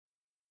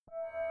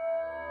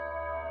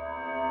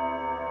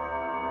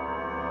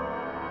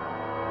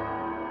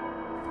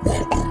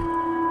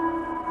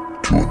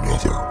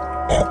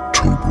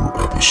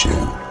episode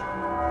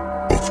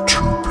of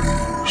Two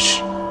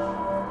Peas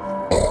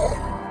on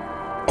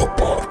a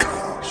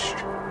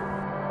Podcast.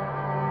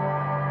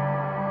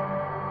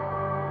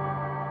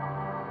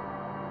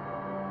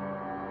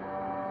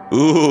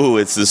 Ooh,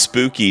 it's the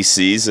spooky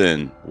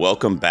season.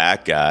 Welcome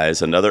back,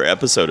 guys. Another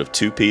episode of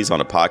Two Peas on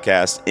a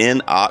Podcast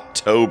in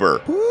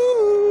October.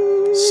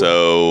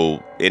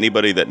 So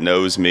anybody that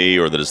knows me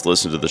or that has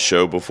listened to the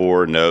show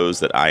before knows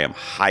that I am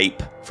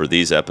hype for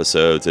these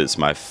episodes. It's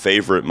my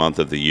favorite month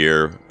of the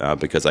year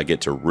because I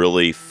get to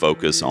really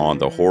focus on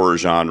the horror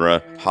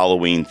genre,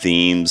 Halloween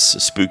themes,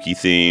 spooky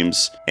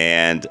themes,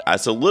 and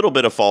it's a little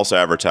bit of false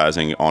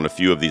advertising on a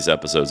few of these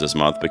episodes this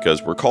month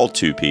because we're called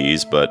Two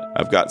Peas, but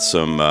I've got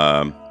some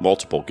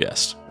multiple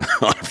guests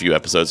on a few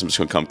episodes. I'm just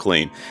going to come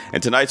clean.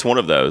 And tonight's one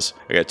of those.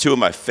 I got two of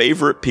my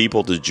favorite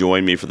people to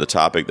join me for the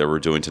topic that we're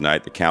doing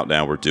tonight, the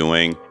countdown we're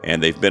doing,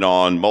 and they've been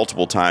on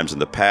multiple times in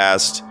the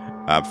past.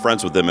 I'm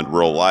friends with them in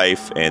real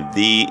life, and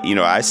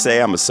I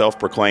say I'm a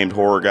self-proclaimed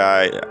horror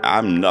guy.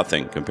 I'm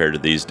nothing compared to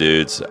these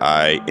dudes.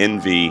 I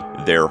envy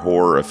their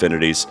horror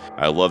affinities.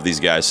 I love these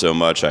guys so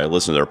much. I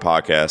listen to their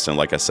podcast, and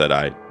like I said,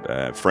 I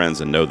have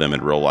friends and know them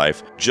in real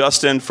life.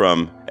 Justin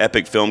from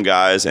Epic Film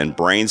Guys and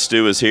Brain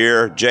Stew is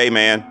here. Jay,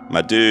 man,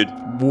 my dude.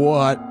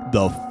 What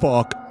the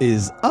fuck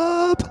is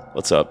up?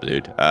 What's up,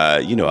 dude? I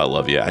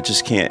love you. I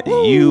just can't.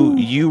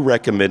 You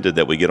recommended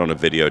that we get on a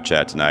video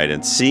chat tonight,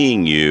 and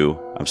seeing you,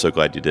 I'm so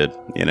glad you did.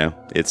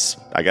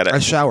 I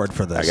showered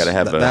for this. I gotta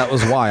have that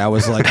was why I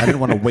was like, I didn't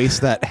want to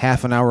waste that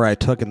half an hour I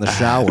took in the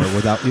shower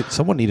without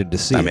someone needed to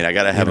see. I mean, I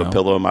gotta have a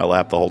pillow in my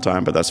lap the whole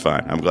time, but that's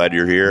fine. I'm glad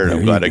you're here, and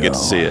I'm glad I get to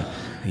see you.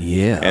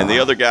 Yeah. And the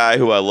other guy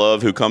who I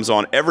love, who comes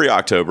on every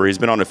October, he's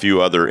been on a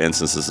few other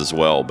instances as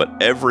well, but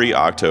every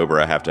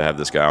October I have to have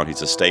this guy on.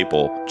 He's a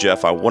staple.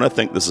 Jeff, I want to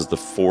think this is the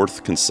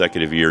fourth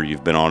consecutive year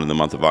you've been on in the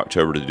month of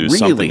October to do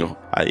something.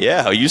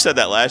 Yeah, you said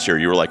that last year.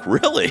 You were like,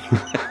 really?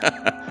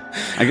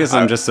 I guess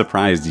I'm just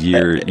surprised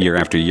year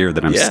after year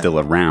that I'm still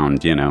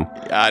around, I know,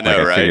 like right?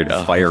 I figured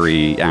a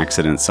fiery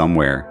accident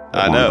somewhere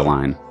along the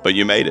line. But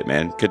you made it,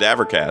 man.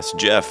 Cadavercast.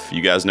 Jeff,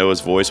 you guys know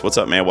his voice. What's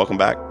up, man? Welcome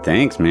back.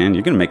 Thanks, man.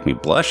 You're going to make me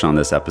blush on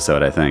this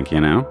episode, I think,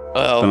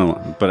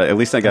 Well, but at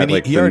least I got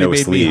the no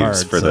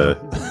sleeves for the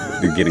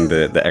getting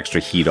the extra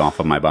heat off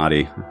of my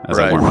body as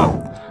I warm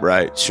up.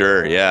 Right,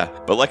 sure, yeah.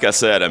 But like I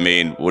said, I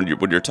mean, when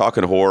you're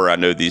talking horror, I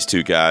know these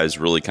two guys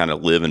really kind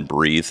of live and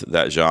breathe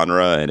that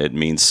genre, and it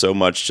means so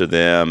much to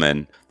them.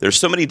 And there's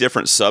so many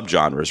different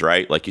subgenres,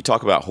 right? Like you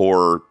talk about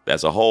horror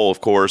as a whole,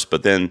 of course,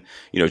 but then,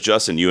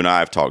 Justin, you and I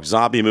have talked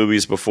zombie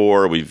movies before.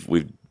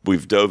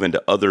 We've dove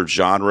into other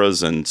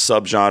genres and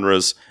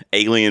subgenres,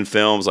 alien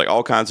films, like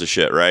all kinds of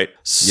shit, right?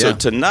 So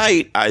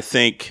tonight, I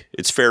think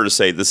it's fair to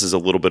say this is a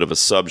little bit of a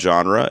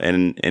subgenre.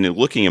 And in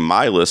looking at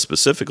my list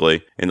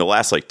specifically, in the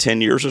last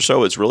 10 years or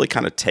so, it's really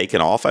kind of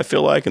taken off, I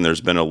feel like. And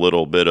there's been a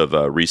little bit of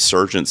a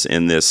resurgence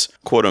in this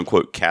quote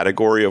unquote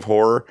category of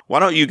horror. Why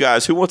don't you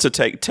guys, who wants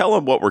to tell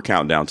them what we're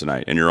counting down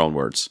tonight in your own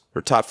words?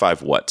 Or top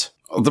five what?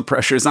 Oh, the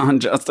pressure's on,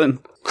 Justin.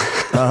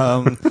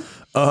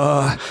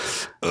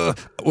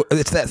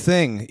 It's that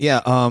thing.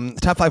 Yeah.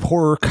 Top 5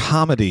 horror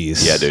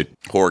comedies. Yeah, dude.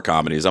 Horror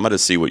comedies. I'm going to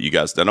see what you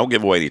guys... I don't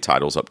give away any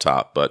titles up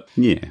top, but...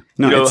 Yeah.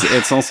 No,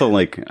 it's also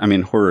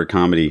horror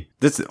comedy.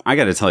 This, I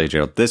got to tell you,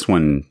 Gerald, this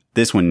one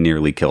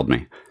nearly killed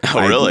me.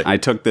 Oh, really? I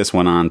took this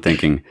one on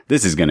thinking,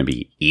 this is going to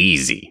be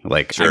easy.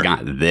 Sure. I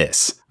got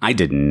this. I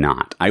did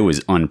not. I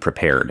was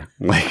unprepared,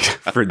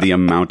 for the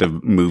amount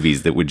of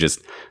movies that would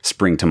just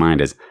spring to mind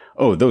as,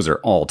 oh, those are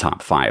all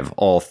top 5,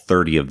 all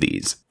 30 of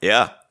these.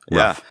 Yeah.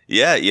 Rough.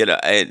 Yeah.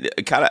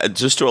 Kind of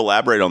just to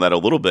elaborate on that a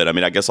little bit. I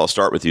mean, I guess I'll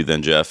start with you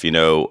then, Jeff.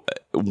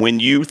 When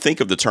you think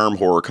of the term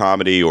horror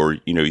comedy, or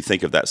you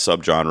think of that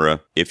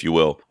subgenre, if you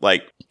will,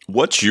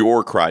 what's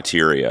your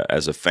criteria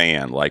as a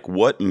fan?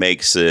 What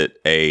makes it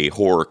a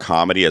horror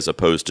comedy as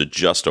opposed to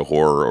just a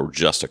horror or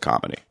just a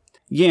comedy?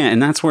 Yeah,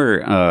 and that's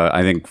where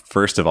I think,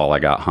 first of all, I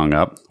got hung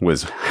up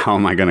was, how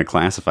am I going to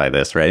classify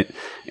this, right?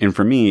 And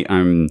for me,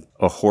 I'm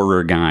a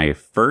horror guy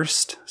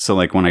first. So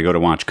when I go to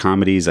watch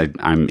comedies,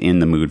 I'm in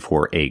the mood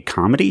for a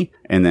comedy.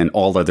 And then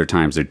all other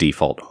times they're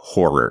default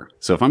horror.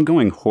 So if I'm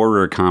going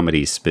horror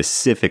comedy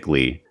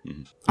specifically,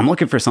 I'm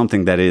looking for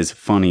something that is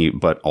funny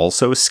but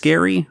also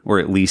scary, or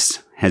at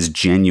least has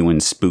genuine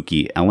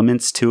spooky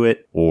elements to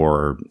it,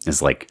 or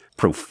is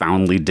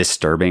profoundly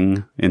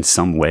disturbing in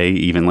some way,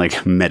 even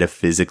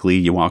metaphysically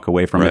you walk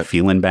away from it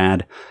feeling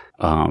bad,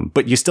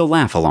 but you still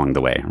laugh along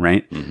the way,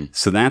 right? Mm-hmm.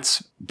 So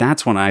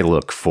that's what I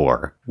look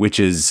for, which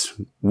is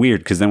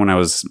weird, because then when I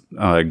was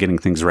getting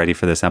things ready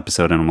for this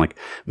episode, and I'm like,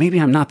 maybe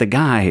I'm not the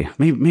guy,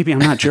 maybe I'm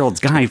not Gerald's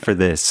guy for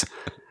this.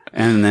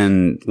 And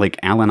then,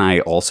 Al and I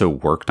also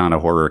worked on a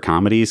horror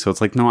comedy. So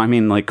it's no, I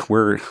mean,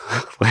 we're,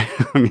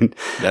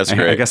 that's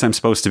great. I guess I'm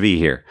supposed to be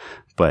here.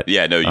 But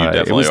yeah, no, you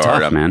definitely it was are.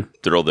 tough, I'm man.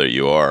 thrilled that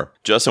you are.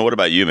 Justin, what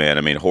about you, man?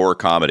 I mean, horror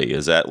comedy,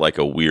 is that like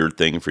a weird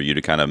thing for you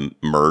to kind of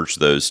merge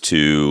those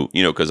two,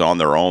 because on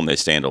their own, they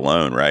stand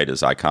alone, right,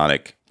 as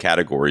iconic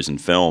categories in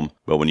film.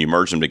 But when you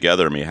merge them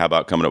together, I mean, how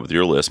about coming up with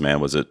your list, man?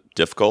 Was it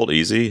difficult,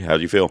 easy? How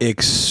do you feel?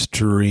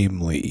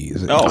 Extremely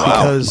easy. Oh,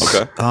 wow. Because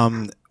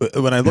Okay.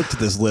 when I looked at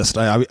this list,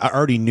 I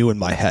already knew in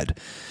my head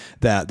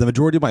that the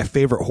majority of my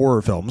favorite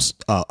horror films,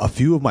 a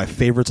few of my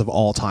favorites of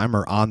all time,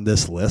 are on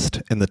this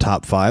list in the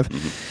top 5.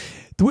 Mm-hmm.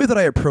 The way that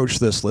I approach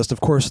this list, of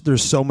course,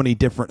 there's so many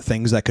different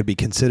things that could be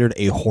considered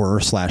a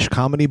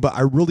horror/comedy, but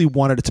I really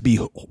wanted it to be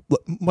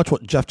much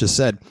what Jeff just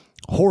said,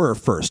 horror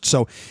first.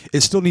 So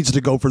it still needs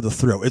to go for the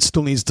throat. It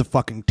still needs to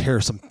fucking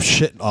tear some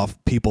shit off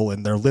people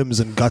and their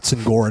limbs and guts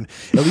and gore, and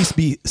at least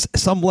be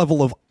some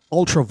level of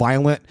ultra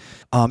violent,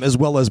 as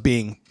well as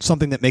being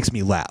something that makes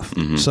me laugh.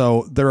 Mm-hmm.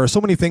 So there are so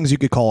many things you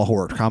could call a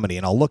horror comedy,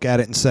 and I'll look at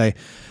it and say,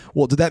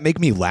 well, did that make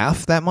me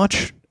laugh that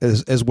much,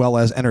 as well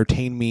as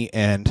entertain me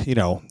and,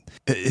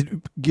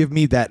 give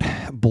me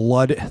that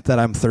blood that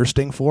I'm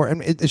thirsting for?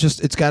 And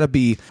it's got to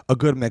be a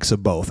good mix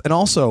of both. And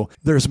also,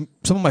 there's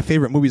some of my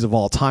favorite movies of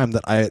all time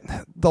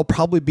that they'll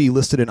probably be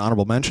listed in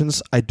honorable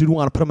mentions. I do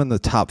want to put them in the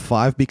top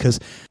 5 because,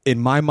 in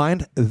my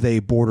mind, they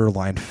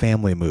borderline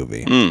family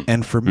movie.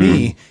 And for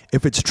me,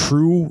 if it's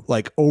true,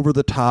 like over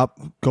the top,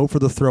 go for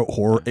the throat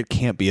horror, it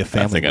can't be a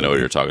family movie. I think I know what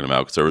you're talking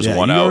about, because there was Yeah,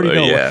 one you out.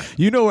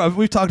 already know.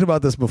 We've talked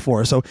about this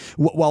before. So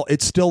while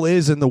it still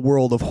is in the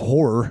world of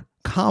horror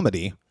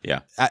comedy,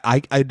 yeah,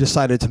 I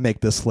decided to make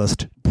this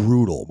list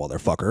brutal,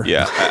 motherfucker.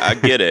 Yeah, I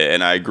get it,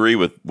 and I agree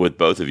with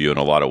both of you in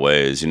a lot of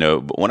ways.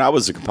 But when I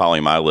was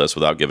compiling my list,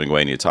 without giving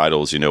away any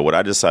titles, what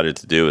I decided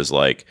to do is,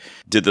 like,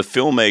 did the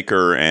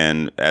filmmaker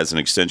and, as an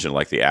extension,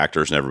 like the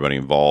actors and everybody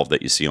involved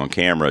that you see on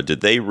camera,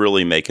 did they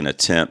really make an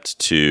attempt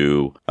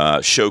to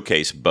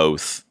showcase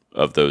both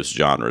of those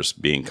genres,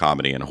 being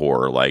comedy and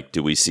horror? Like,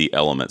 do we see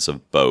elements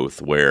of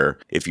both, where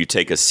if you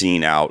take a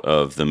scene out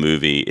of the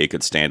movie, it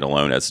could stand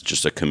alone as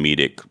just a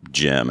comedic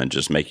gem and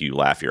just make you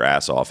laugh your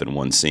ass off in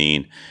one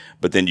scene,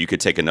 but then you could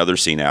take another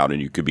scene out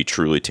and you could be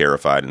truly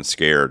terrified and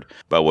scared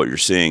by what you're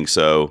seeing?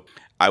 So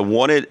I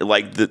wanted,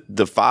 like,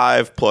 the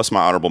 5 plus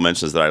my honorable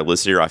mentions that I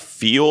listed here, I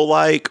feel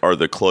like are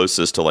the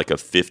closest to like a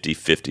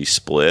 50-50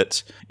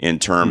 split in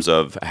terms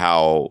of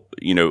how,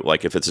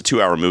 like, if it's a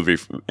 2-hour movie,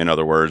 in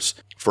other words,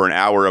 for an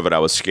hour of it I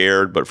was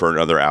scared, but for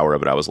another hour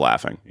of it I was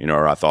laughing,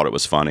 or I thought it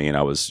was funny and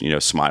I was,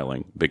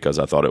 smiling because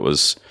I thought it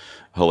was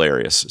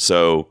hilarious.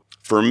 So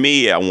for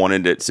me, I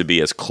wanted it to be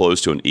as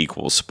close to an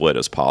equal split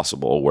as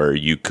possible, where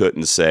you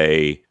couldn't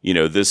say,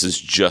 this is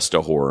just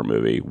a horror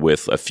movie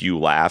with a few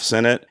laughs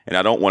in it. And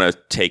I don't want to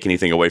take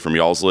anything away from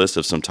y'all's list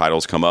if some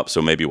titles come up,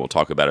 so maybe we'll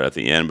talk about it at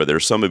the end. But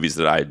there's some movies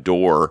that I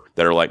adore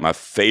that are like my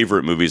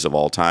favorite movies of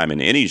all time in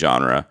any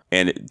genre.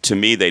 And to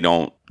me,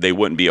 they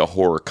wouldn't be a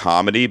horror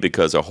comedy,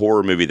 because a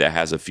horror movie that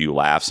has a few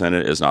laughs in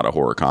it is not a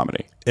horror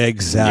comedy.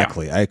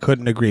 Exactly. Yeah. I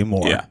couldn't agree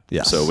more. Yeah.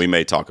 Yes. So we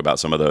may talk about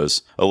some of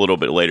those a little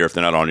bit later if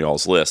they're not on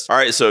y'all's list. All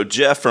right. So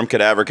Jeff from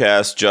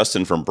Cadavercast,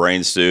 Justin from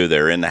Brain Stew,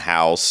 they're in the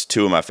house.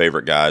 2 of my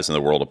favorite guys in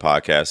the world of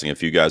podcasting.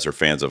 If you guys are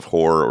fans of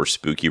horror or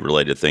spooky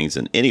related things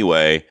in any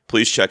way,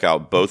 please check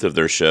out both of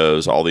their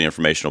shows. All the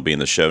information will be in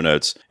the show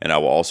notes, and I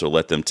will also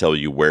let them tell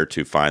you where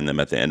to find them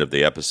at the end of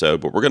the episode.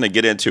 But we're going to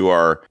get into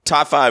our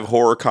top 5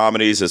 horror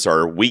comedies. It's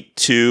our week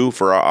 2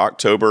 for our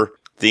October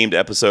themed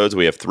episodes.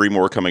 We have 3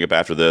 more coming up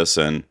after this,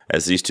 and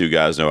as these 2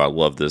 guys know, I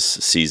love this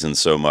season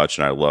so much,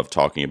 and I love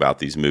talking about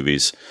these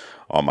movies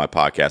on my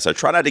podcast. I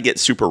try not to get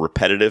super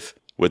repetitive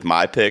with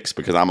my picks,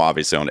 because I'm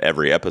obviously on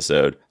every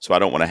episode, so I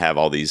don't want to have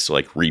all these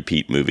like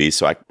repeat movies.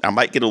 So I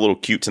might get a little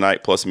cute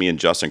tonight. Plus, me and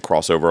Justin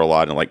cross over a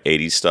lot in like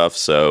 80s stuff,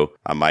 so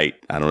I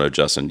don't know,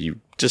 Justin, you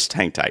just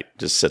hang tight.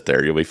 Just sit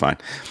there. You'll be fine.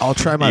 I'll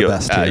try my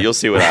best. You'll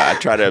see what I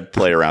try to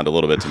play around a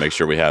little bit to make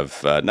sure we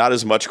have not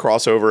as much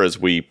crossover as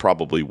we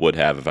probably would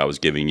have if I was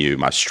giving you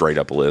my straight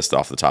up list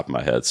off the top of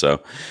my head.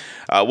 So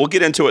we'll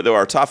get into it, though.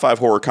 Our top 5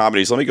 horror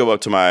comedies. Let me go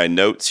up to my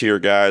notes here,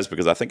 guys,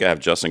 because I think I have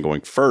Justin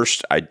going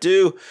first. I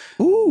do.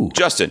 Ooh.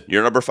 Justin,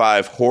 your number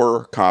 5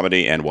 horror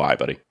comedy, and why,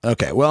 buddy?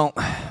 Okay, well,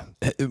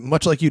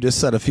 much like you just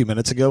said a few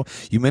minutes ago,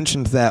 you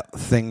mentioned that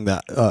thing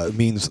that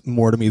means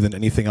more to me than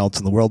anything else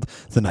in the world,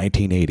 the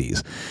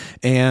 1980s.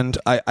 And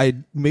I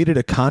made it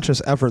a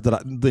conscious effort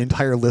that the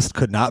entire list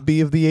could not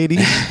be of the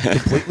 80s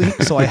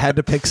completely. So I had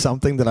to pick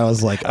something that I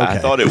was like, okay. I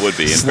thought it would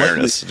be, in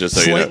fairness. Just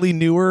so slightly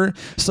newer.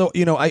 So,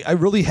 I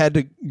really had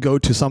to go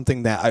to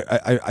something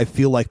that I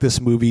feel like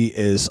this movie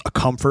is a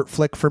comfort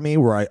flick for me,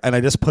 and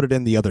I just put it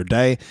in the other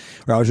day,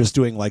 where I was just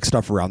doing like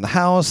stuff around the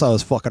house. I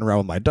was fucking around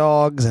with my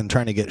dogs and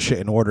trying to get shit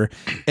in order.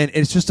 And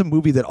it's just a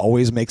movie that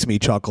always makes me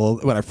chuckle.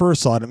 When I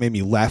first saw it, it made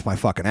me laugh my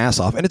fucking ass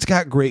off. And it's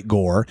got great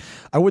gore.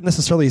 I wouldn't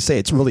necessarily say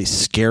it's really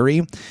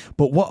scary,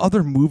 but what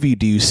other movie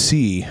do you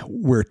see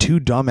where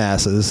 2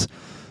 dumbasses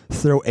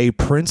throw a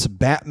Prince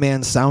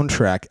Batman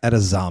soundtrack at a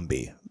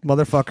zombie?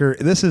 motherfucker.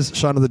 This is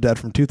Shaun of the Dead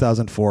from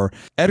 2004.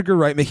 Edgar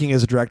Wright making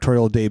his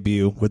directorial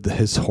debut with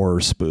his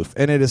horror spoof.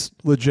 And it is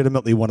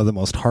legitimately one of the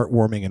most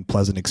heartwarming and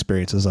pleasant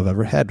experiences I've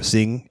ever had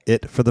seeing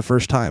it for the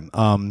first time.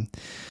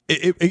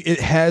 It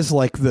has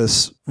like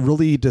this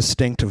really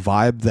distinct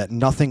vibe that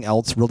nothing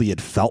else really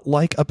had felt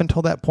like up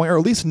until that point, or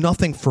at least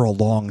nothing for a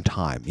long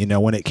time. You know,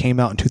 when it came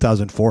out in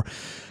 2004,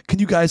 can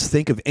you guys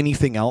think of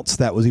anything else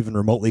that was even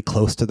remotely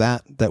close to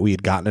that we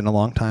had gotten in a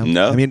long time?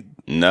 No. I mean,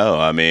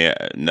 no,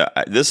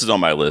 this is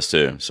on my list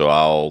too.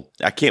 So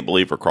I can't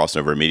believe we're crossing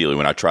over immediately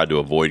when I tried to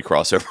avoid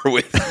crossover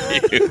with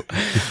you.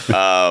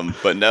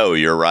 But no,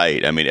 you're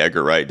right. I mean,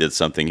 Edgar Wright did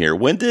something here.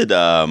 When did,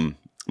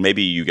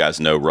 maybe you guys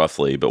know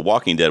roughly, but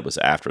Walking Dead was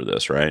after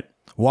this, right?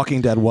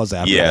 Walking Dead was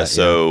after that. Yeah,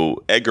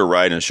 so Edgar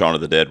Wright and Shaun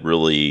of the Dead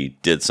really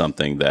did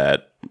something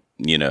that,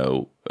 you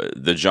know,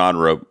 the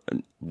genre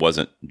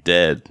wasn't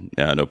dead,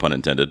 no pun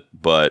intended,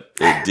 but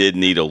it did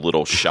need a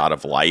little shot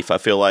of life, I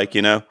feel like,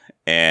 you know?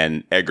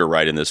 And Edgar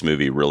Wright in this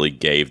movie really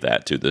gave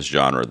that to this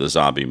genre, the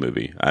zombie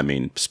movie. I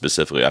mean,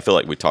 specifically, I feel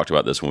like we talked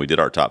about this when we did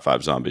our top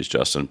 5 zombies,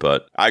 Justin,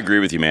 but I agree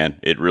with you, man.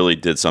 It really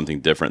did something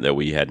different that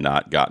we had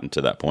not gotten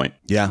to that point.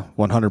 Yeah,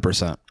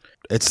 100%.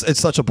 It's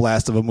such a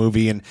blast of a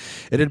movie, and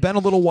it had been a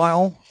little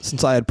while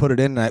since I had put it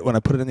in. And when I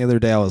put it in the other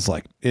day, I was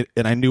like,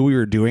 and I knew we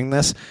were doing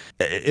this.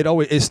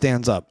 It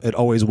stands up. It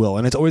always will,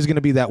 and it's always going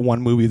to be that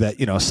one movie that,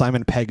 you know,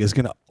 Simon Pegg is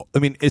going to. I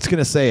mean, it's going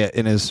to say it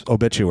in his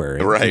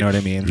obituary, right? You know what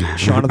I mean?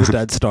 Shaun of the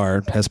Dead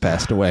star has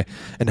passed away,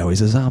 and now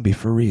he's a zombie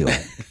for real.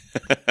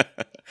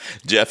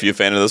 Jeff, you a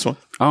fan of this one?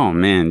 Oh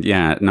man,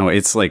 yeah. No,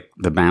 it's like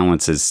the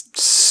balance is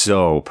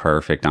so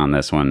perfect on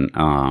this one.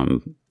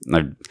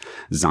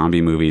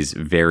 Zombie movies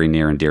very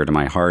near and dear to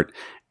my heart,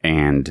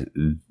 and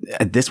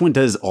this one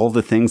does all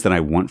the things that I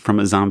want from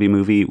a zombie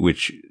movie,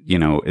 which, you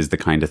know, is the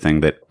kind of thing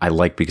that I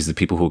like, because the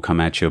people who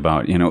come at you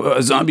about, you know,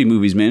 zombie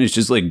movies, man, it's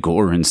just like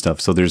gore and stuff,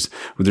 so there's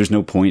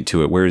no point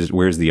to it.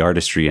 Where's the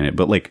artistry in it?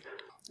 But like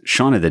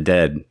Shaun of the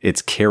Dead,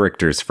 it's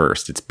characters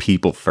first, it's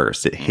people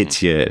first. It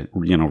hits you,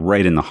 you know,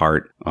 right in the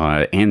heart,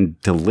 and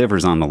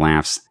delivers on the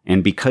laughs.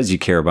 And because you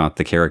care about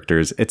the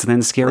characters, it's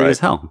then scary as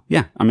hell.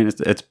 Yeah, I mean,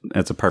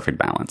 it's a perfect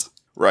balance.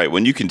 Right.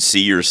 When you can see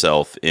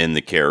yourself in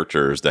the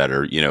characters that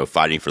are, you know,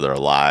 fighting for their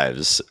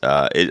lives,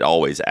 it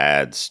always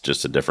adds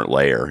just a different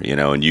layer, you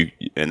know,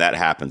 and that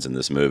happens in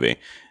this movie.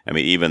 I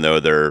mean, even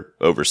though they're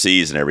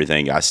overseas and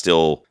everything, I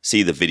still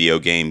see the video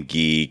game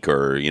geek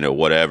or, you know,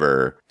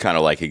 whatever kind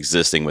of like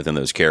existing within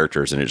those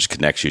characters, and it just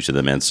connects you to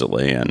them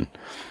instantly. And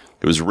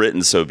it was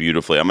written so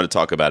beautifully. I'm going to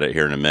talk about it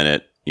here in a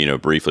minute, you know,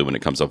 briefly when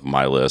it comes up on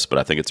my list, but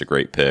I think it's a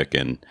great pick.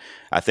 And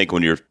I think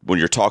when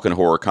you're talking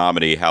horror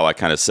comedy, how I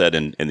kind of said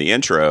in the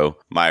intro,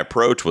 my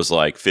approach was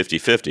like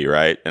 50-50,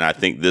 right? And I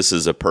think this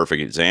is a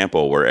perfect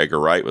example where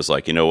Edgar Wright was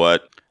like, you know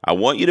what? I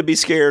want you to be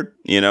scared,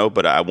 you know,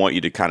 but I want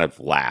you to kind of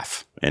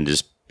laugh and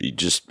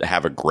just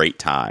have a great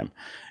time.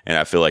 And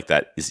I feel like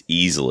that is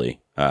easily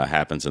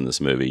happens in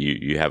this movie.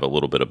 You have a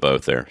little bit of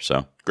both there.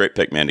 So great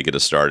pick, man, to get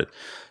us started.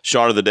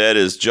 Shaun of the Dead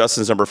is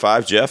Justin's number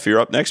 5. Jeff, you're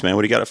up next, man.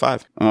 What do you got at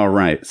 5? All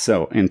right.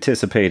 So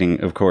anticipating,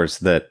 of course,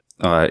 that,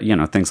 you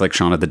know, things like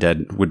Shaun of the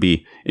Dead would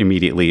be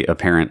immediately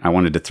apparent, I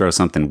wanted to throw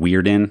something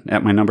weird in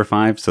at my number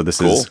 5. So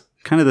this is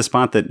kind of the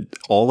spot that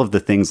all of the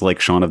things like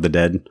Shaun of the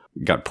Dead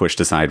got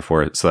pushed aside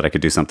for, so that I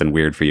could do something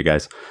weird for you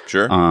guys.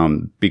 Sure.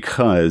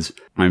 Because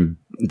I'm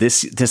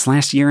this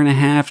last year and a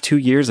half, 2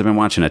 years, I've been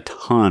watching a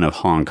ton of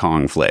Hong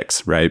Kong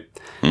flicks, right?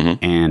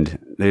 Mm-hmm. And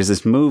there's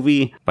this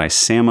movie by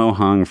Sammo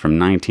Hung from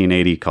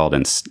 1980 called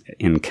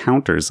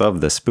Encounters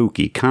of the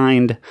Spooky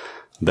Kind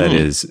that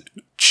is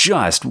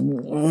just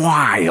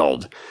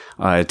wild.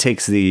 It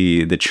takes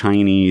the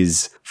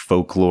Chinese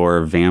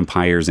folklore,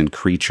 vampires and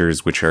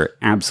creatures, which are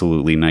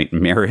absolutely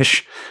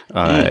nightmarish,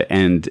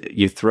 and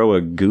you throw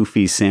a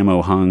goofy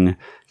Sammo Hung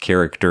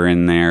character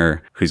in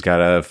there who's got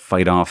to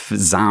fight off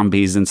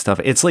zombies and stuff.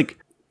 It's like,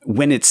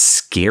 when it's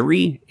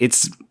scary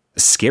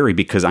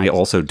because I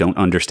also don't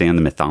understand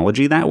the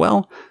mythology that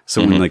well.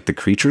 So when like the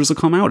creatures will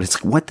come out,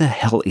 it's like, what the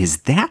hell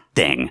is that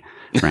thing?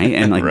 Right.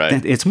 And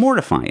like, it's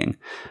mortifying.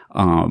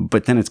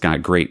 But then it's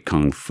got great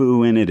kung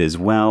fu in it as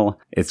well.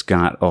 It's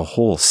got a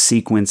whole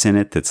sequence in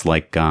it that's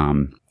like,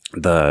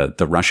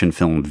 the Russian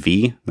film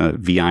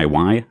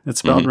VIY, it's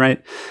spelled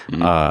right.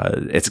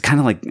 It's kind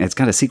of like, it's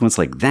got a sequence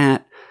like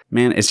that.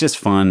 Man, it's just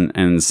fun.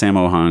 And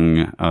Sammo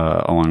Hung,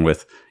 along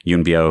with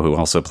Yoon Bio, who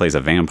also plays a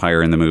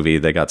vampire in the movie,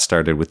 they got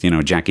started with, you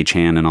know, Jackie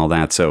Chan and all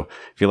that. So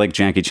if you like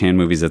Jackie Chan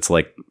movies, it's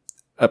like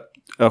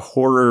a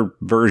horror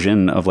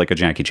version of like a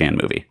Jackie Chan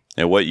movie.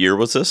 And what year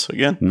was this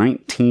again?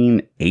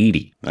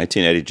 1980.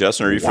 1980.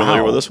 Justin, are you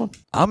familiar with this one?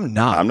 I'm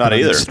not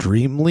either.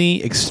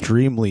 Extremely,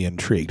 extremely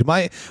intrigued.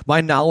 My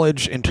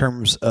knowledge in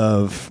terms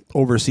of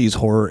overseas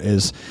horror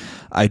is,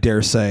 I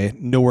dare say,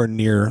 nowhere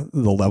near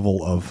the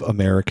level of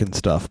American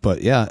stuff.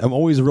 But yeah, I'm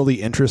always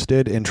really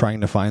interested in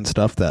trying to find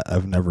stuff that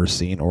I've never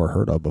seen or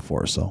heard of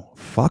before. So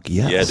fuck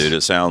yes. Yeah, dude,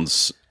 it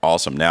sounds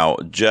awesome. Now,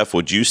 Jeff,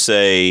 would you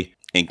say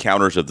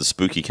Encounters of the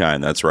Spooky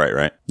Kind? That's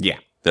right? Yeah.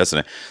 That's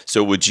an.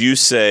 So would you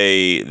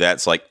say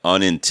that's like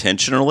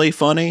unintentionally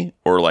funny,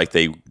 or like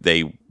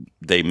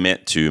they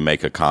meant to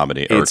make a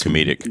comedy or It's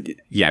comedic?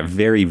 Yeah,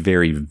 very,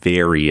 very,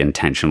 very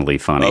intentionally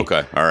funny.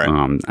 Okay, all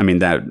right. I mean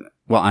that.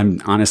 Well,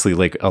 I'm honestly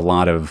like a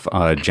lot of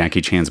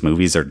Jackie Chan's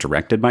movies are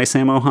directed by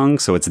Sammo Hung,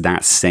 so it's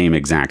that same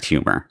exact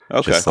humor.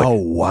 Okay. Just like- Oh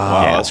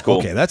wow, that's cool.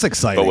 Okay, that's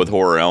exciting. But with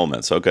horror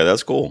elements. Okay,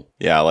 that's cool.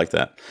 Yeah, I like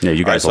that. Yeah,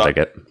 you guys will take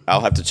it.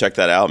 I'll have to check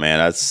that out, man.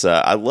 That's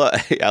I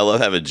love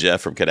having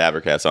Jeff from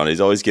Cadavercast on.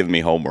 He's always giving me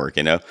homework,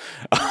 you know,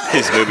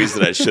 these movies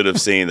that I should have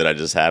seen that I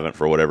just haven't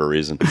for whatever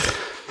reason.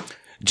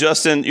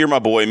 Justin, you're my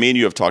boy. Me and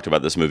you have talked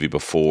about this movie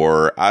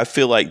before. I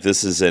feel like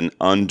this is an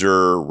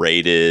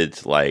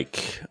underrated,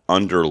 like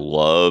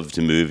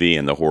underloved movie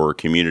in the horror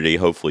community.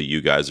 Hopefully you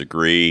guys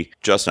agree.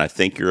 Justin, I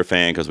think you're a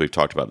fan because we've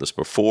talked about this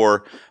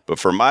before. But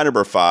for my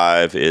number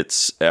 5,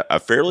 it's a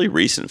fairly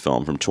recent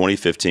film from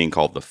 2015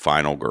 called The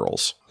Final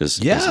Girls.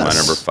 Is my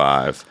number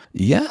 5.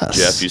 Yes.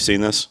 Jeff, you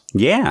seen this?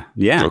 Yeah.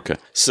 Okay.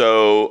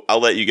 So I'll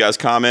let you guys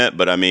comment,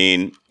 but I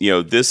mean, you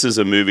know, this is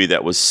a movie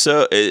that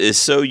is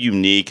so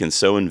unique and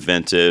so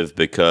inventive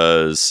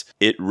because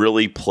it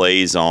really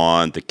plays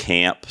on the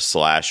camp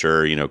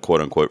slasher, you know,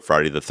 quote unquote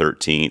Friday the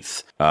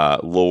 13th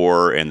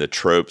lore and the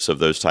tropes of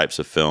those types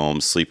of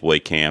films,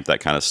 sleepaway camp, that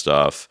kind of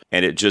stuff.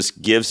 And it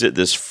just gives it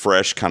this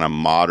fresh kind of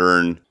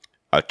modern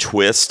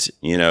twist.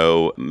 You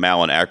know,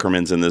 Malin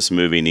Ackerman's in this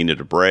movie, Nina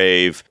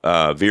Brave,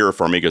 Vera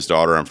Farmiga's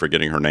daughter, I'm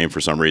forgetting her name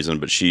for some reason,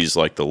 but she's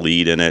like the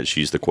lead in it.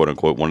 She's the quote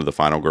unquote one of the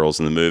final girls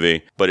in the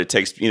movie. But it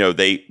takes, you know,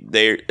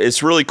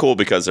 it's really cool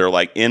because they're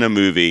like in a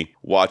movie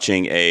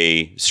watching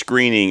a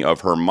screening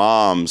of her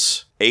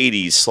mom's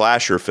 80s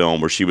slasher film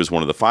where she was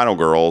one of the final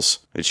girls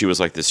and she was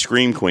like the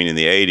scream queen in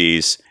the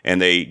 80s,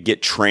 and they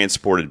get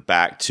transported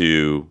back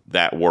to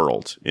that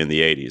world in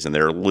the 80s and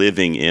they're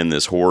living in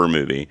this horror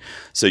movie.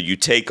 So you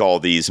take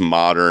all these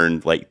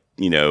modern, like,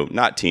 you know,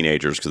 not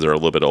teenagers because they're a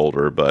little bit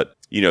older, but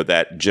you know,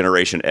 that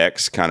Generation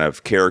X kind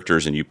of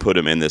characters, and you put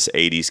them in this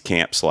 80s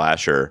camp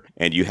slasher,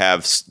 and you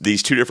have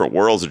these two different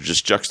worlds that are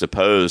just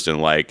juxtaposed.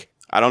 And like,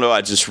 I don't know,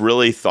 I just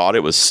really thought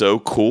it was so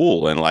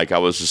cool. And like, I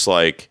was just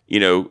like, you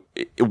know,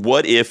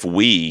 what if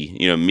we,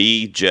 you know,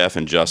 me, Jeff,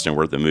 and Justin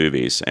were at the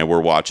movies and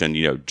we're watching,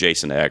 you know,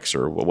 Jason X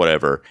or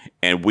whatever,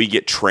 and we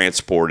get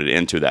transported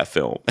into that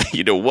film.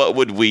 You know, what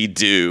would we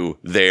do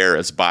there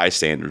as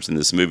bystanders in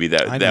this movie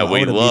that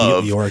we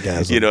love? You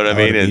know what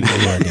I mean?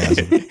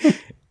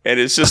 And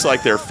it's just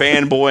like they're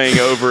fanboying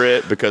over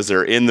it because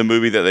they're in the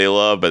movie that they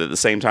love, but at the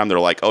same time, they're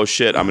like, oh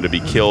shit, I'm going to be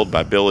killed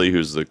by Billy,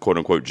 who's the quote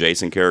unquote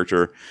Jason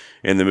character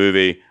in the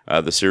movie,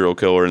 the serial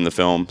killer in the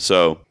film.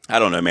 So I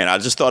don't know, man. I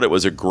just thought it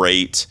was a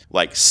great,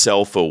 like,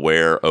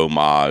 self-aware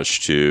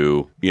homage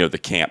to, you know, the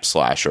camp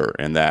slasher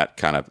and that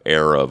kind of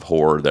era of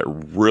horror that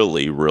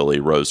really,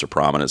 really rose to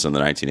prominence in the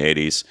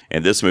 1980s.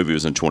 And this movie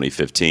was in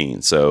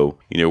 2015. So,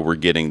 you know, we're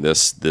getting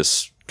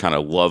this kind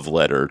of love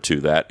letter to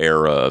that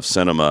era of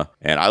cinema.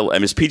 And I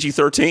mean, it's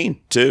PG-13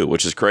 too,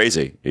 which is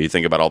crazy. You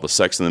think about all the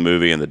sex in the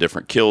movie and the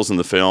different kills in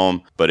the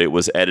film, but it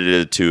was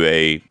edited to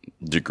a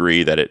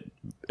degree that it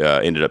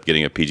ended up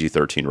getting a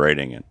PG-13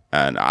 rating.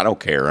 And I don't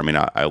care. I mean,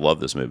 I love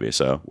this movie.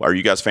 So are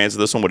you guys fans of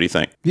this one? What do you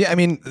think? Yeah, I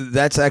mean,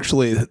 that's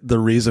actually the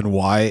reason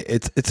why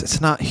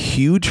it's not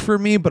huge for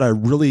me, but I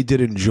really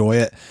did enjoy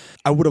it.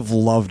 I would have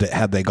loved it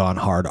had they gone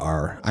hard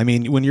R. I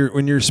mean, when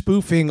you're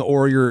spoofing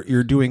or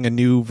you're doing a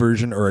new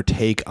version or a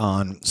take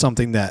on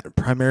something that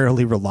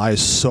primarily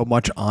relies so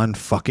much on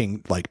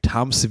fucking like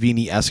Tom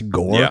Savini-esque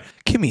gore,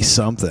 give me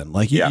something.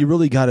 Like you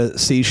really got to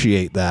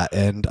satiate that.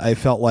 And I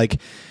felt like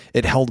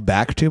it held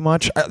back too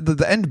much.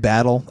 The end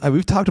battle,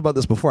 we've talked about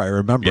this before, I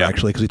remember,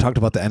 actually, because we talked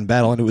about the end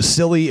battle, and it was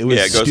silly. It was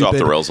it goes stupid, off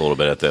the rails a little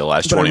bit at the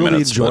last 20 I really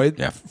minutes.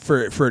 enjoyed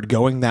for it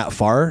going that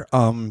far.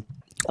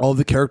 All of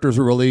the characters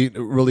were really,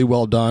 really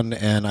well done,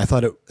 and I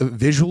thought it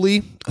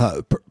visually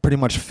pretty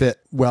much fit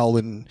well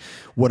in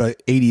what a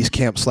 80s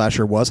camp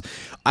slasher was.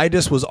 I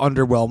just was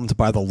underwhelmed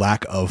by the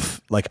lack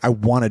of, like, I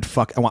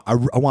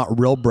want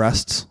real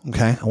breasts.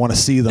 Okay, I want to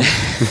see them.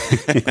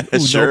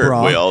 Sure, no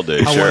bra. we all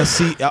do.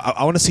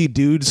 I want to see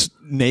dudes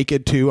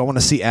naked too. I want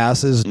to see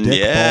asses, dick,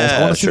 balls.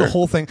 I want to see the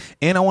whole thing,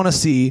 and I want to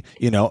see,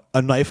 you know,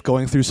 a knife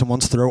going through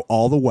someone's throat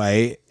all the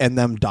way and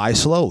them die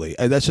slowly.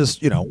 That's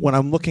just, you know, when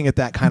I'm looking at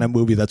that kind of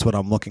movie, that's what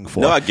I'm looking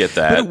for. No, I get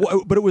that.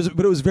 But it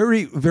was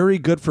very, very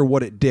good for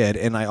what it did.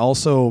 And I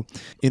also,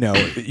 you know,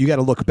 you got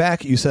to look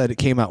back. You said it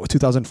came out with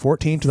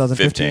 2014,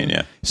 2015. 15,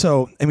 yeah.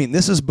 So, I mean,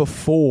 this is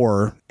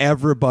before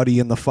everybody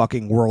in the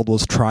fucking world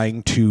was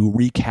trying to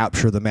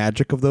recapture the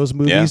magic of those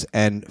movies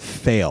and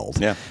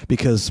failed. Yeah.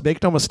 Because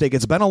make no mistake,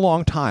 it's been a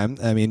long time.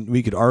 I mean,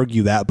 we could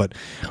argue that, but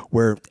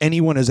where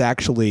anyone has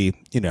actually,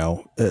 you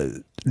know,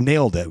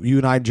 nailed it. You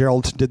and I,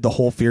 Gerald, did the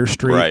whole Fear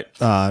Street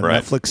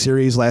Netflix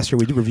series last year.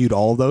 We reviewed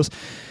all of those.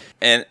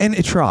 And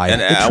it tried.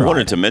 And it I tried.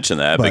 wanted to mention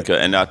that, But- because,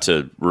 and not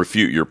to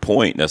refute your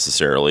point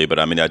necessarily, but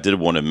I mean, I did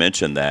want to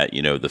mention that,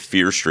 you know, the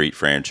Fear Street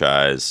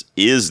franchise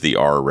is the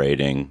R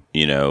rating,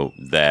 you know,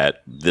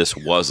 that this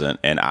wasn't,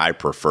 and I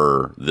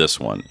prefer this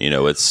one. You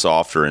know, it's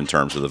softer in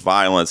terms of the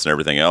violence and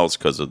everything else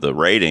because of the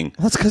rating.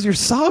 Well, that's because you're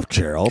soft,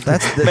 Gerald.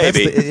 That's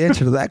Maybe. that's the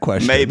answer to that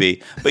question.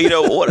 Maybe. But, you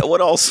know,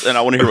 what else? And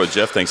I want to hear what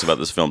Jeff thinks about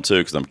this film, too,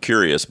 because I'm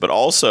curious. But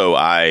also,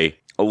 I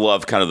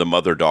love kind of the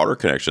mother-daughter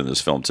connection in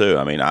this film, too.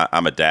 I mean,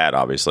 I'm a dad,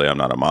 obviously. I'm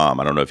not a mom.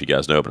 I don't know if you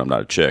guys know, but I'm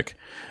not a chick.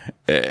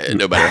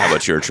 No matter how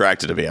much you're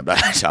attracted to me, I'm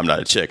not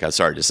a chick. I'm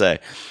sorry to say.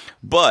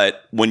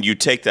 But when you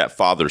take that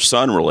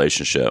father-son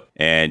relationship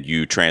and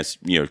you kind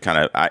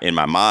of in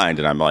my mind,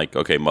 and I'm like,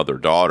 okay,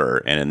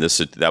 mother-daughter, and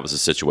that was a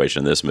situation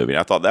in this movie. And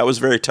I thought that was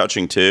very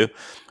touching, too.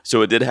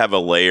 So it did have a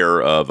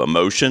layer of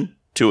emotion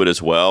to it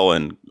as well.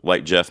 And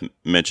like Jeff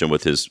mentioned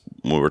when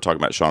we were talking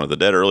about Shaun of the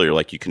Dead earlier,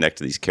 like you connect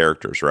to these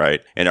characters,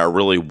 right? And I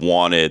really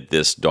wanted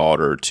this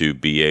daughter to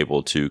be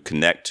able to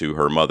connect to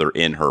her mother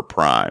in her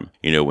prime,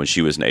 you know, when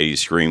she was an 80s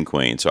scream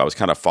queen. So I was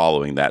kind of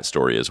following that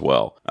story as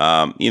well.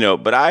 You know,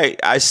 but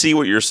I see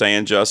what you're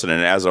saying, Justin.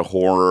 And as a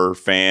horror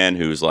fan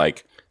who's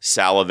like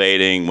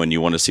salivating when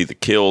you want to see the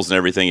kills and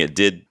everything, it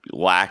did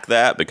lack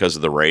that because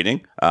of the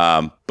rating.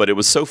 But it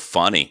was so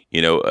funny,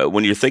 you know,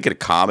 when you're thinking of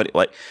comedy,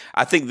 like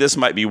I think this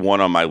might be one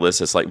on my list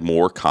that's like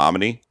more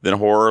comedy than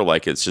horror.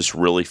 Like it's just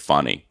really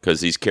funny because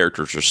these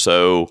characters are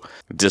so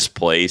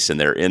displaced and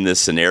they're in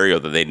this scenario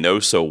that they know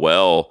so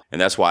well.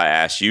 And that's why I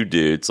asked you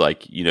dudes,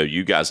 like, you know,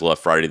 you guys love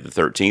Friday the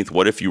 13th.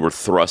 What if you were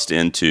thrust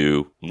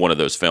into one of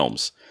those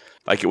films?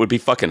 Like, it would be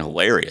fucking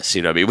hilarious,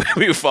 you know what I mean?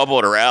 We'd be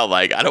fumbling around,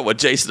 like, I don't want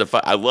Jason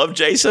to I love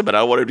Jason, but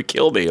I want him to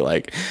kill me,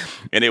 like,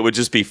 and it would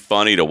just be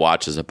funny to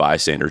watch as a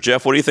bystander.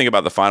 Jeff, what do you think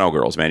about The Final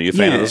Girls, man? Are you a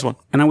fan of this one?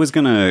 And I was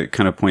going to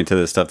kind of point to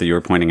the stuff that you were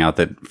pointing out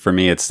that, for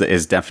me, it's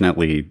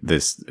definitely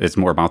this, it's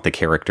more about the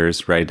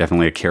characters, right?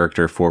 Definitely a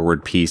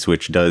character-forward piece,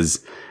 which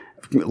does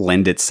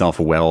lend itself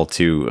well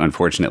to,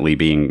 unfortunately,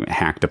 being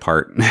hacked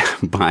apart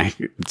by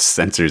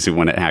censors who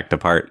want it hacked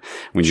apart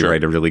when you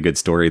write a really good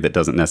story that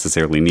doesn't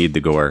necessarily need the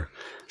gore.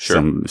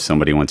 Sure.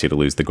 Somebody wants you to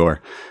lose the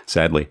gore,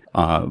 sadly.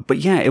 But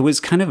yeah, it was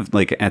kind of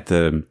like I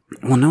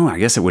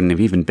guess it wouldn't have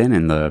even been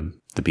in the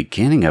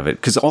beginning of it.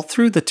 Because all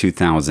through the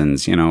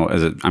 2000s, you know,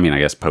 I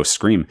guess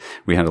post-Scream,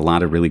 we had a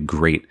lot of really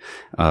great,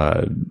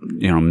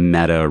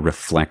 meta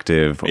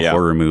reflective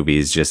horror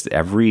movies. Just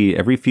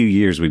every few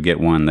years we'd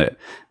get one that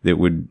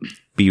would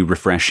be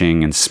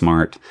refreshing and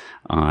smart.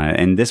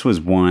 And this was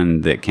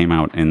one that came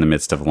out in the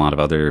midst of a lot of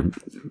other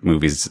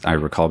movies I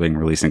recall being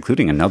released,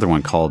 including another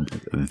one called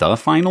The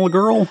Final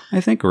Girl,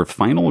 I think, or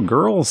Final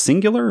Girl,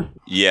 singular.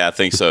 Yeah, I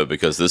think so,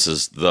 because this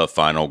is The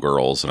Final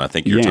Girls, and I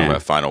think you're talking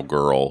about Final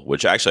Girl,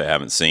 which actually I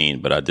haven't seen,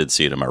 but I did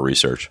see it in my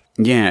research.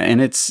 Yeah, and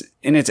it's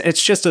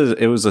just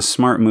it was a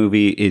smart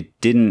movie.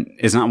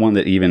 It's not one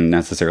that even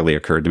necessarily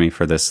occurred to me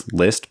for this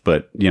list,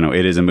 but you know,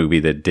 it is a movie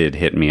that did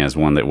hit me as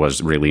one that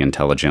was really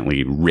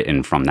intelligently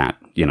written from that,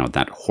 you know,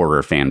 that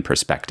horror fan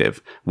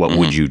perspective. What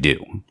would you do?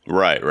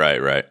 Right.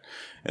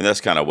 And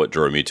that's kind of what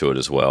drew me to it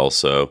as well.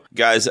 So,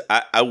 guys,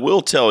 I will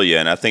tell you,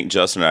 and I think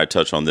Justin and I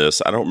touched on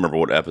this. I don't remember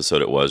what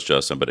episode it was,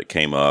 Justin, but it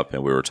came up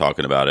and we were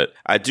talking about it.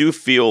 I do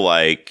feel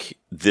like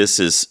this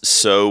is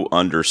so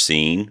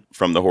underseen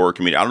from the horror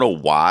community. I don't know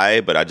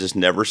why, but I just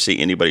never see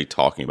anybody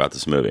talking about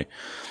this movie.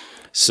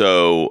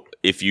 So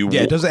if you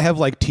it doesn't have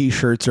like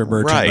T-shirts or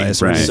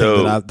merchandise or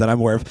anything that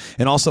I'm aware of.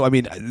 And also, I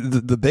mean,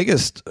 the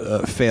biggest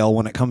fail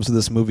when it comes to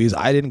this movie is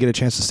I didn't get a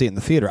chance to see it in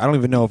the theater. I don't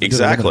even know if it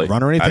did a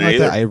run or anything like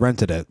that. I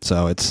rented it,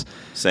 so it's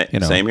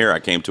same here. I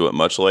came to it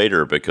much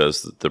later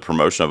because the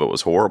promotion of it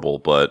was horrible.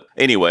 But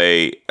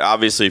anyway,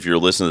 obviously, if you're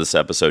listening to this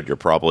episode, you're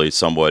probably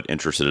somewhat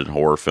interested in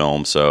horror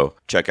films. So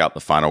check out The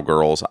Final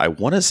Girls. I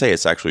want to say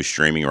it's actually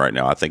streaming right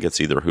now. I think it's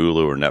either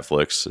Hulu or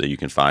Netflix. You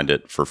can find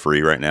it for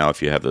free right now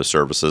if you have those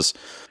services.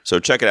 So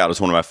check it out.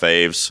 It's one of my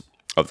faves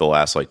of the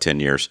last 10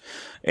 years.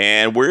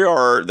 And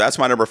that's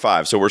my number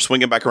 5. So we're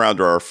swinging back around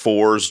to our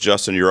 4s.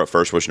 Justin, you're up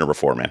first. What's your number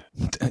 4, man?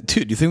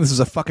 Dude, you think this is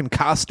a fucking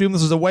costume?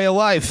 This is a way of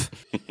life.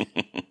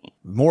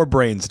 More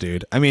brains,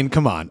 dude. I mean,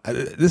 come on.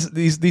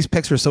 These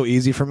picks are so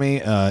easy for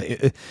me.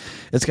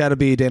 It's got to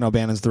be Dan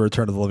O'Bannon's The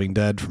Return of the Living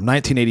Dead from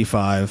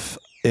 1985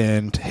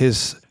 and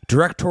his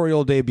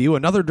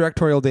another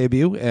directorial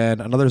debut, and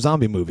another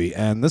zombie movie.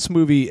 And this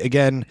movie,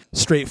 again,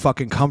 straight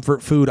fucking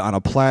comfort food on a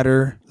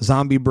platter,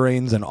 zombie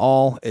brains and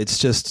all. It's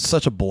just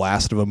such a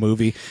blast of a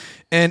movie.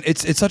 And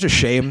it's such a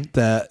shame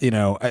that, you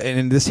know,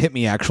 and this hit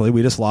me actually.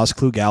 We just lost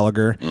Clu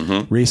Gallagher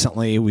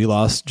recently. We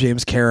lost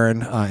James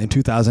Karen in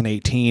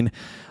 2018.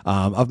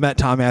 I've met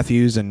Tom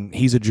Matthews, and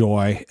he's a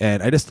joy.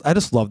 And I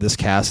just love this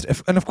cast.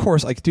 And of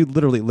course, like, dude,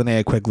 literally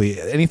Linnea Quigley.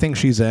 Anything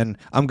she's in,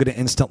 I'm gonna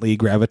instantly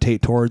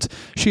gravitate towards.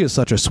 She is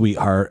such a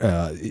sweetheart.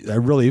 I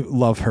really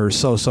love her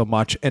so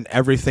much, and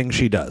everything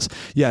she does.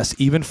 Yes,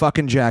 even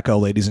fucking Jacko,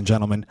 ladies and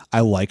gentlemen.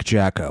 I like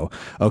Jacko.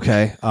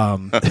 Okay.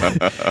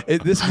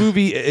 This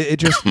movie, it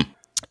just.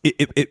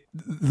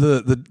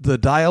 the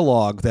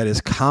dialogue that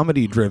is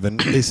comedy driven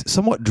is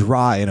somewhat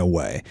dry in a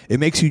way. It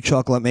makes you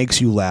chuckle, it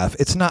makes you laugh.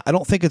 It's not. I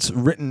don't think it's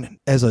written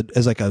as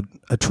like a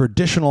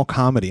traditional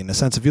comedy in a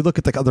sense. If you look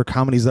at the other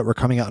comedies that were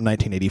coming out in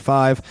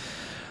 1985.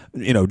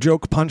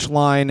 Joke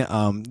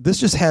punchline. This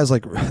just has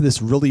like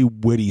this really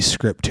witty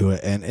script to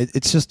it, and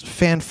it's just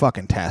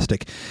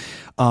fan-fucking-tastic.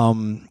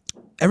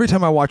 Every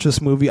time I watch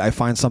this movie, I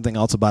find something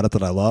else about it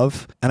that I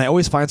love, and I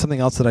always find something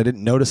else that I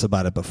didn't notice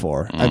about it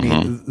before. Mm-hmm. I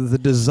mean, the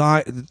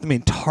design. I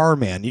mean,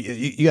 Tarman.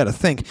 You got to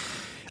think.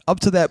 Up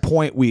to that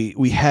point,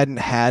 we hadn't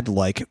had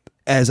like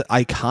as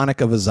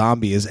iconic of a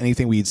zombie as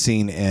anything we'd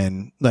seen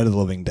in Night of the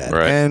Living Dead.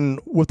 Right. And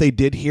what they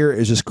did here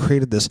is just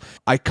created this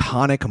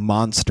iconic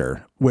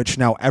monster, which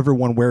now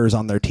everyone wears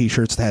on their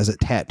t-shirts, has it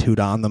tattooed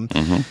on them.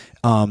 Mm-hmm.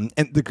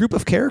 And the group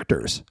of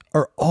characters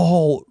are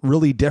all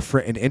really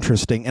different and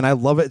interesting. And I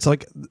love it. It's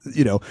like,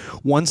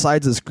 one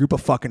side's this group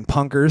of fucking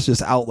punkers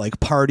just out like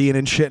partying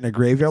and shit in a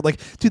graveyard. Like,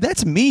 dude,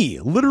 that's me.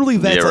 Literally,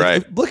 that's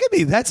right. Look at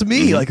me. That's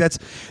me. Mm-hmm. Like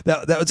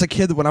that was a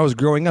kid that when I was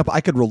growing up,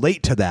 I could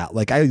relate to that.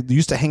 Like I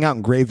used to hang out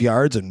in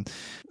graveyards and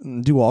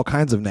do all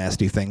kinds of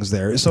nasty things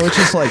there. So it's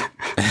just like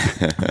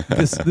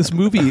this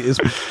movie is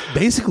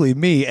basically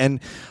me. And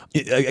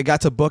I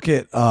got to book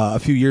it a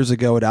few years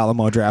ago at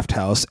Alamo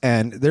Drafthouse,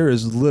 and there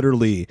is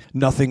literally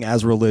nothing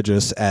as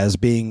religious as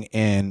being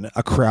in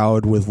a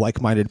crowd with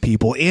like-minded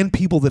people and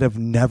people that have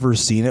never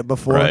seen it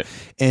before, right.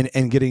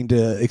 and getting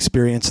to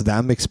experience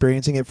them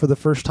experiencing it for the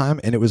first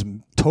time, and it was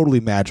totally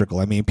magical.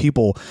 I mean,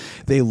 people,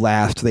 they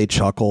laughed, they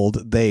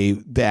chuckled, they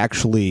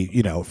actually,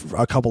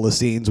 a couple of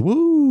scenes,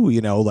 woo,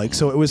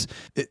 so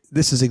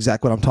this is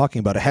exactly what I'm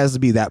talking about. It has to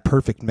be that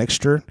perfect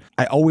mixture.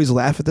 I always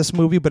laugh at this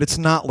movie, but it's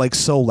not like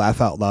so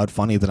laugh out loud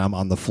funny that I'm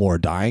on the floor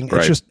dying.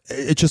 Right.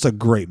 It's just a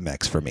great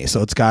mix for me.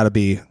 So it's got to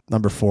be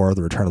number 4,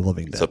 The Return of the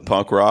Living Dead. It's a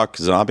punk rock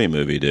zombie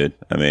movie, dude.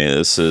 I mean,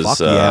 this is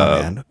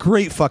man.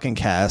 Great fucking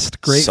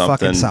cast, great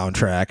fucking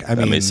soundtrack. I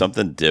mean,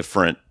 something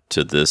different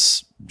to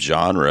this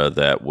genre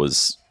that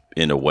was,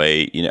 in a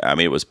way,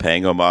 it was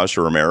paying homage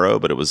to Romero,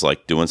 but it was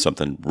like doing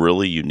something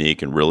really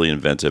unique and really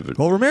inventive.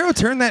 Well, Romero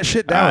turned that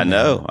shit down.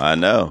 I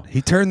know.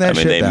 He turned that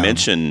shit down. They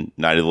mentioned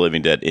Night of the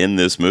Living Dead in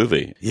this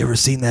movie. You ever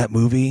seen that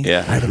movie?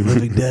 Yeah. Night of the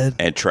Living Dead?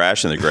 And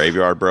Trash in the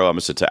Graveyard, bro.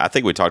 I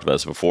think we talked about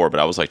this before, but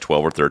I was like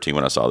 12 or 13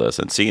 when I saw this.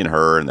 And seeing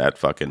her in that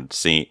fucking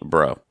scene,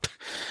 bro,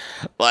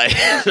 like,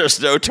 there's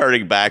no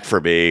turning back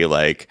for me.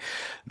 Like,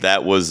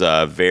 that was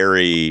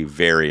very,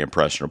 very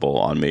impressionable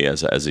on me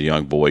as a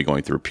young boy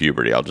going through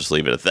puberty. I'll just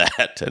leave it at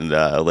that and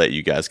let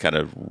you guys kind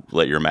of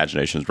let your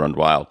imaginations run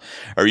wild.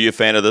 Are you a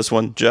fan of this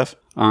one, Jeff?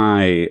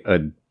 I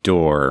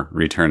adore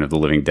Return of the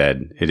Living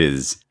Dead. It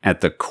is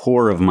at the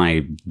core of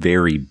my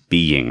very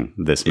being,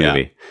 this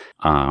movie.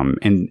 Yeah.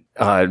 And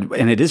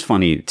it is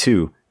funny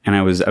too. And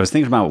I was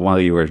thinking about while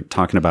you were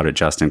talking about it,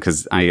 Justin,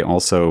 because I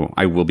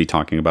will be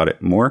talking about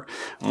it more,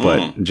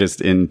 but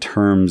just in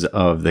terms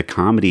of the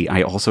comedy,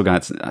 I also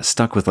got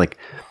stuck with like,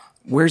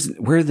 where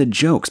are the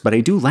jokes? But I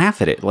do laugh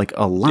at it like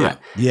a lot.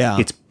 Yeah.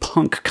 It's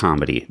punk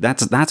comedy.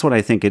 That's what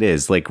I think it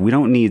is. Like, we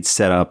don't need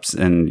setups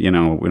and,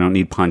 we don't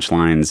need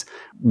punchlines.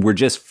 We're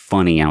just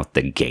funny out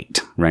the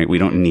gate, right? We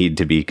don't need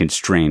to be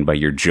constrained by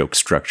your joke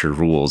structure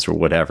rules or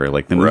whatever.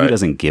 Like, the movie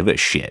doesn't give a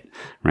shit,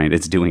 right?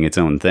 It's doing its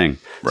own thing.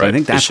 Right. So I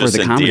think that's where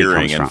the comedy comes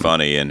from. It's endearing and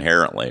funny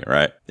inherently,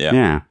 right?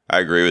 Yeah. I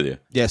agree with you.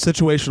 Yeah,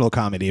 situational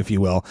comedy, if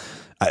you will.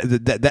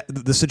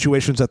 The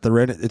situations that they're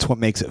in, it's what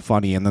makes it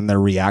funny, and then their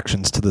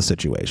reactions to the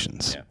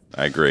situations. Yeah,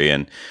 I agree.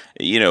 And,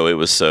 it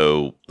was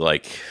so,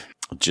 like,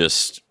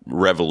 just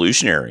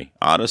revolutionary,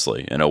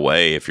 honestly, in a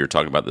way, if you're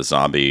talking about the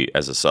zombie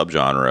as a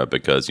subgenre,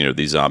 because,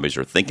 these zombies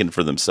are thinking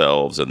for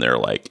themselves and they're,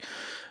 like,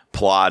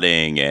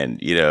 plotting and,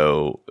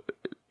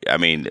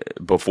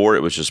 before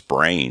it was just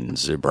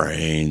brains,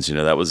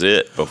 that was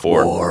it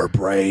before. More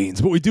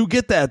brains. But we do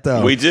get that,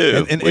 though. We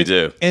do. We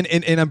do.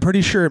 And I'm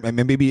pretty sure, I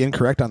may be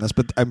incorrect on this,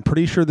 but I'm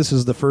pretty sure this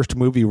is the first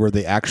movie where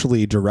they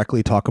actually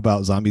directly talk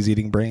about zombies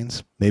eating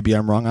brains. Maybe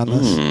I'm wrong on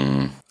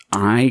this.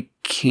 I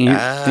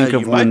can't think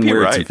of one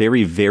where it's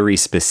very, very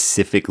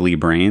specifically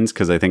brains,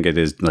 because I think it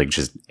is like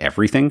just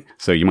everything.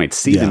 So you might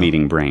see them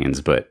eating brains,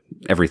 but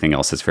everything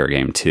else is fair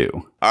game too.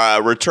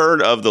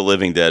 Return of the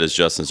Living Dead is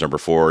Justin's number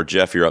 4.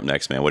 Jeff, you're up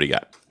next, man. What do you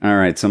got? All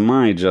right. So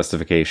my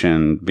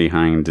justification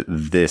behind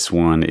this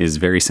one is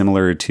very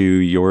similar to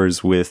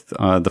yours with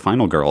The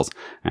Final Girls,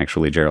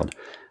 actually, Gerald.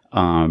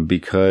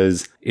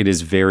 Because it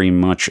is very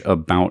much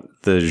about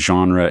the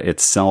genre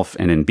itself,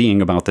 and in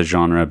being about the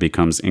genre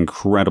becomes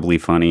incredibly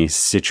funny,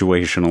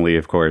 situationally,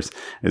 of course,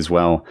 as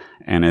well.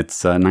 And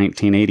it's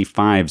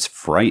 1985's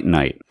Fright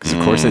Night, because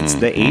of course it's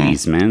the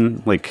 80s,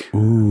 man. Like,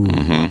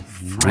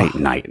 Fright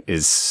Night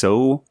is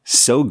so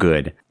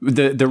good.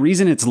 The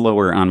reason it's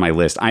lower on my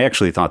list, I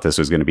actually thought this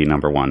was going to be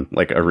number 1.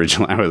 Like,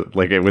 originally,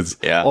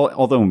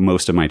 although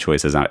most of my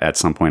choices at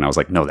some point I was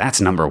like, no,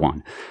 that's number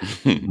 1.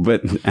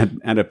 But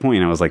at a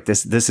point I was like,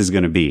 this is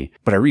going to be.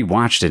 But I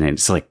rewatched it and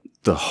it's like,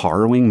 the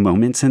harrowing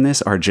moments in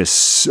this are just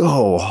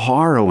so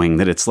harrowing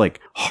that it's like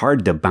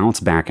hard to bounce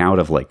back out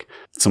of like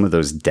some of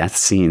those death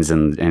scenes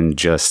and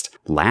just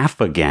laugh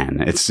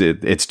again.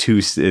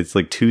 It's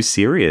like too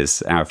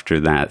serious after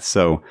that.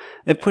 So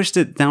it pushed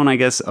it down, I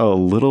guess, a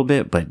little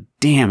bit, but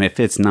damn if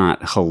it's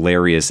not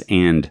hilarious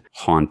and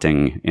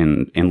haunting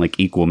in like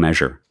equal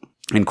measure.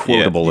 And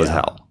quotable as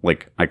hell.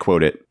 Like, I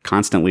quote it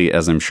constantly,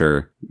 as I'm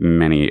sure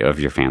many of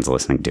your fans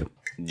listening do.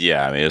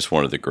 Yeah, I mean, it's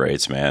one of the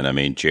greats, man. I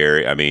mean,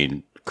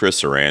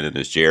 Chris Sarandon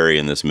as Jerry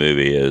in this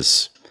movie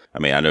is, I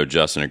mean, I know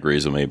Justin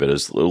agrees with me, but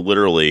it's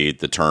literally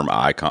the term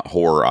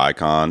horror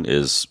icon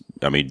is,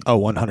 I mean,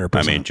 100%.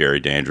 I mean,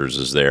 Jerry Danders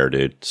is there,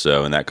 dude.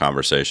 So in that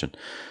conversation,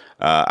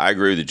 I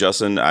agree with you,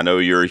 Justin. I know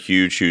you're a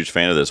huge, huge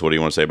fan of this. What do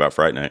you want to say about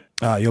Fright Night?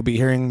 You'll be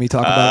hearing me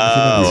talk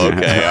about it in a few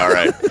minutes. Okay, all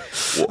right.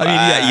 Well,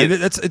 I mean,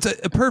 it's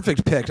a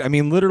perfect pick. I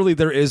mean, literally,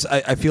 there is.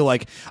 I feel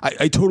like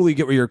I totally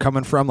get where you're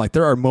coming from. Like,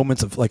 there are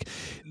moments of like,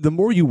 the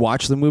more you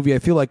watch the movie, I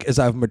feel like as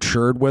I've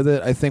matured with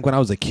it, I think when I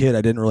was a kid,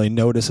 I didn't really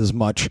notice as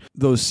much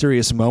those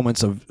serious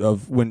moments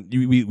of when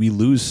we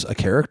lose a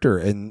character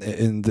and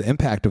the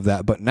impact of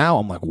that. But now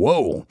I'm like,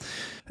 whoa.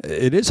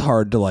 It is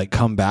hard to like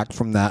come back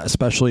from that,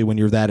 especially when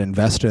you're that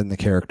invested in the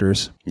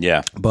characters.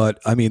 Yeah. But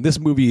I mean, this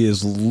movie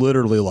is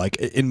literally like,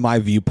 in my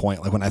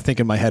viewpoint, like when I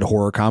think in my head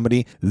horror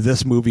comedy,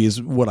 this movie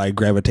is what I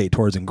gravitate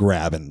towards and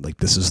grab, and like,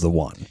 this is the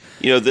one.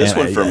 You know, this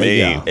one for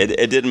me,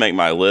 it didn't make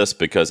my list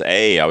because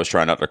A, I was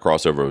trying not to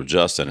cross over with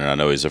Justin, and I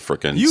know he's a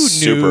freaking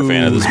super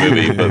fan of this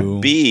movie.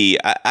 But B,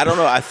 I don't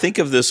know, I think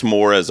of this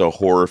more as a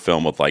horror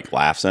film with like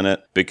laughs in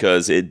it,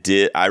 because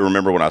I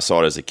remember when I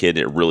saw it as a kid,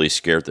 it really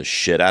scared the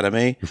shit out of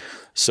me.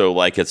 So,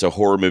 like, it's a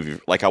horror movie.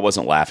 Like, I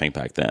wasn't laughing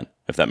back then,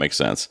 if that makes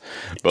sense.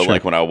 But,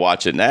 like, when I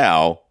watch it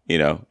now, you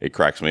know, it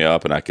cracks me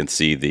up, and I can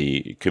see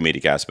the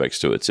comedic aspects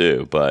to it,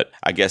 too. But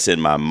I guess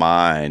in my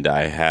mind,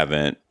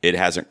 it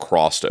hasn't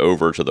crossed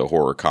over to the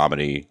horror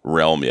comedy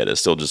realm yet. It's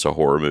still just a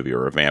horror movie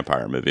or a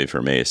vampire movie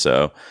for me.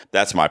 So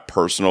that's my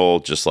personal,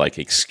 just, like,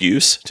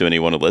 excuse to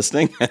anyone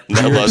listeing.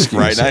 That loves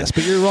Fright Night. Yes,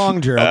 but you're wrong,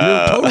 Gerald.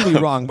 You're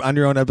totally wrong on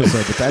your own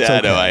episode, but that's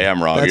okay. No, I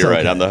am wrong. That's You're right.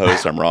 okay. I'm the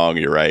host. I'm wrong.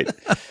 You're right.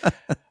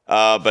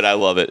 But I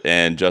love it,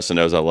 and Justin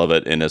knows I love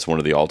it, and it's one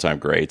of the all-time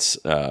greats.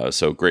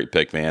 So great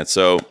pick, man.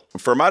 So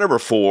for my number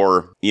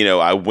 4, you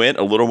know, I went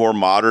a little more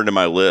modern in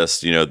my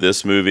list. You know,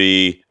 this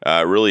movie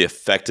really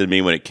affected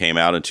me when it came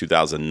out in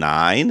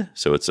 2009.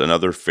 So it's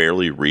another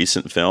fairly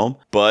recent film,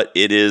 but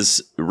it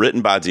is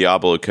written by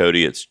Diablo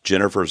Cody. It's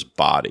Jennifer's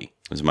Body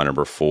is my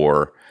number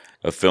 4.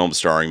 A film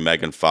starring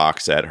Megan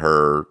Fox at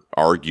her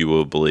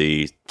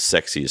arguably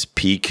sexiest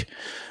peak.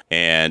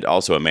 And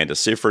also Amanda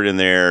Seyfried in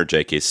there,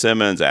 J.K.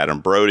 Simmons,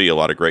 Adam Brody, a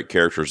lot of great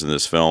characters in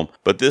this film.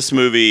 But this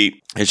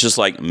movie, it's just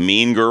like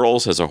Mean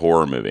Girls as a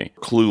horror movie,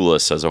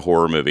 Clueless as a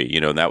horror movie. You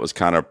know, and that was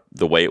kind of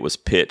the way it was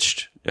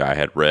pitched. I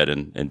had read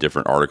in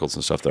different articles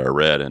and stuff that I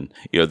read. And,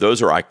 you know,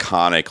 those are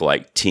iconic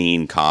like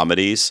teen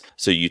comedies.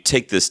 So you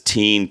take this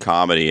teen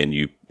comedy and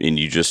you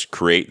just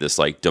create this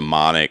like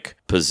demonic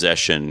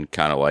possession,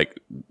 kind of like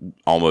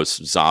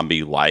almost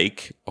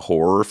zombie-like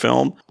horror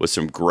film with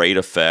some great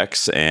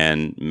effects,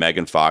 and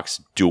Megan Fox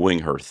doing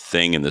her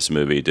thing in this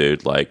movie,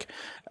 dude. Like,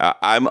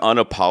 I'm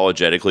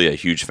unapologetically a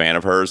huge fan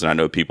of hers, and I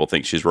know people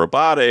think she's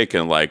robotic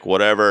and like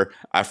whatever.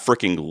 I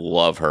freaking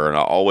love her, and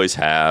I always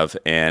have.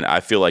 And I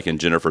feel like in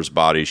Jennifer's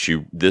Body,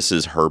 this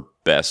is her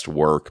best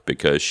work,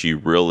 because she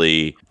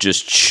really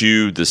just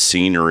chewed the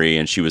scenery,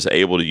 and she was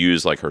able to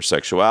use like her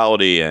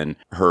sexuality and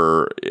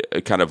her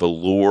kind of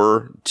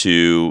allure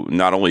to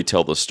not only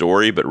tell the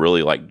story, but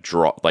really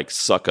like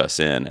suck us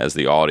in as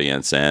the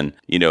audience. And,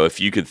 you know, if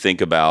you could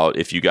think about,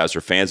 if you guys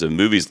are fans of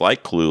movies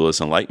like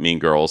Clueless and like Mean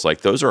Girls,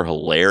 like those are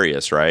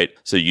hilarious, right?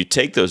 So you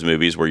take those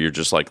movies where you're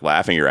just like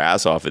laughing your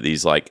ass off at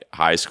these like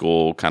high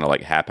school kind of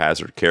like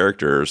haphazard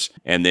characters,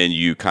 and then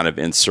you kind of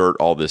insert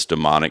all this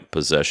demonic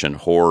possession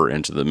horror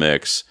into the mix.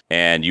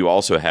 And you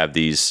also have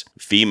these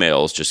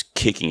females just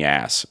kicking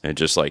ass and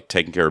just like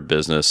taking care of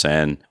business,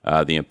 and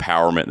the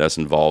empowerment that's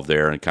involved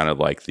there, and kind of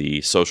like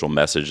the social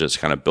message that's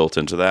kind of built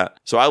into that.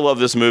 So I love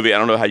this movie. I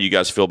don't know how you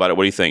guys feel about it.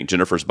 What do you think?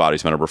 Jennifer's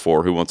Body's my number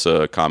 4. Who wants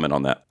to comment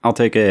on that? I'll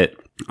take it.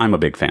 I'm a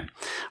big fan.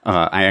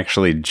 I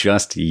actually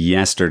just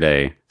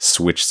yesterday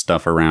switched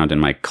stuff around in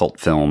my cult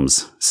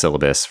films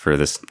syllabus for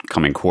this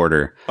coming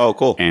quarter. Oh,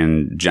 cool.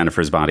 And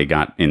Jennifer's Body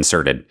got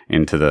inserted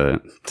into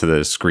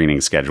the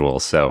screening schedule.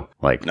 So,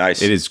 like,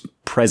 nice. It has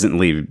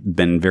presently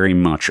been very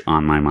much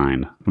on my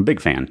mind. I'm a big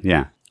fan.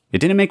 Yeah. It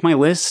didn't make my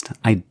list.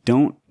 I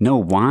don't know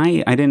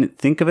why I didn't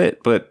think of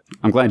it, but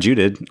I'm glad you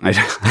did.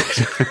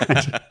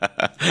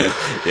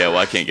 Yeah, well,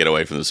 I can't get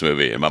away from this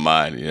movie in my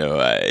mind. You know,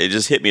 it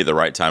just hit me at the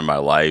right time in my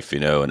life, you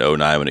know, in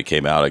 2009 when it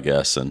came out, I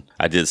guess. And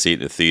I did see it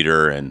in the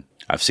theater, and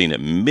I've seen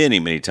it many,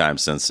 many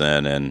times since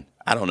then. And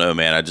I don't know,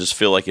 man. I just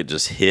feel like it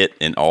just hit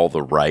in all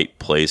the right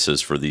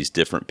places for these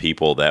different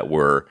people that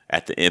were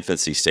at the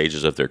infancy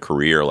stages of their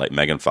career, like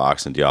Megan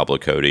Fox and Diablo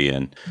Cody.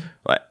 And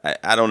like,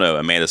 I don't know,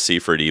 Amanda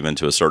Seyfried, even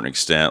to a certain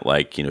extent,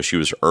 like, you know, she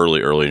was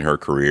early in her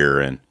career,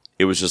 and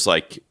it was just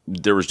like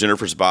there was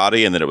Jennifer's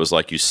body, and then it was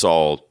like you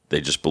saw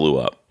they just blew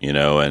up,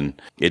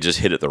 and it just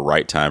hit at the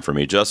right time for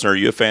me. Justin, are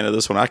you a fan of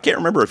this one? I can't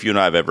remember if you and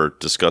I have ever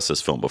discussed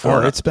this film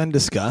before. Oh, it's been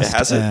discussed. It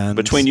has it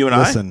between you and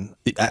listen,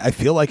 I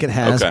feel like it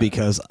has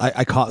because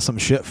I caught some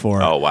shit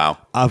for it. Oh, wow.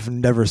 I've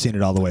never seen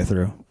it all the way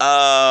through.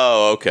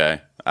 Oh,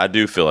 okay. I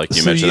do feel like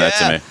you mentioned that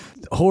to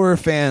me. Horror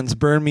fans,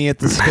 burn me at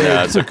the stake.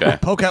 That's okay.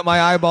 Poke out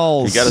my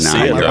eyeballs. You got to see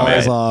it, my though,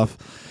 eyeballs man. off.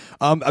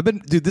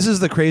 Dude, this is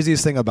the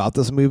craziest thing about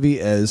this movie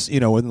is,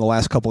 in the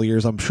last couple of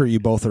years, I'm sure you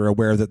both are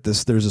aware that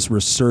there's this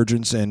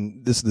resurgence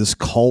and this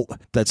cult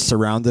that's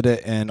surrounded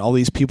it and all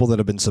these people that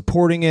have been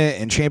supporting it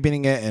and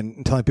championing it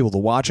and telling people to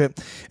watch it.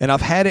 And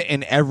I've had it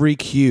in every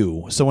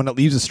queue. So when it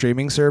leaves a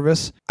streaming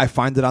service, I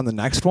find it on the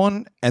next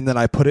one and then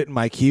I put it in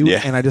my queue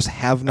and I just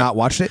have not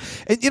watched it.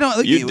 And,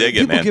 you dig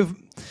it, man. Give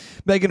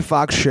Megan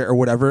Fox shit or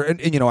whatever,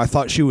 and I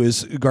thought she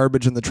was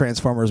garbage in the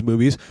Transformers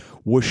movies.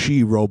 Was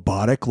she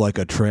robotic like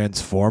a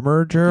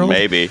Transformer, Gerald?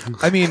 Maybe.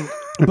 I mean,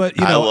 but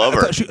I love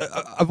her.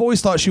 I've always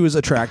thought she was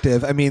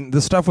attractive. I mean,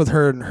 the stuff with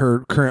her and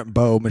her current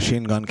beau,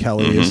 Machine Gun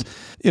Kelly, is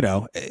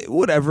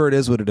whatever it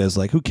is, what it is.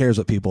 Like, who cares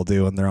what people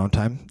do in their own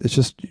time? It's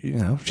just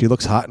she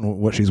looks hot in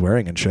what she's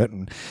wearing and shit.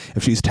 And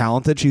if she's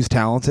talented, she's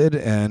talented.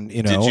 And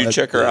did you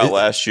check her out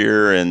last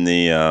year in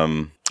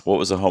the what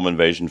was the home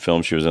invasion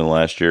film she was in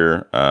last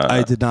year?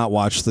 I did not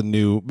watch the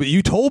new, but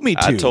you told me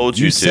to. I told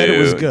you to. Said it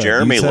was good.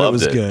 Jeremy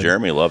loved it. Good.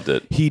 Jeremy loved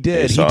it. He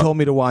did. He told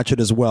me to watch it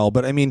as well.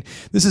 But I mean,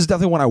 this is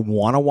definitely one I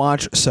want to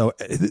watch. So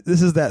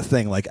this is that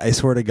thing. Like, I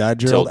swear to God,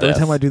 Gerald, every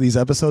time I do these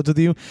episodes with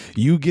you,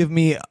 you give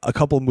me a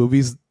couple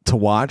movies to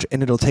watch,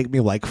 and it'll take me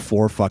like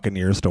 4 fucking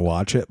years to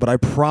watch it. But I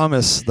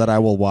promise that I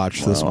will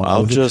watch this one.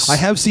 I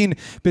have seen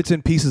bits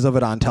and pieces of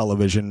it on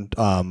television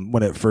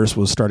when it first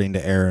was starting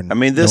to air. And I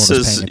mean, this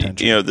is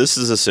this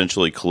is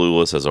essentially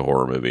Clueless as a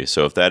horror movie.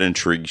 So if that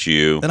intrigues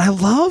you, and I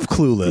love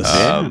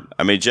Clueless.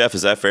 I mean, Jeff,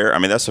 is that fair? I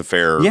mean, that's a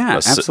fair,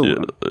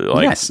 absolutely,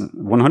 yes,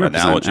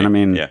 100%. And I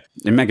mean,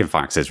 and Megan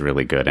Fox is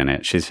really good in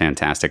it. She's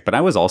fantastic. But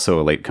I was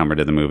also a latecomer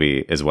to the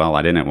movie as well.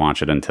 I didn't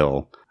watch it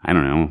until, I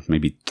don't know,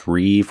 maybe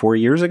 3-4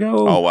 years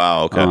ago. Oh,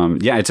 wow.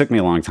 Okay. It took me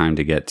a long time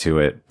to get to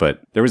it,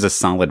 but there was a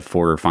solid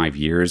 4 or 5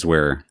 years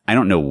where I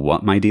don't know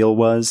what my deal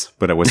was,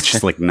 but I was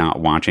just like not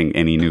watching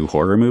any new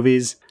horror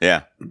movies.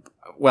 Yeah.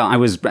 Well, I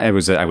was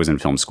in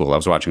film school. I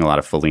was watching a lot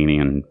of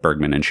Fellini and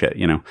Bergman and shit,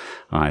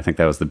 I think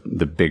that was the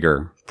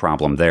bigger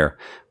problem there.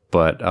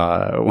 But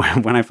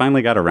when I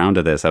finally got around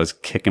to this, I was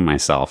kicking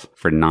myself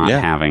for not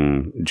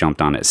having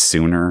jumped on it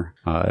sooner.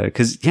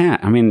 Because,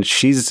 I mean,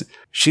 she's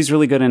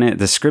really good in it.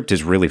 The script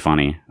is really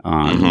funny,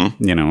 and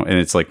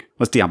it's like,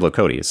 what's Diablo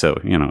Cody? So,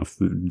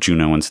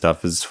 Juno and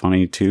stuff is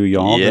funny too,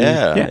 y'all.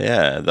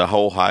 Yeah. The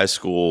whole high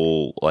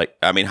school,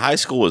 high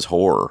school is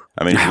horror.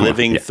 I mean,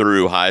 living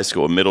through high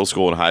school, middle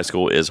school and high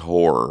school is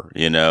horror,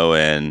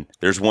 and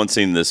there's one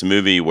scene in this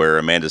movie where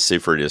Amanda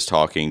Seyfried is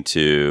talking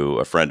to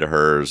a friend of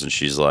hers, and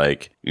she's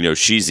like,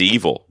 she's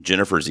evil.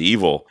 Jennifer's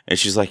evil. And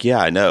she's like, yeah,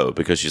 I know,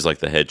 because she's like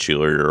the head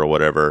cheerleader or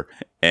whatever.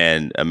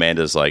 And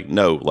Amanda's like,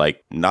 no,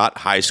 like not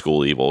high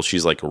school evil.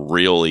 She's like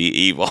really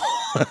evil.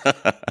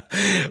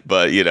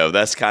 But,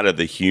 that's kind of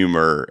the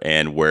humor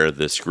and where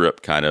the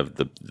script kind of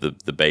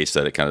the base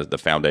that it kind of the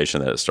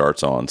foundation that it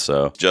starts on.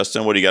 So,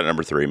 Justin, what do you got at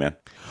number 3, man?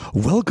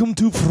 Welcome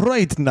to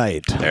Fright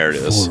Night. There it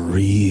is. For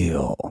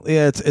real.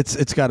 Yeah,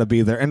 it's got to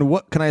be there. And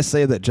what can I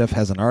say that Jeff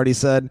hasn't already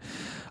said?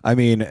 I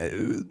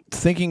mean,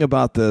 thinking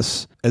about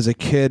this as a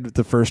kid,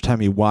 the first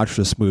time you watch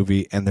this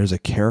movie and there's a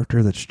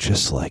character that's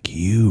just like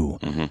you.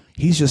 Mm-hmm.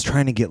 He's just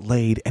trying to get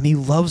laid and he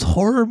loves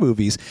horror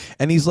movies.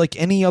 And he's like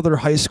any other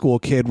high school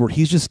kid where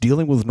he's just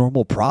dealing with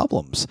normal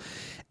problems.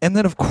 And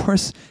then, of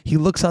course, he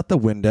looks out the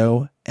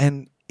window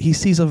and he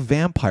sees a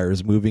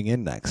vampires moving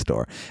in next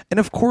door. And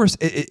of course,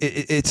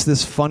 it's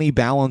this funny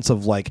balance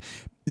of like,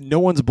 no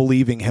one's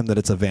believing him that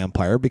it's a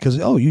vampire because,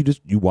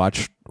 you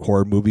watch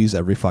horror movies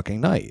every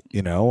fucking night,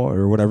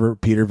 or whatever,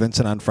 Peter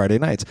Vincent on Friday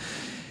nights.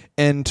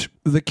 And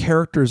the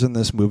characters in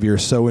this movie are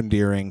so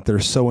endearing. They're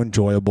so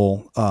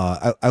enjoyable.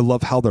 I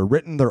love how they're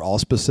written. They're all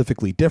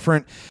specifically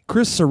different.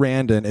 Chris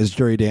Sarandon as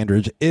Jerry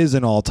Dandridge is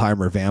an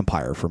all-timer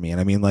vampire for me. And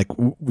I mean, like,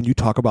 when you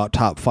talk about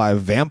top 5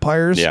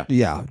 vampires,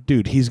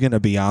 dude, he's going to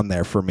be on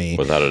there for me.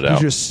 Without a doubt.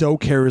 He's just so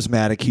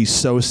charismatic. He's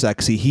so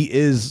sexy. He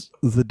is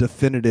the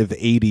definitive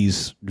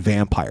 80s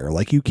vampire.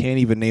 Like, you can't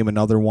even name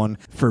another one,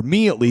 for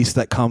me at least,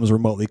 that comes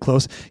remotely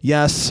close.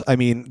 Yes, I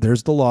mean,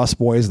 there's The Lost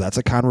Boys. That's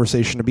a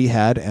conversation to be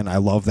had, and I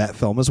love that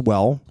film as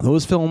well.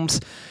 Those films,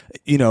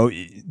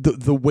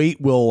 the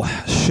weight will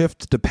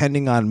shift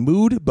depending on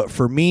mood, but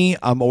for me,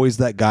 I'm always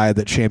that guy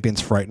that champions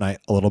Fright Night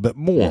a little bit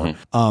more,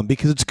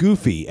 because it's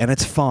goofy and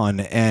it's fun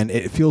and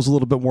it feels a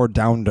little bit more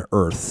down to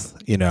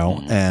earth,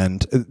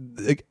 and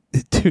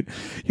dude,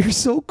 you're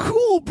so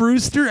cool,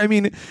 Brewster. I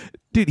mean,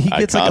 dude, he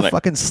gets like a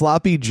fucking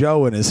sloppy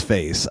Joe in his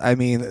face. I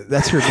mean,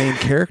 that's your main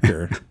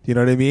character. You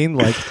know what I mean?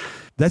 Like,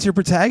 That's your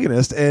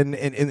protagonist, and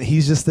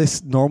he's just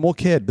this normal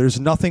kid. There's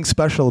nothing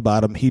special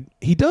about him.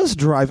 He does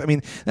drive. I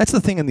mean, that's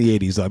the thing in the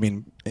 80s, though. I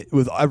mean,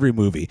 with every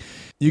movie,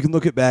 you can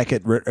look at back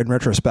at in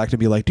retrospect and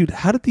be like, dude,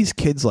 how did these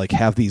kids like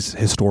have these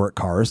historic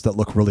cars that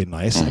look really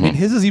nice? I mean,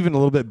 his is even a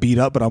little bit beat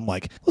up, but I'm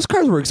like, those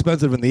cars were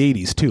expensive in the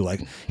 80s too.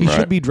 Like, he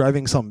should be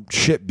driving some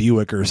shit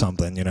Buick or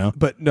something, you know?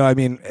 But no, I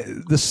mean,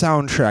 the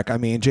soundtrack, I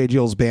mean, J.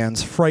 Gill's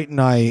band's Fright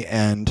Night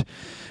and,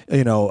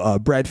 you know,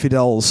 Brad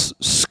Fiedel's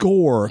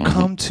score,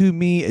 Come to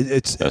Me.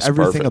 That's everything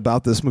perfect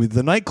about this movie.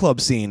 The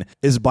nightclub scene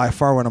is by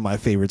far one of my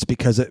favorites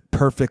because it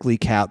perfectly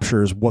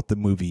captures what the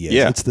movie is.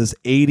 Yeah. It's this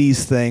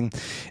 80s thing.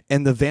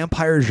 And the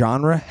vampire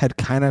genre had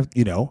kind of,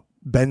 you know,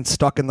 been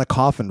stuck in the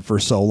coffin for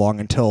so long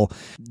until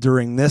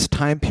during this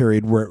time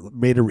period where it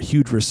made a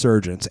huge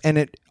resurgence. And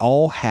it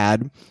all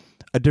had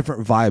a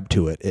different vibe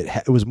to it.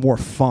 It was more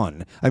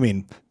fun. I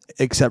mean,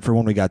 except for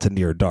when we got to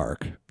Near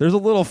Dark. There's a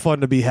little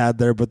fun to be had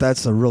there, but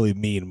that's a really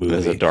mean movie.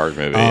 It's a dark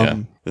movie, yeah.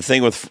 The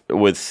thing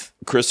with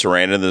Chris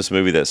Sarandon in this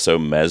movie that's so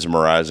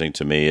mesmerizing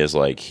to me is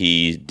like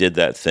he did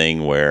that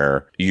thing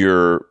where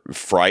you're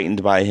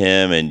frightened by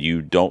him and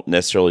you don't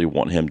necessarily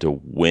want him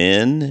to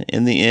win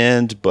in the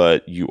end,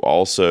 but you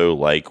also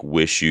like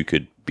wish you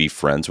could be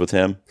friends with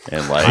him,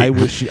 and like I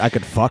wish I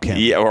could fuck him.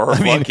 Yeah, or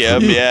fuck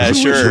him. Yeah,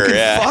 sure.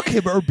 Yeah, fuck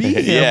him or be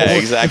him. Yeah,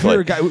 exactly. If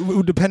you're a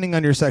guy, depending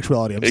on your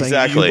sexuality. I'm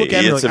exactly. Saying, you look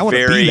at it's like, a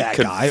very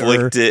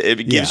conflicted.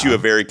 It gives you a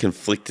very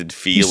conflicted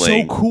feeling.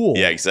 He's so cool.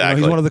 Yeah, exactly. You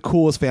know, he's one of the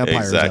coolest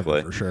vampires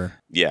ever, for sure.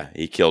 Yeah,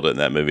 he killed it in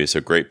that movie. So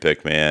great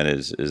pick, man.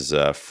 Is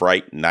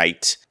Fright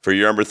Night for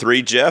your number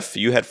 3, Jeff?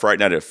 You had Fright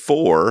Night at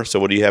 4. So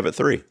what do you have at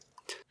 3?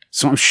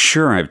 So I'm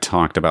sure I've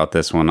talked about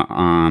this one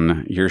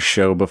on your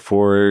show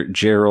before,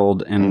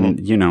 Gerald,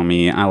 and you know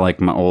me, I like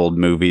my old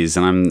movies,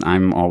 and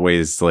I'm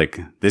always like,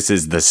 this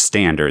is the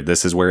standard.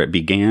 This is where it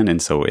began,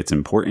 and so it's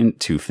important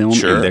to film,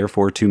 and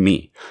therefore to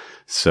me.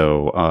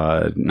 So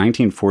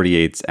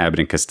 1948's Abbott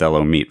and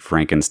Costello Meet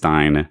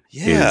Frankenstein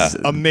is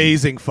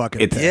amazing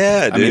fucking pick.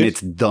 Yeah, dude. I mean,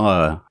 it's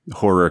the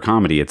horror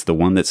comedy. It's the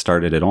one that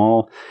started it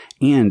all.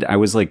 And I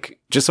was like,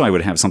 just so I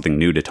would have something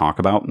new to talk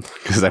about,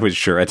 because I was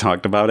sure I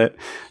talked about it.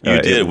 You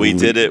did. We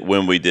did it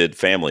when we did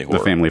Family Horror.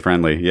 The Family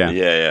Friendly, yeah.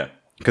 Yeah.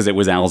 Because it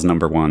was Al's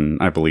number 1,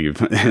 I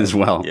believe, as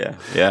well.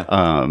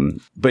 Yeah.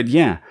 But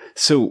yeah,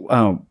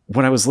 so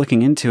what I was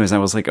looking into is I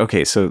was like,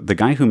 okay, so the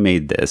guy who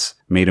made this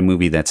made a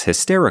movie that's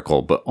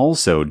hysterical, but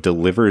also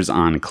delivers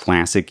on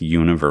classic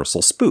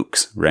Universal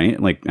spooks, right?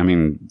 Like, I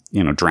mean,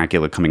 you know,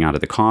 Dracula coming out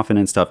of the coffin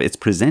and stuff. It's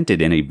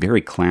presented in a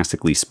very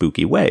classically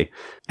spooky way.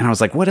 And I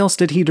was like, what else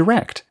did he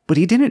direct? But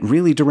he didn't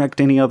really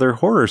direct any other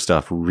horror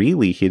stuff.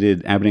 Really, he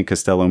did Abbott and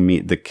Costello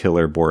Meet the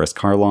Killer Boris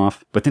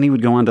Karloff. But then he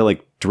would go on to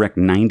like direct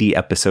 90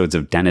 episodes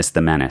of Dennis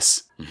the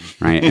Menace,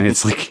 right? And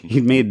it's like he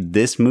made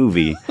this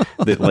movie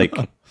that like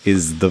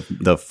is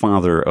the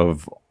father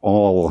of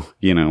all,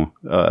 you know,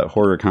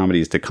 horror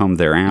comedies to come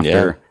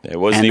thereafter. Yeah. It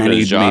wasn't even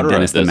a genre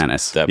Dennis the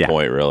Menace. That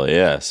point, really.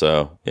 Yeah.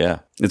 So, yeah.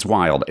 It's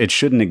wild. It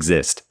shouldn't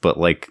exist, but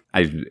like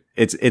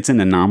it's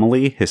an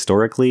anomaly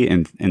historically,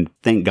 and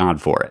thank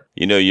God for it.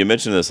 You know, you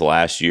mentioned this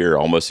last year,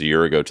 almost a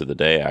year ago to the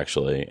day,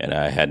 actually, and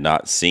I had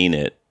not seen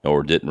it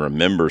or didn't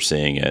remember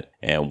seeing it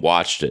and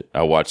watched it.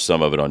 I watched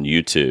some of it on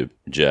YouTube,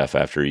 Jeff,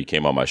 after you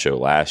came on my show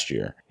last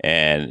year.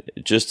 And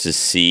just to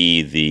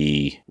see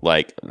the,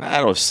 like, I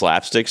don't know if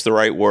slapstick's the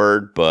right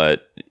word,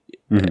 but,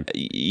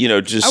 you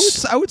know,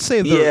 just... I would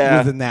say they're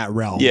within that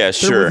realm. Yeah,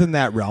 sure. They're within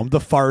that realm.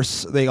 The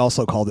farce, they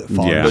also called it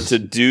farce. Yeah. But to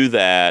do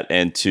that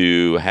and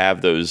to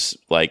have those,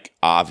 like,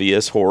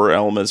 obvious horror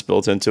elements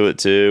built into it,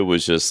 too,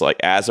 was just, like,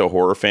 as a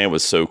horror fan,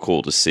 was so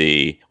cool to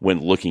see when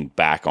looking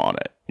back on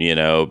it. You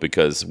know,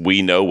 because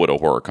we know what a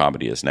horror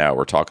comedy is now.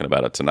 We're talking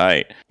about it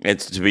tonight. And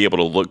to be able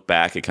to look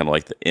back at kind of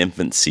like the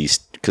infancy,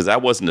 because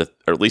that wasn't,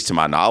 or at least to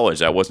my knowledge,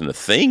 that wasn't a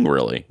thing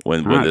really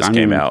when this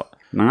came out.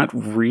 Not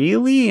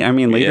really. I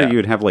mean, later you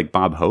would have like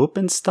Bob Hope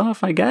and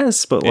stuff, I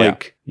guess. But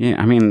like,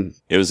 I mean,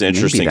 it was an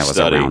interesting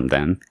study. Was around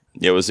then.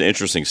 It was an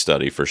interesting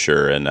study for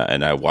sure, and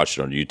I watched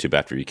it on YouTube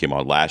after you came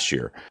on last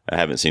year. I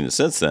haven't seen it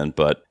since then,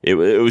 but it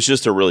was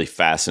just a really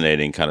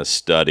fascinating kind of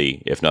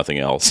study, if nothing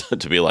else,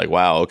 to be like,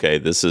 wow, okay,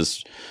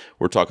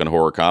 we're talking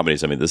horror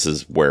comedies. I mean, this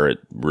is where it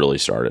really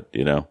started,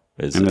 you know?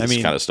 This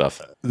kind of stuff.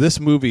 This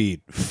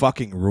movie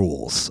fucking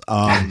rules.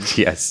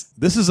 Yes.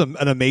 This is an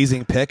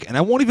amazing pick, and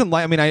I won't even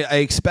lie. I mean, I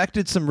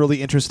expected some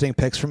really interesting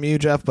picks from you,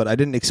 Jeff, but I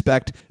didn't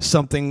expect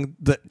something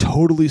that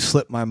totally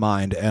slipped my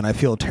mind, and I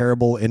feel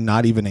terrible in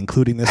not even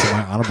including this in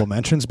my honorable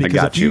mentions,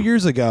 because a few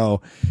years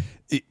ago,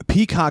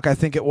 Peacock, I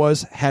think it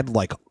was, had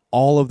like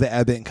all of the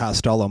Abbott and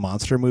Costello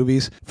monster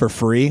movies for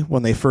free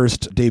when they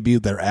first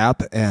debuted their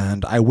app,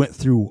 and I went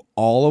through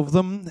all of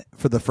them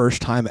for the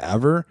first time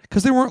ever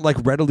because they weren't like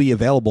readily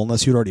available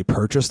unless you'd already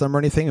purchased them or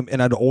anything,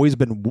 and I'd always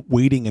been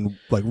waiting and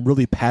like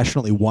really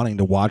passionately wanting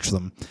to watch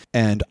them,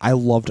 and I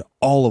loved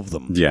all of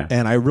them. Yeah.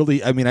 And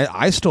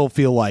I still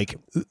feel like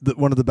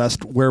one of the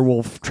best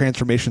werewolf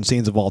transformation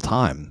scenes of all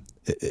time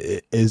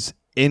is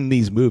in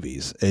these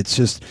movies. It's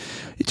just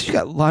you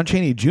got Lon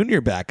Chaney Jr.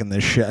 back in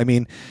this shit. I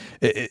mean,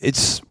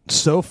 it's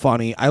so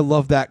funny. I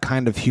love that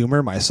kind of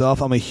humor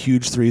myself. I'm a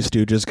huge Three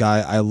Stooges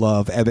guy. I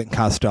love Abbott and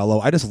Costello.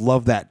 I just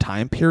love that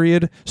time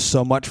period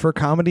so much for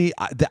comedy.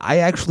 I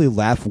actually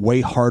laugh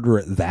way harder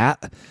at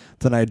that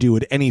than I do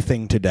at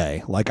anything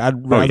today. Like,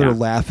 I'd rather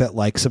laugh at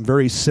like some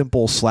very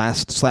simple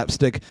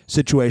slapstick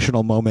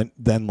situational moment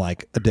than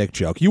like a dick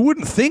joke. You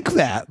wouldn't think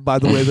that by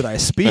the way that I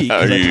speak,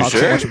 because I talk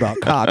so much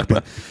about cock,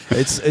 but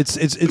it's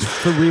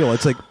for real.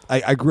 It's like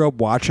I grew up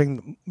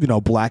watching,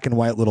 black and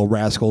white Little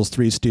Rascals,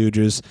 Three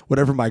Stooges,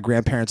 whatever my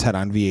grandparents had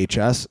on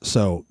VHS.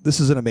 So this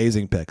is an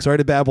amazing pick. Sorry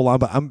to babble on,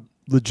 but I'm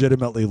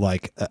legitimately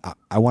like,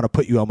 I want to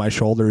put you on my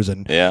shoulders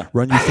and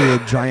run you through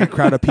a giant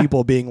crowd of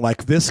people being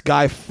like, this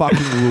guy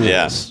fucking rules.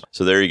 Yeah.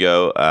 So there you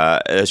go.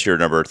 That's your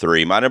number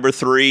 3. My number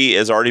 3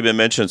 has already been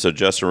mentioned. So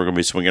Justin, we're going to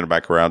be swinging it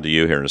back around to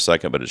you here in a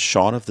second, but it's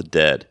Shaun of the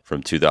Dead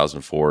from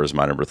 2004 is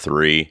my number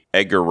 3.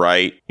 Edgar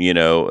Wright,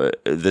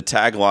 the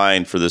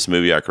tagline for this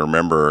movie I can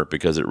remember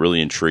because it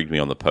really intrigued me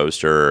on the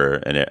poster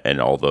and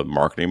all the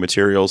marketing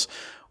materials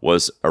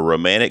was a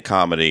romantic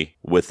comedy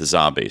with the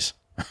zombies.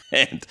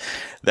 And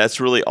that's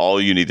really all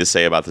you need to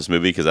say about this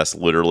movie, because that's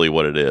literally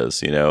what it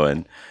is,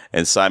 and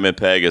Simon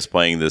Pegg is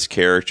playing this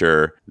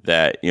character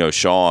that,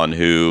 Shaun,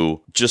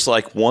 who just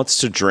like wants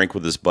to drink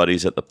with his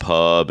buddies at the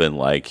pub, and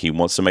like he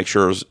wants to make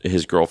sure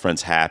his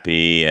girlfriend's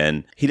happy,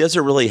 and he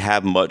doesn't really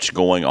have much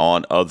going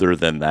on other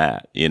than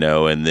that,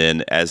 and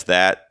then as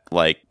that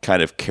like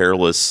kind of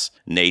careless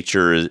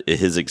nature,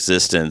 his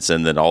existence,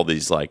 and then all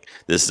these like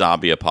this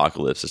zombie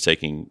apocalypse is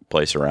taking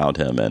place around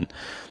him, and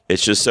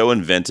it's just so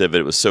inventive.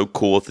 It was so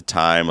cool at the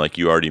time, like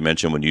you already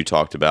mentioned when you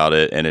talked about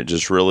it, and it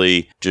just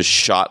really just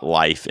shot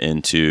life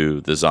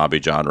into the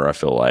zombie genre, I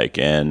feel like.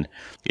 And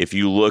if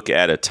you look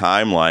at a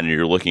timeline and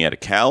you're looking at a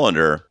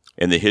calendar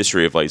in the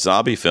history of like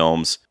zombie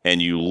films, and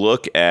you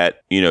look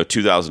at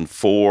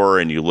 2004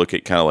 and you look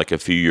at kind of like a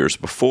few years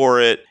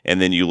before it,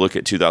 and then you look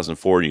at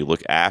 2004 and you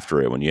look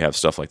after it, when you have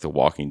stuff like The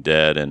Walking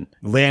Dead and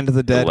Land of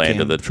the Dead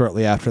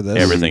shortly after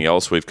this, everything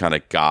else we've kind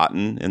of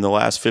gotten in the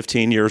last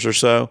 15 years or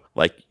so,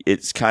 like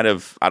it's kind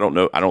of, I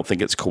don't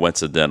think it's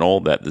coincidental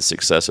that the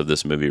success of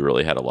this movie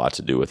really had a lot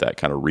to do with that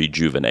kind of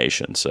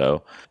rejuvenation.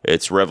 So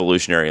it's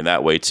revolutionary in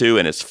that way too,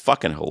 and it's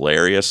fucking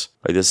hilarious.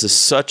 Like, this is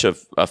such a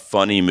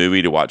funny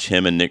movie to watch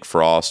him and Nick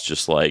Frost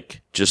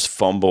just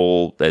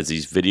fumble as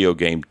these video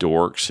game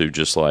dorks who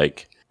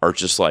are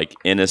just like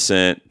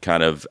innocent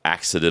kind of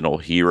accidental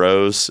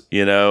heroes,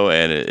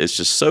 and it's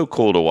just so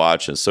cool to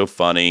watch and so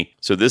funny.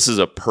 So this is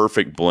a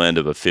perfect blend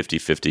of a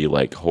 50-50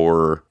 like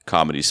horror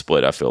comedy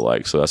split, I feel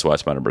like. So that's why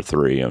it's my number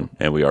 3,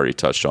 and we already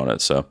touched on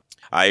it. So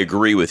I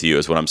agree with you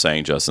is what I'm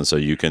saying, Justin, so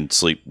you can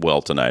sleep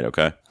well tonight,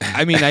 okay?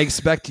 I mean, I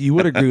expect you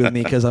would agree with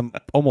me because I'm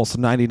almost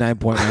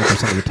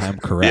 99.9% of the time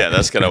correct. Yeah,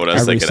 that's kind of what I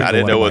was thinking. I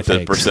didn't know what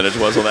the percentage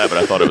was on that, but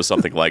I thought it was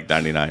something like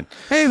 99.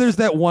 Hey, there's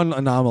that one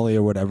anomaly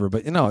or whatever,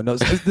 but no,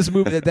 this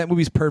movie, that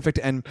movie's perfect.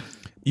 And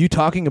you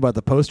talking about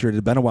the poster, it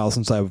had been a while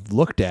since I've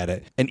looked at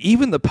it. And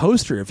even the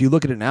poster, if you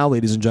look at it now,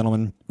 ladies and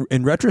gentlemen,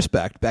 in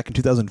retrospect, back in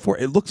 2004,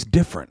 it looks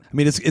different. I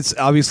mean, it's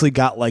obviously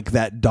got like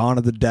that Dawn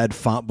of the Dead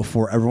font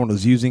before everyone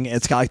was using it.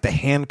 It's got like the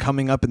hand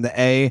coming up in the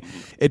A.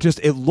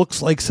 It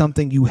looks like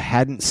something you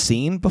hadn't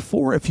seen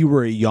before. If you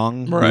were a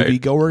young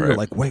moviegoer, you're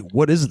like, wait,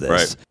 what is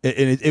this?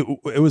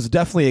 It was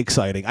definitely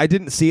exciting. I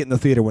didn't see it in the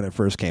theater when it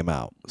first came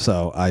out.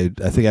 So I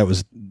think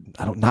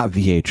not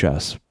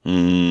VHS.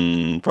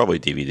 Probably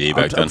DVD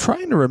back then. I'm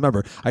trying to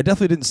remember. I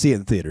definitely didn't see it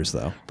in theaters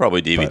though.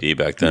 Probably DVD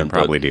back then.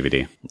 Probably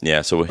DVD.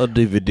 Yeah, so a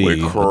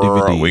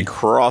DVD. We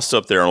crossed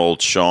up there on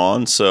old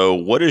Shaun. So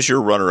what is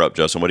your runner-up,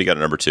 Justin? What do you got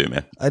at number 2,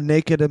 man? A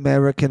naked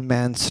American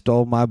man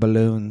stole my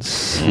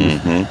balloons.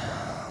 Mm-hmm.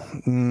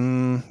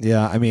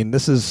 Yeah, I mean,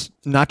 this is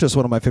not just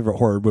one of my favorite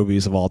horror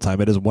movies of all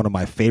time. It is one of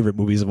my favorite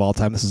movies of all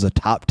time. This is a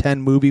top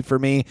 10 movie for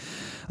me.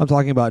 I'm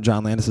talking about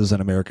John Landis's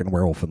An American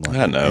Werewolf in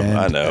London.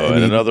 I know.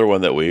 And another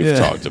one that we've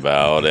talked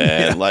about.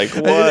 And like,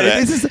 what?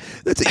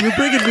 You're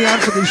bringing me on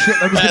for this shit.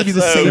 I'm just going to be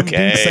the same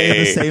dude saying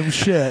the same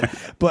shit.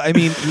 But I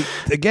mean,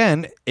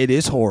 again, it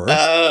is horror.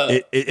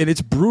 And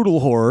it's brutal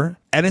horror.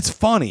 And it's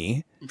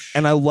funny.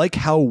 And I like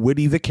how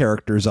witty the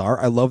characters are.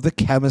 I love the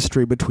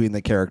chemistry between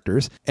the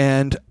characters.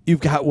 And you've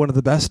got one of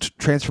the best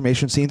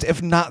transformation scenes,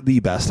 if not the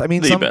best. I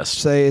mean, some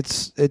say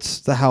it's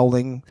the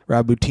Howling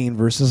Rabutin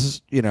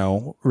versus,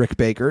 Rick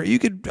Baker. You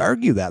could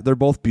argue that. They're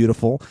both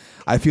beautiful.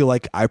 I feel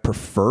like I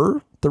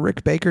prefer the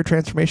Rick Baker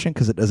transformation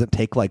because it doesn't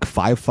take like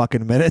 5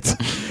 fucking minutes.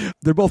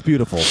 They're both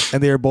beautiful,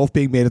 and they are both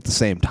being made at the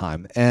same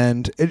time.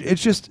 And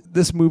it's just,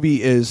 this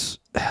movie is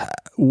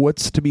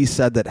what's to be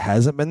said that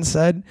hasn't been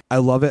said. I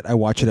love it. I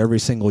watch it every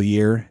single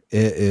year.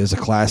 It is a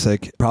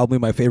classic. Probably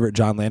my favorite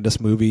John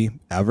Landis movie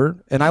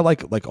ever. And I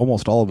like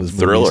almost all of his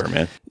movies. Thriller,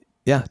 man.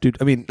 Yeah, dude.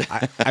 I mean,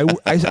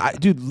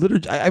 dude,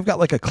 literally, I've got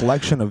like a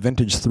collection of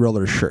vintage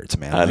Thriller shirts,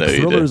 man. I know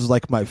Thriller is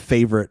like my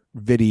favorite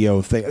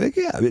video thing. Like,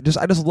 yeah, I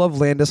just love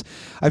Landis.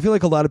 I feel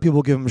like a lot of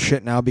people give him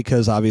shit now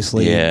because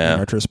obviously in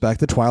retrospect,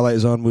 the Twilight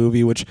Zone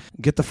movie, which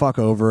get the fuck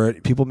over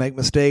it. People make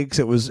mistakes.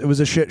 It was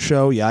a shit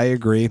show. Yeah, I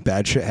agree.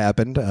 Bad shit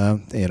happened.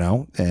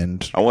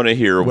 And I want to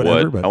hear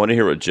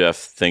what Jeff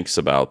thinks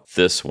about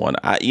this one.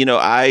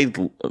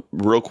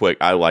 Real quick,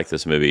 I like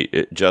this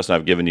movie. Justin,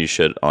 I've given you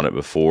shit on it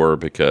before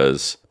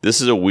because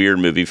this is a weird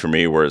movie for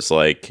me where it's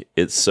like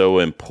it's so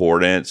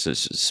important,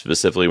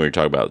 specifically when you're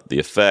talking about the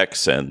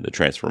effects and the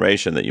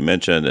transformation that you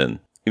mentioned, and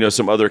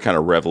some other kind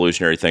of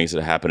revolutionary things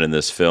that happened in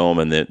this film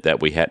and that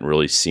we hadn't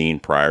really seen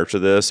prior to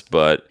this.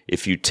 But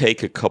if you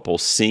take a couple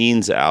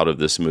scenes out of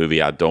this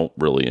movie, I don't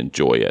really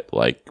enjoy it,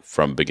 like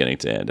from beginning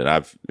to end.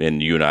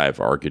 And you and I have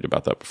argued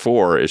about that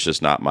before. It's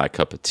just not my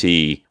cup of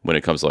tea when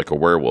it comes to like a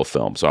werewolf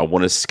film. So I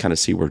want to kind of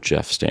see where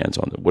Jeff stands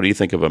on it. What do you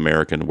think of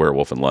American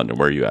Werewolf in London?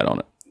 Where are you at on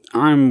it?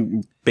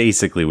 I'm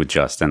basically with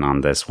Justin on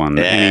this one.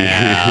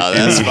 Yeah,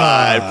 that's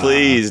fine.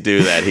 Please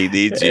do that. He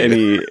needs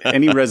you.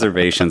 Any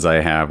reservations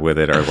I have with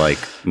it are like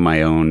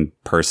my own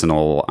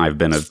personal, I've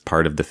been a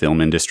part of the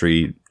film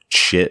industry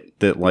shit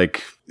that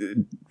like,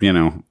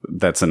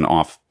 that's an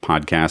off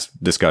podcast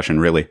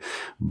discussion really.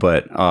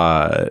 But,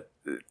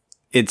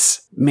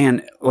 it's,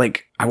 man,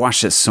 like I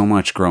watched it so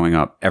much growing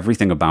up.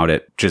 Everything about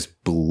it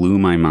just blew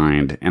my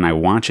mind. And I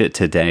watch it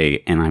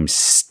today and I'm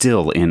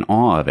still in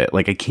awe of it.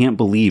 Like I can't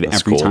believe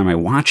every time I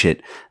watch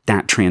it,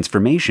 that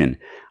transformation.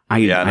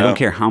 I don't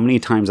care how many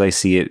times I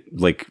see it,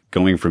 like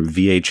going from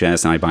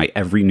VHS, and I buy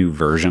every new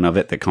version of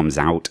it that comes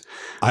out.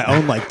 I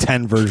own like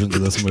 10 versions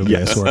of this movie,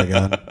 I swear to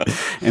God.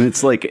 And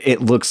it's like, it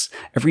looks,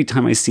 every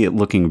time I see it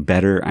looking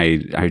better,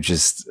 I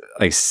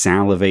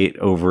salivate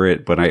over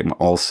it, but I'm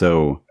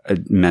also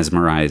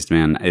mesmerized,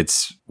 man.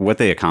 It's what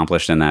they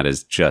accomplished in that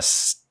is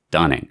just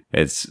stunning.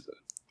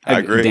 I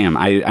agree. Damn.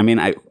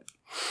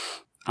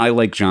 I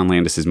like John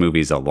Landis's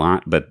movies a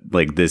lot, but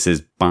like this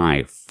is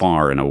by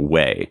far and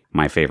away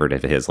my favorite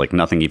of his. Like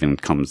nothing even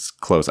comes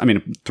close. I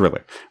mean,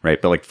 Thriller,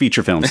 right? But like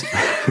feature films.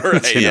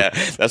 Right, yeah.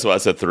 That's why I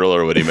said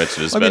Thriller when he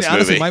mentioned his best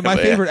honestly, movie. My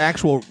favorite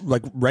actual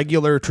like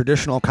regular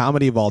traditional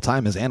comedy of all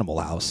time is Animal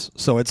House.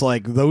 So it's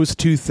like those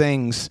two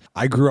things.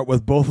 I grew up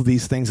with both of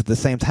these things at the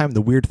same time.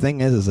 The weird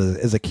thing is,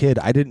 as a kid,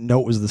 I didn't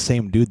know it was the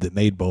same dude that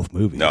made both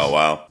movies. Oh,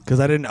 wow.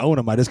 Because I didn't own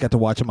them. I just got to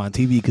watch them on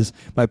TV because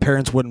my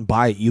parents wouldn't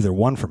buy either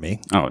one for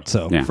me. Oh,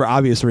 so for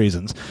obvious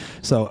reasons.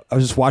 So I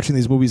was just watching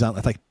these movies on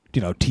like,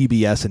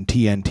 TBS and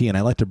TNT, and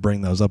I like to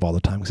bring those up all the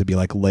time because it'd be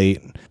like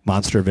late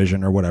Monster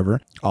Vision or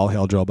whatever. All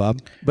hail Joe Bob.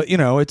 But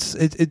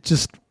it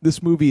just,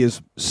 this movie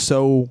is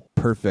so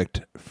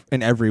perfect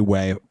in every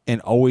way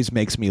and always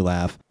makes me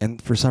laugh.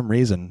 And for some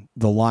reason,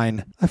 the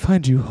line, "I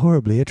find you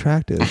horribly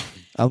attractive."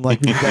 I'm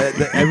like,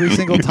 every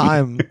single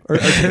time, or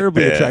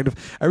terribly attractive.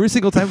 Every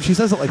single time she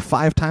says it like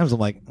 5 times, I'm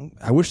like,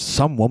 I wish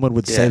some woman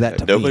would say that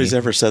to me. Nobody's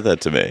ever said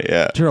that to me.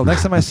 Yeah, Gerald,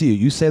 next time I see you,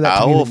 you say that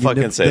to me. I will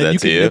fucking say that to you.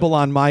 Then you can nibble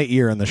on my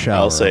ear in the shower.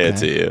 I'll say it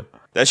to you.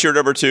 That's your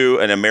number 2,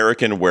 An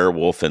American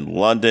Werewolf in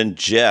London.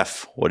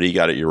 Jeff, what do you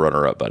got at your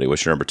runner-up, buddy?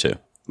 What's your number 2?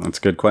 That's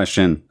a good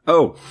question.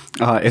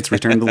 It's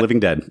Return of the Living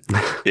Dead.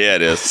 Yeah,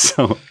 it is.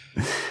 So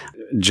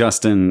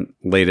Justin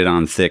laid it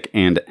on thick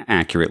and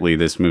accurately.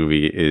 This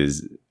movie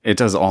it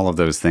does all of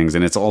those things.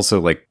 And it's also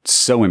like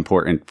so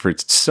important for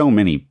so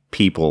many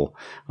people,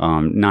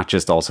 not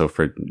just also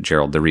for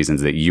Gerald, the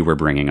reasons that you were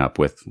bringing up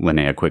with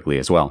Linnea Quigley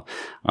as well.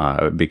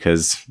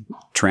 Because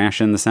Trash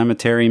in the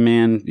Cemetery,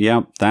 man.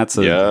 Yep. That's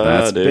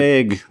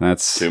big.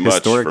 That's too much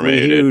historically for me,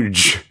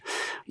 huge. Dude.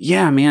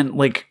 Yeah, man.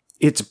 Like,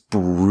 it's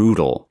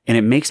brutal and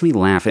it makes me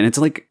laugh. And it's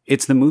like,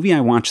 it's the movie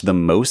I watch the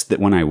most that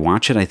when I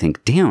watch it, I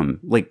think, damn,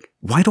 like,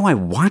 why do I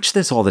watch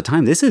this all the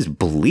time? This is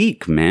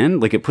bleak,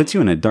 man. Like, it puts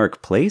you in a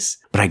dark place,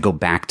 but I go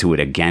back to it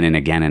again and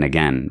again and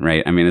again,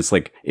 right? I mean, it's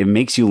like, it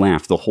makes you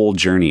laugh the whole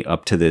journey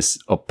up to this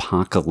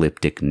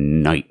apocalyptic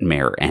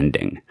nightmare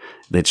ending.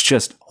 That's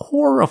just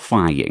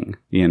horrifying,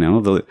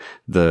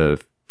 the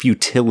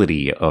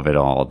futility of it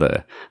all,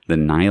 the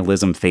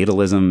nihilism,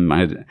 fatalism,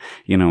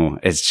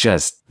 it's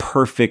just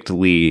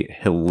perfectly,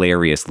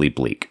 hilariously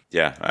bleak.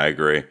 Yeah, I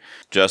agree.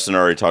 Justin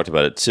already talked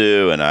about it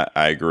too, and I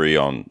agree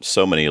on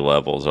so many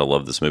levels. I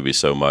love this movie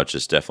so much.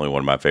 It's definitely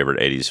one of my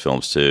favorite 80s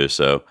films too.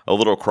 So a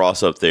little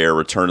cross up there.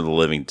 Return of the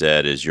Living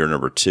Dead is your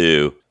number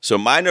 2. So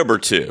my number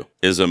 2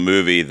 is a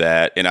movie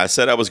that, and I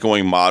said I was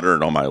going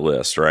modern on my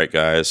list, right,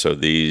 guys? So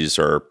these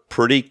are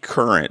pretty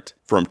current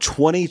from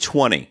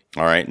 2020.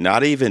 All right,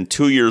 not even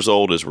 2 years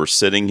old as we're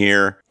sitting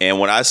here. And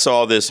when I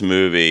saw this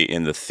movie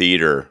in the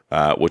theater,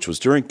 which was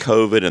during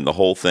COVID and the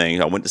whole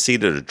thing, I went to see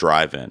it at a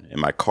drive-in in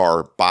my car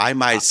by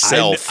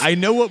myself. I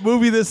know what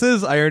movie this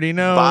is. I already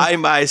know. By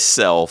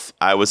myself.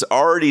 I was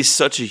already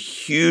such a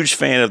huge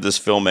fan of this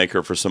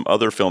filmmaker for some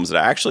other films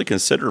that I actually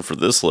considered for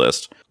this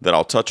list that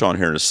I'll touch on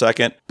here in a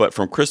second. But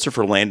from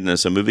Christopher Landon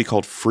is a movie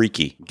called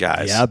Freaky,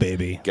 guys. Yeah,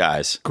 baby.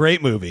 Guys.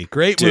 Great movie.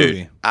 Great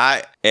movie.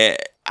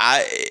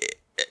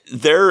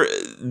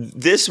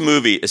 this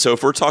movie, so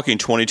if we're talking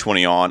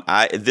 2020 on,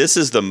 this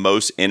is the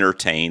most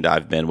entertained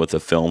I've been with a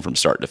film from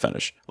start to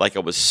finish. Like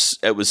it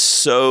was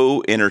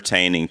so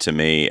entertaining to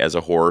me as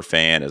a horror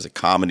fan, as a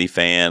comedy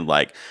fan.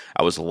 Like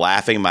I was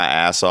laughing my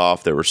ass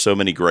off. There were so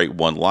many great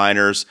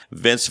one-liners.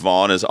 Vince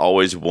Vaughn has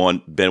always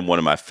been one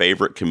of my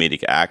favorite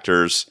comedic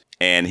actors.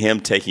 And him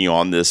taking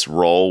on this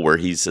role where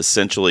he's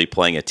essentially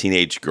playing a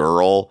teenage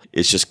girl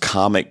is just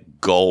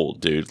comic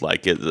gold, dude.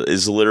 Like it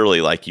is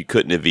literally like you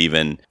couldn't have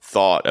even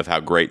thought of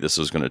how great this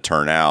was going to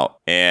turn out.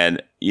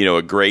 And, you know,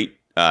 a great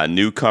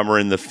newcomer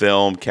in the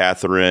film,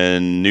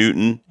 Catherine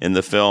Newton in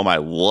the film. I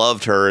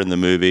loved her in the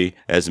movie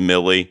as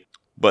Millie.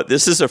 But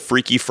this is a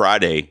Freaky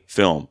Friday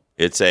film.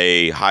 It's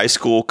a high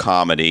school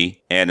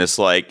comedy, and it's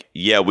like,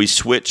 yeah, we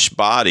switch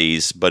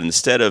bodies, but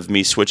instead of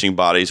me switching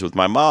bodies with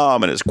my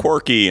mom and it's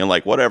quirky and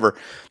like whatever,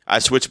 I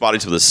switch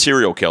bodies with a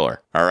serial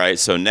killer. All right,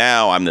 so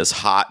now I'm this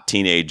hot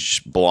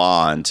teenage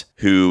blonde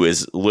who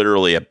is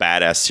literally a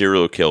badass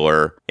serial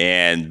killer,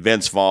 and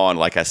Vince Vaughn,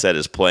 like I said,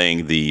 is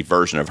playing the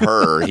version of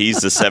her. He's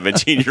the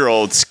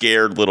 17-year-old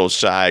scared little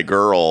shy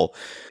girl.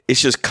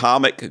 It's just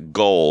comic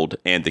gold,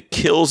 and the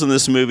kills in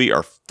this movie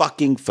are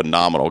fucking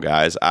phenomenal,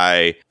 guys.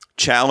 I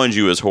challenge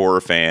you as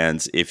horror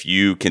fans if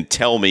you can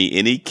tell me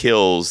any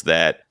kills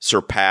that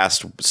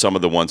surpassed some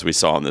of the ones we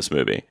saw in this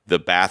movie. The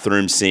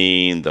bathroom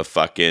scene, the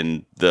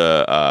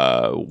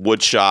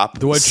wood shop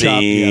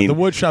scene. The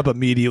wood shop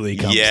immediately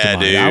comes to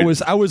mind.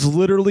 Dude. I was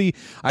literally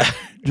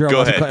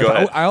Go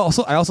ahead. I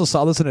also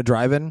saw this in a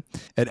drive-in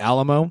at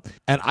Alamo,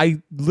 and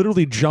I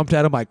literally jumped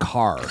out of my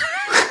car.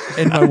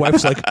 And my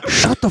wife's like,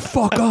 shut the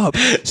fuck up,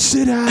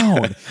 sit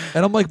down.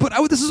 And I'm like, but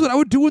this is what I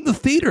would do in the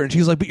theater. And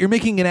she's like, but you're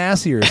making an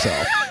ass of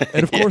yourself.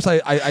 And of course,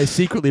 I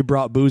secretly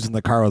brought booze in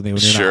the car with me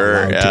when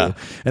you're not allowed to.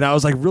 And I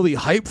was like really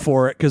hyped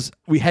for it because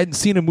we hadn't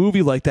seen a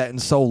movie like that in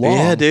so long.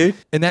 Yeah, dude.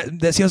 And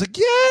that scene, I was like,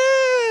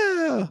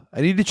 yeah, I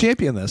need to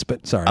champion this.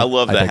 But sorry, I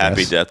love the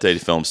Happy Death Day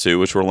films too,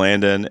 which were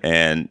landing.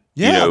 And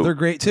they're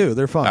great too.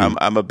 They're fun.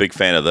 I'm a big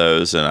fan of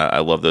those, and I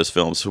love those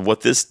films. So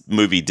what this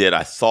movie did,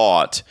 I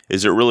thought,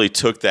 is it really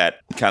took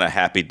that kind of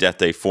Happy Death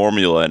Day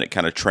formula and it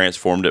kind of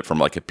transformed it from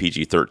like a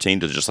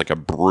PG-13 to just like a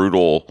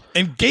brutal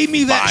and gave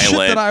me that shit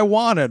that I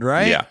wanted,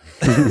 right?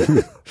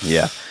 Yeah.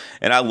 Yeah.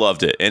 And I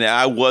loved it. And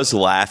I was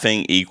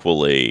laughing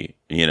equally,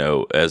 you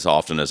know, as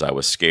often as I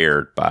was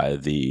scared by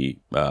the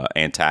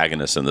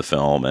antagonist in the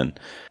film. And,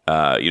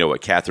 you know,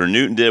 what Catherine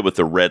Newton did with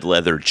the red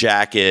leather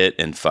jacket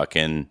and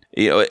fucking,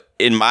 you know,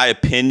 in my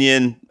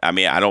opinion, I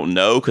mean, I don't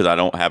know because I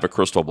don't have a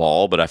crystal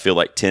ball, but I feel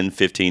like 10,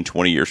 15,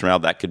 20 years from now,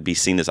 that could be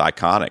seen as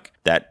iconic.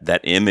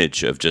 That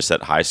image of just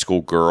that high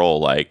school girl,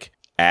 like,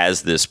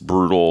 as this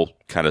brutal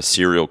kind of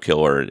serial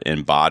killer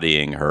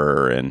embodying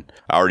her. And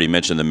I already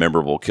mentioned the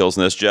memorable kills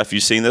in this. Jeff, you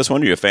seen this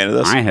one? Are you a fan of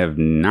this? I have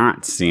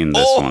not seen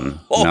this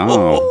one.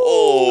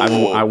 No.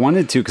 I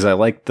wanted to because I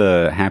liked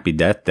the Happy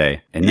Death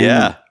Day. And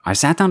then I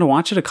sat down to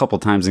watch it a couple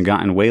times and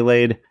gotten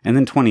waylaid. And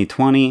then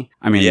 2020,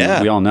 I mean,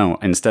 we all know,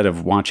 instead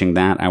of watching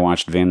that, I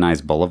watched Van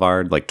Nuys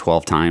Boulevard like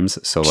 12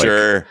 times. So like,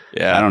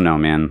 I don't know,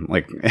 man.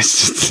 Like,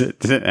 it's just, it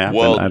didn't happen.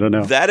 Well, I don't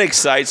know. That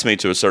excites me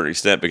to a certain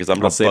extent because I'm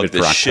going to bug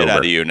the shit out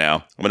of you now.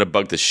 I'm going to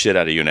bug the shit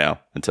out of you now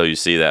until you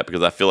see that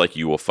because I feel like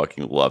you will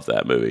fucking love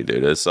that movie,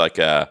 dude. It's like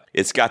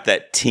it's got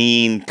that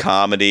teen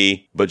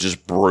comedy, but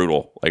just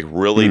brutal, like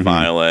really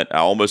violent. I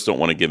almost don't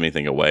want to give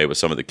anything away with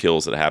some of the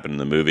kills that happen in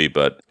the movie,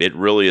 but it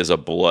really is a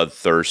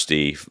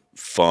bloodthirsty,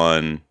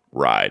 fun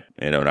ride,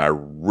 you know, and I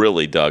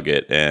really dug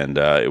it. And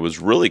it was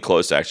really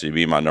close to actually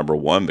being my number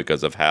one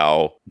because of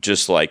how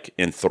just like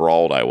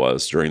enthralled I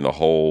was during the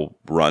whole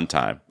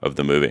runtime of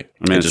the movie.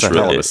 I mean, it's a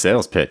hell of a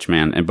sales pitch,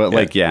 man. I've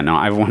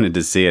wanted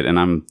to see it, and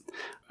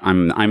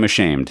I'm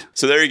ashamed.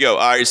 So there you go.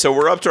 All right, so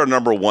we're up to our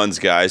number ones,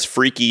 guys.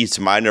 Freaky's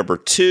my number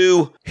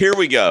two. Here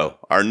we go.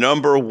 Our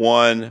number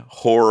one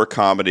horror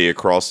comedy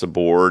across the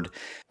board.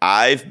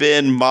 I've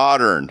been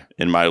modern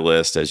in my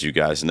list, as you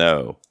guys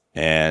know.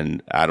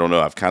 And I don't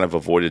know, I've kind of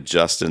avoided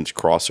Justin's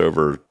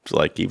crossover,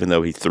 like even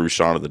though he threw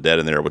Shaun of the Dead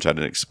in there, which I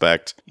didn't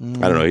expect. I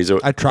don't know.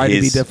 I tried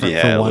to be different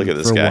look at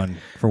this guy.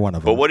 For one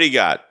of them. But what do you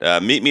got?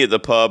 Meet me at the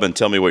pub and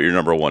tell me what your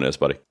number one is,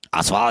 buddy.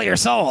 I'll swallow your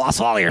soul. I'll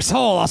swallow your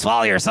soul. I'll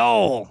swallow your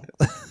soul.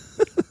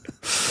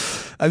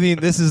 I mean,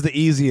 this is the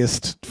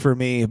easiest for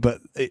me, but,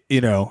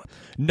 you know,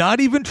 not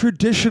even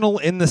traditional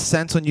in the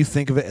sense when you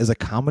think of it as a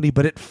comedy,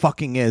 but it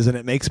fucking is, and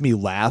it makes me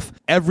laugh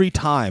every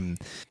time.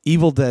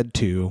 Evil Dead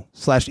 2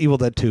 / Evil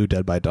Dead 2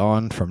 Dead by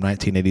Dawn from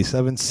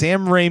 1987.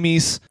 Sam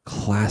Raimi's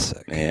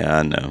classic. Yeah,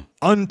 I know.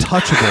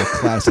 Untouchable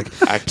classic.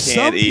 I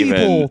can't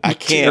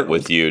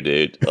with you,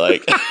 dude.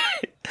 Like...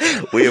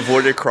 We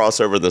avoided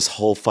crossover this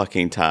whole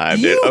fucking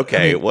time, dude.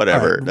 Okay,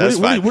 whatever. Right, that's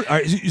fine. All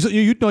right,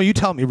 you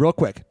tell me real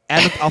quick,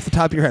 off the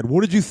top of your head, what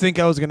did you think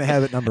I was going to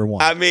have at number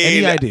one? I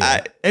mean, any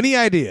idea? Any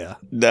idea?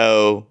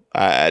 No,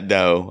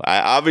 no. I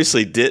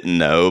obviously didn't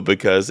know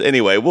because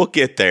anyway, we'll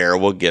get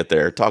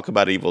there. Talk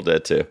about Evil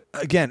Dead 2.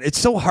 Again, it's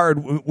so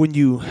hard when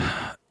you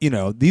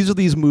know, these are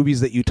these movies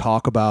that you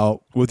talk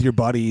about with your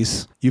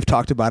buddies. You've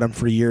talked about them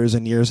for years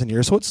and years and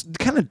years, so it's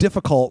kind of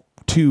difficult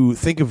to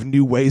think of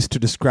new ways to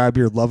describe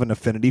your love and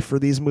affinity for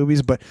these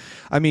movies, but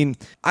I mean,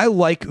 I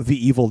like The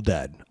Evil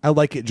Dead. I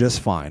like it just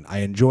fine. I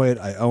enjoy it.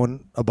 I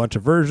own a bunch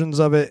of versions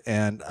of it,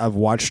 and I've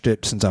watched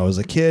it since I was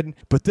a kid.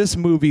 But this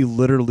movie,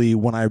 literally,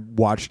 when I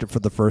watched it for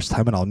the first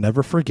time, and I'll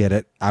never forget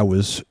it, I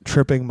was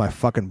tripping my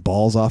fucking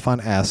balls off on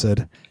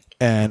acid,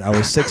 and I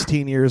was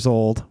 16 years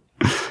old.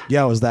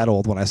 Yeah, I was that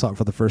old when I saw it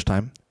for the first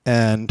time.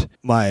 And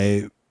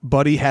my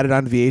buddy had it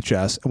on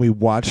VHS, and we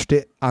watched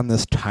it on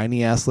this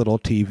tiny ass little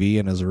TV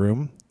in his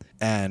room.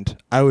 And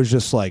I was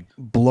just like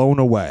blown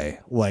away,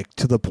 like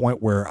to the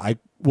point where I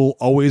will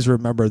always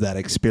remember that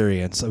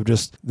experience of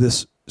just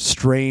this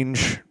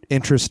strange,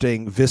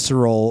 interesting,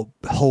 visceral,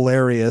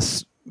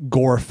 hilarious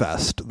gore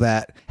fest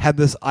that had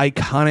this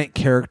iconic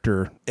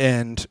character.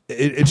 And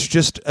it's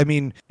just, I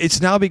mean, it's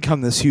now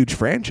become this huge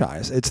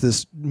franchise. It's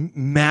this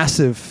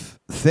massive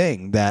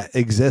thing that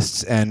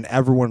exists and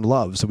everyone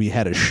loves. We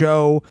had a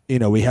show,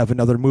 we have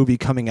another movie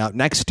coming out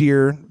next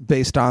year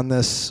based on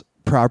this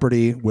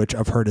property, which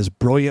I've heard is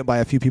brilliant by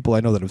a few people I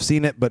know that have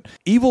seen it. But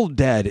Evil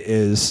Dead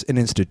is an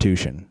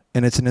institution,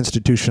 and it's an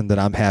institution that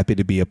I'm happy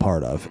to be a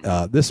part of.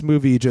 This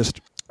movie just,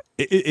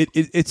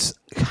 it's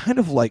kind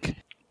of like,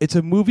 it's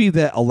a movie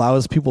that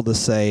allows people to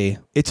say,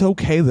 it's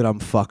okay that I'm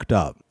fucked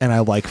up, and I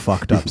like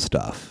fucked up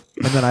stuff.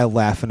 And then I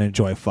laugh and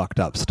enjoy fucked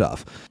up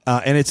stuff.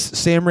 And it's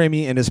Sam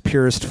Raimi in his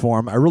purest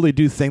form. I really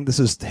do think this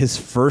is his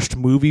first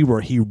movie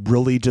where he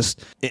really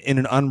just, in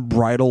an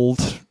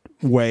unbridled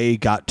way,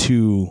 got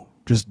to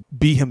just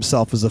be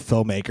himself as a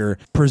filmmaker,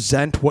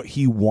 present what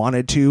he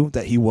wanted to,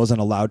 that he wasn't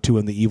allowed to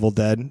in The Evil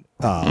Dead,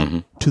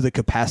 to the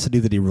capacity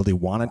that he really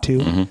wanted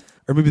to.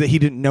 Or maybe that he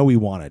didn't know he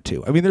wanted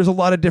to. I mean, there's a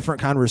lot of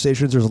different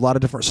conversations. There's a lot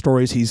of different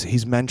stories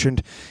he's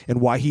mentioned,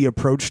 and why he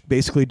approached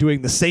basically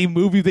doing the same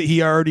movie that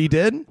he already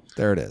did.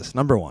 There it is.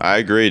 Number one. I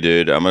agree,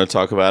 dude. I'm going to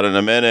talk about it in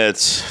a minute.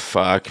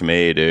 Fuck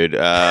me, dude.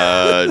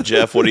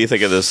 Jeff, what do you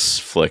think of this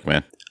flick,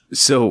 man?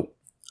 So,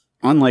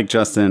 unlike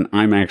Justin,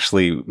 I'm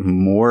actually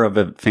more of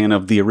a fan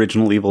of the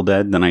original Evil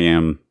Dead than I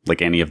am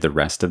like any of the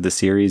rest of the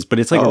series. But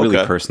it's like a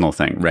really personal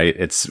thing, right?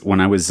 It's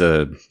when I was,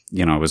 I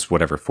was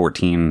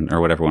 14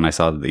 or whatever when I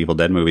saw the Evil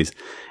Dead movies.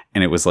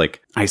 And it was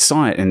like, I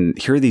saw it, and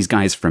here are these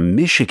guys from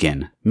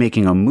Michigan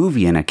making a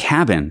movie in a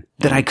cabin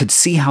that I could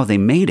see how they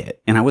made it.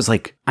 And I was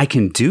like, I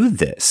can do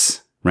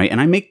this, right?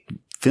 And I make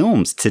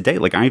films today.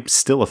 Like, I'm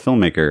still a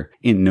filmmaker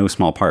in no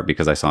small part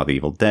because I saw The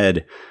Evil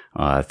Dead,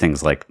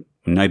 things like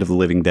Night of the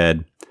Living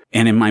Dead.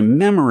 And in my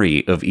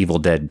memory of Evil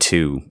Dead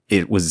 2,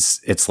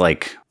 it's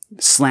like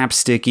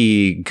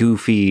slapsticky,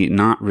 goofy,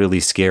 not really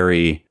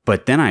scary.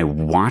 But then I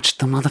watched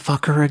the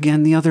motherfucker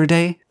again the other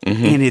day,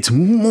 and it's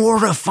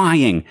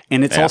mortifying.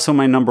 And it's also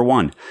my number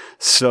one.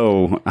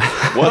 So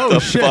what the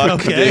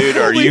fuck, dude?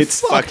 Are you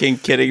fucking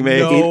kidding me?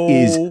 No it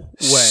is way.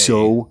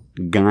 So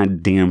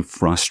goddamn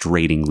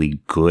frustratingly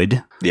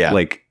good. Yeah.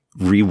 Like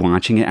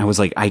rewatching it, I was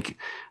like, I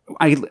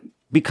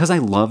because I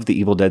love the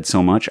Evil Dead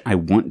so much, I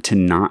want to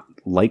not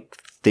like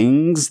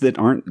things that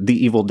aren't the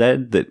Evil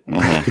Dead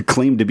that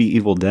claim to be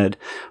Evil Dead.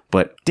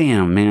 But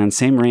damn, man,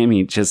 Sam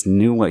Raimi just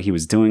knew what he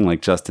was doing.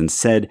 Like Justin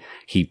said,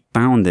 he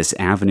found this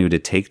avenue to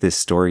take this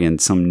story in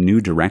some new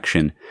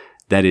direction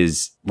that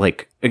is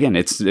like, again,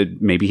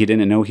 maybe he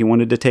didn't know he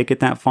wanted to take it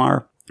that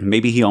far.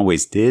 Maybe he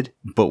always did,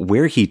 but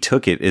where he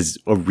took it is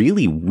a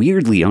really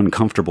weirdly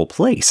uncomfortable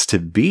place to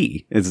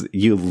be. Is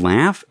you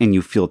laugh and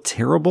you feel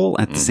terrible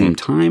at the same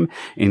time.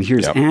 And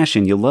here's Ash,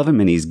 and you love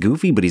him, and he's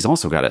goofy, but he's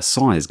also got to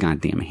saw his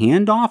goddamn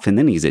hand off, and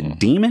then he's a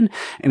demon,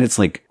 and it's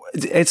like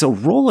it's a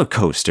roller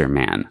coaster,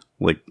 man.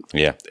 Like,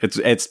 yeah,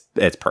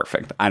 it's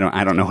perfect. I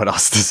don't know what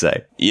else to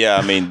say. Yeah,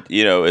 I mean,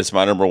 it's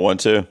my number one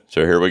too.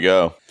 So here we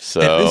go.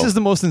 So and this is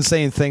the most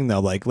insane thing, though.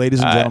 Like,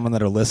 ladies and gentlemen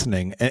that are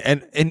listening,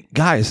 and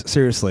guys,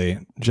 seriously,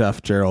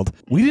 Jeff, Gerald,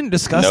 we didn't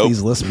discuss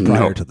these lists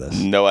prior to this.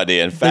 No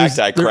idea. In fact,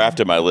 I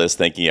crafted my list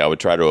thinking I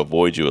would try to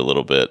avoid you a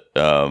little bit.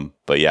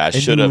 But yeah, I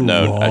should have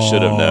known. I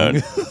should have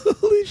known.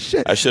 Holy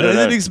shit! I should have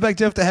known. I didn't expect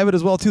Jeff to have it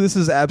as well too. This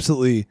is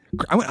absolutely.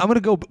 I'm gonna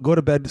go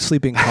to bed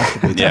sleeping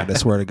comfortably. I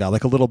swear to God,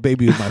 like a little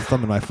baby with my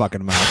thumb in my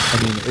fucking mouth.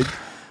 I mean,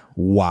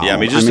 wow. Yeah, I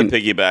mean, to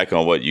piggyback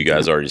on what you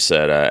guys already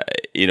said,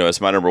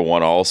 it's my number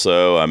one.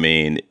 Also, I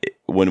mean,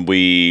 when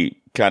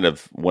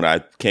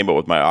I came up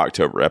with my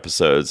October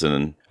episodes,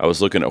 and I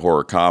was looking at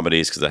horror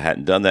comedies because I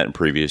hadn't done that in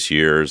previous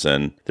years,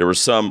 and there were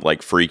some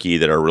like freaky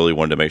that I really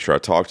wanted to make sure I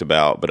talked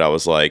about, but I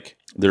was like,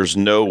 there's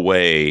no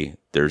way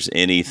there's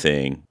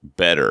anything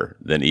better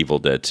than Evil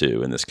Dead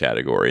 2 in this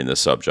category, in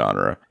this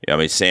subgenre. I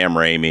mean, Sam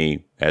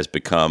Raimi has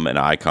become an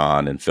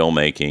icon in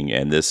filmmaking,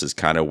 and this is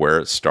kind of where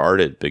it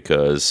started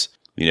because,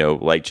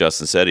 like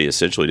Justin said, he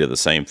essentially did the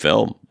same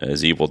film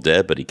as Evil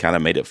Dead, but he kind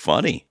of made it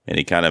funny, and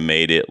he kind of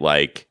made it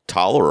like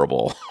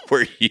tolerable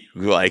where you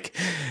like,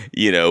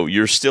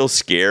 you're still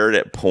scared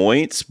at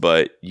points,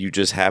 but you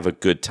just have a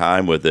good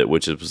time with it,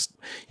 which was,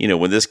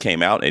 when this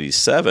came out in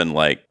 87,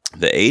 like,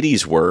 the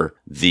 80s were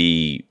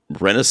the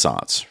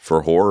renaissance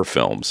for horror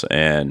films.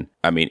 And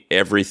I mean,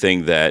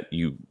 everything that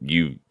you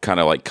kind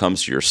of like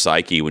comes to your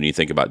psyche when you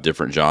think about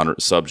different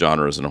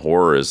subgenres in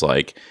horror is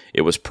like,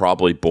 it was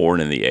probably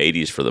born in the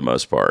 80s for the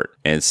most part.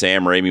 And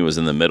Sam Raimi was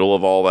in the middle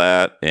of all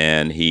that.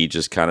 And he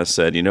just kind of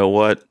said, you know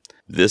what?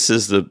 This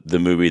is the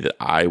movie that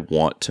I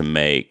want to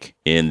make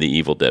in the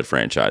Evil Dead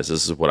franchise.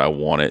 This is what I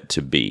want it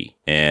to be.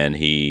 And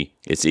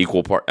it's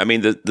equal part. I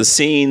mean, the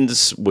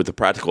scenes with the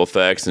practical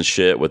effects and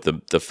shit with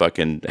the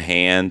fucking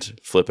hand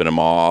flipping him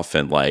off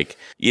and like,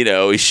 you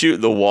know, he's shooting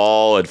the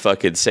wall and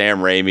fucking Sam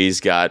Raimi's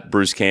got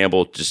Bruce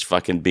Campbell just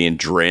fucking being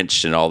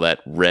drenched in all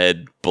that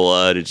red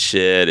blood and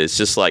shit. It's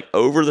just like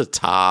over the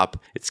top.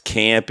 It's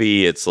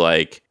campy. It's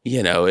like,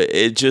 you know,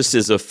 it just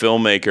is a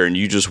filmmaker and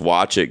you just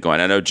watch it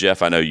going, I know,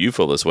 Jeff, I know you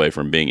feel this way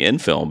from being in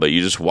film, but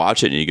you just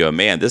watch it and you go,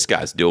 man, this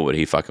guy's doing what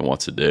he fucking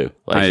wants to do.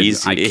 Like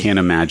I can't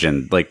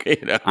imagine. Like,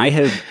 you know? I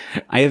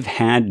have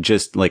had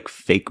just like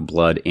fake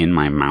blood in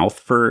my mouth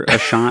for a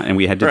shot, and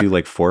we had to do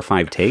like 4 or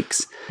 5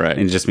 takes, right?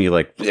 And just me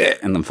like,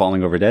 and then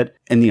falling over dead.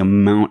 And the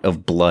amount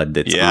of blood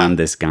that's on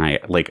this guy,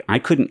 like I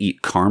couldn't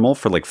eat caramel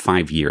for like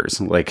 5 years.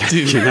 Like,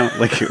 you know,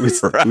 like it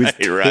was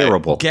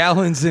terrible.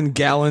 Gallons and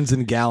gallons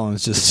and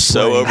gallons, just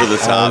so over the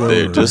top,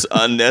 dude. Just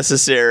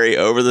unnecessary,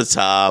 over the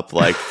top,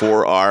 like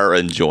for our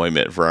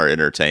enjoyment, for our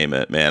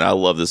entertainment. Man, I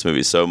love this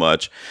movie so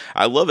much.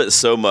 I love it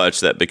so much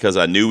that because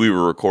I knew we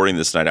were recording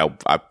this night,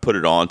 I put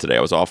it on today.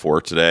 I was off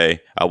work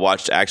today. I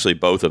watched actually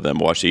both of them.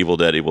 I watched Evil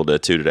Dead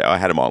 2 today. I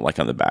had them on like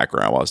on the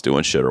background while I was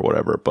doing shit or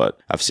whatever, but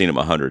I've seen them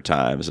 100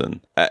 times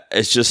and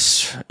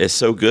it's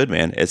so good,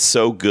 man. It's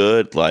so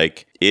good.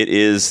 Like it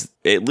is,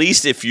 at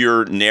least if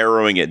you're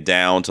narrowing it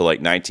down to like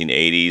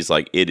 1980s,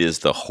 like it is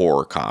the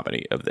horror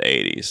comedy of the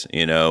 80s,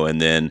 you know? And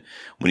then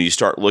when you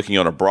start looking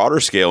on a broader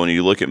scale and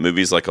you look at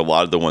movies like a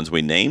lot of the ones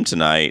we named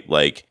tonight,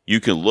 like you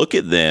can look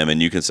at them and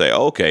you can say,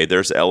 oh, okay,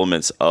 there's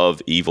elements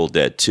of Evil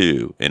Dead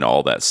 2 and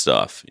all that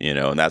stuff, you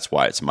know? And that's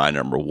why it's my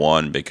number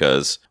 1,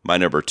 because my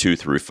number 2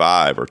 through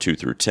 5 or 2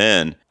 through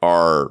 10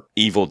 are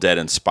Evil Dead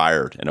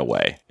inspired in a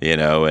way, you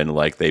know, and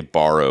like they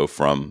borrow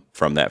from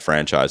that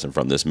franchise and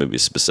from this movie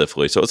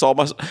specifically. So it's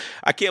almost,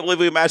 I can't believe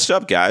we matched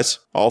up, guys.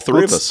 All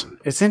three of us.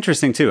 It's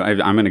interesting too.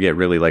 I'm going to get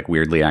really like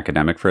weirdly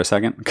academic for a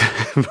second,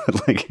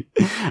 but like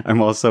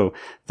I'm also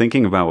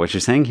thinking about what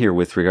you're saying here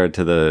with regard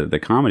to the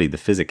comedy, the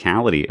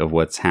physicality of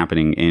what's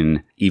happening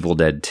in Evil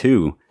Dead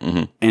 2.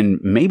 Mm-hmm. And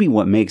maybe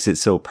what makes it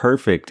so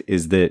perfect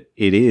is that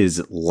it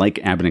is like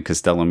Abbott and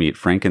Costello Meet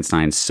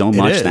Frankenstein, so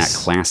much that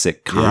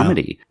classic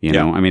comedy. Yeah. You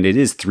know, I mean, it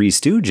is Three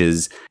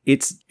Stooges.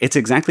 It's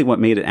exactly what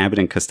made Abbott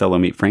and Costello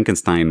Meet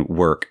Frankenstein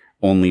work,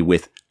 only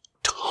with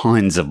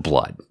tons of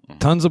blood.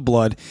 Tons of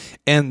blood,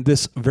 and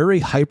this very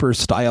hyper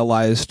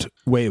stylized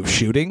way of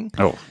shooting.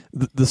 Oh,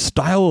 the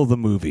style of the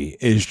movie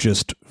is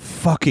just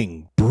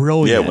fucking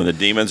brilliant. Yeah, when the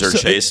demons are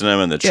chasing them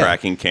and the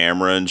tracking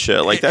camera and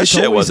shit, like that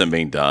shit wasn't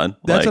being done.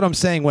 That's what I'm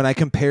saying when I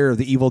compare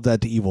the Evil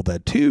Dead to Evil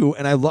Dead 2,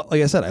 and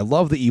like I said, I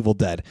love the Evil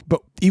Dead,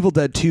 but Evil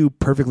Dead 2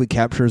 perfectly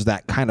captures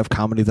that kind of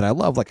comedy that I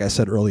love, like I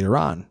said earlier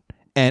on.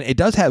 And it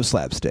does have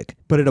slapstick,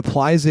 but it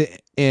applies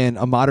it in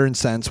a modern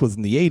sense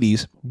within the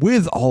 80s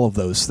with all of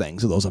those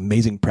things, those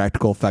amazing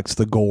practical effects,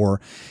 the gore,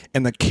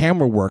 and the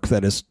camera work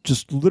that is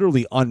just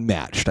literally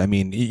unmatched. I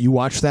mean, you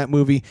watch that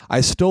movie,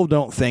 I still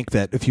don't think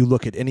that if you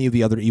look at any of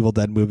the other Evil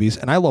Dead movies,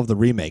 and I love the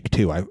remake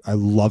too, I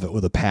love it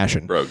with a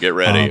passion. Bro, get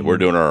ready. We're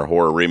doing our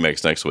horror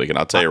remakes next week, and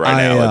I'll tell you right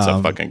now, it's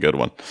a fucking good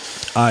one.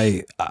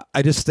 I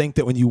just think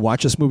that when you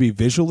watch this movie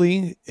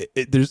visually,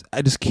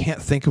 I just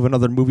can't think of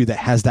another movie that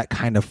has that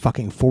kind of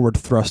fucking forward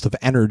thrust of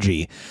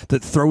energy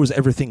that throws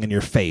everything in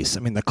your face. I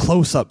mean, the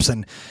close-ups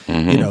and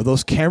you know,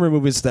 those camera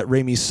movies that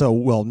Raimi's so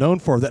well known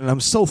for, that, and I'm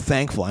so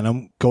thankful, and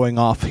I'm going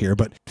off here,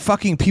 but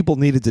fucking people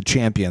needed to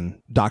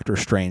champion Doctor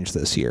Strange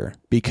this year,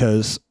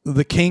 because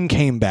the King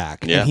came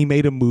back and he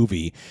made a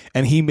movie,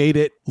 and he made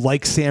it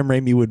like Sam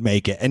Raimi would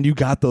make it, and you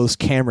got those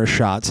camera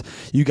shots,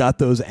 you got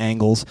those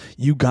angles,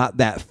 you got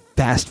that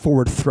fast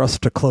forward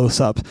thrust to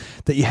close up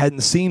that you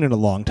hadn't seen in a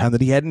long time,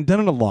 that he hadn't done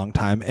in a long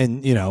time.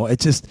 And, you know,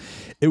 it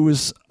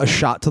was a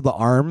shot to the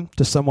arm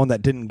to someone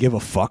that didn't give a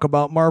fuck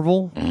about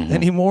Marvel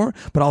anymore.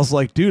 But I was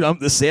like, dude, I'm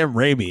the Sam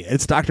Raimi.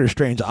 It's Doctor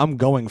Strange. I'm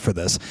going for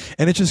this.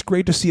 And it's just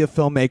great to see a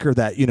filmmaker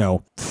that, you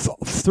know,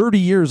 30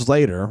 years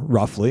later,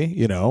 roughly,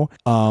 you know,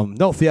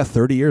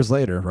 30 years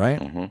later,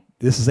 right?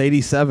 This is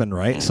 87,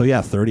 right? So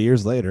yeah, 30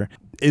 years later,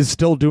 is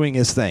still doing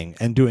his thing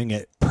and doing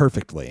it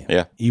perfectly.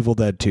 Yeah. Evil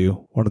Dead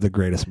 2, one of the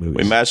greatest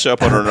movies. We matched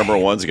up on our number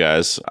ones,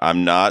 guys.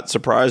 I'm not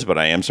surprised, but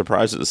I am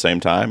surprised at the same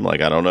time. Like,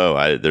 I don't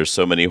know. There's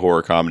so many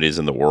horror comedies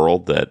in the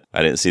world that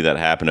I didn't see that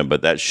happening,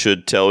 but that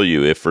should tell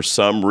you, if for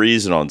some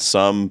reason on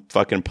some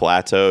fucking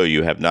plateau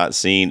you have not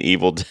seen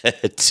Evil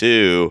Dead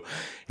 2,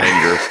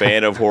 and you're a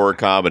fan of horror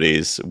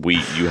comedies,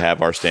 you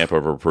have our stamp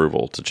of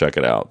approval to check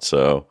it out.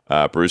 So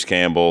Bruce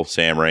Campbell,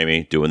 Sam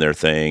Raimi doing their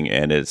thing,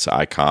 and it's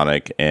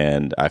iconic,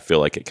 and I feel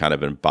like it kind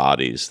of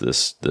embodies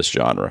this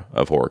genre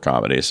of horror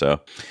comedy.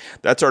 So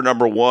that's our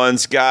number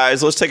ones.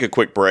 Guys, let's take a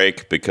quick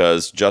break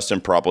because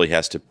Justin probably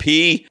has to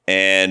pee,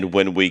 and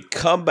when we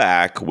come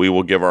back, we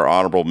will give our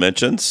honorable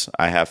mentions.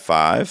 I have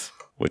 5.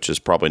 Which is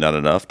probably not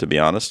enough, to be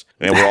honest.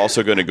 And we're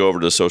also going to go over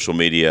to social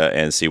media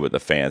and see what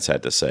the fans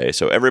had to say.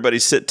 So everybody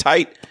sit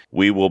tight.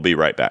 We will be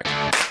right back.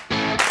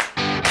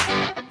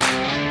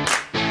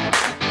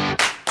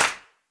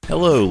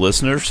 Hello,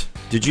 listeners.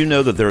 Did you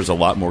know that there is a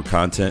lot more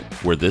content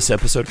where this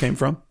episode came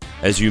from?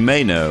 As you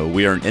may know,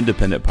 we are an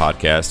independent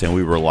podcast and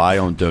we rely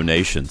on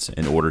donations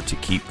in order to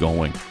keep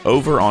going.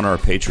 Over on our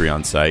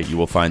Patreon site, you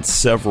will find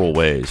several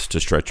ways to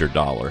stretch your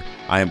dollar.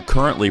 I am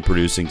currently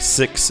producing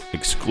 6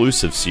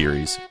 exclusive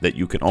series that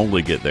you can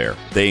only get there.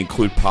 They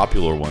include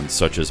popular ones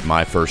such as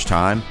My First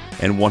Time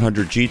and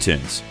 100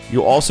 G-Tunes.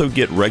 You'll also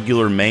get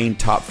regular main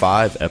top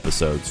 5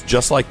 episodes,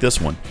 just like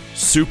this one,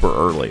 super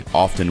early,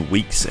 often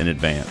weeks in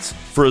advance.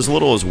 For as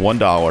little as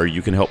 $1,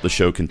 you can help the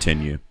show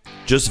continue.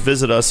 Just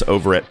visit us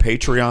over at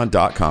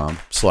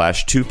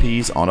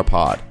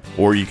patreon.com/2peasonapod,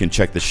 or you can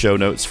check the show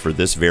notes for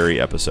this very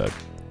episode.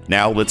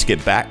 Now let's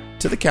get back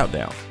to the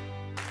countdown.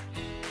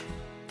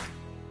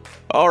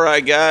 All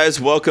right, guys,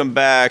 welcome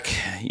back.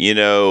 You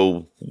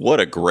know, what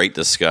a great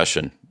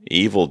discussion.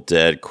 Evil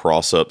Dead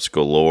cross-ups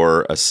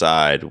galore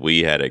aside,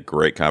 we had a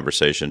great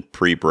conversation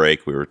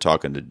pre-break. We were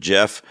talking to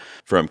Jeff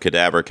from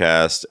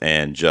Cadavercast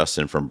and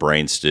Justin from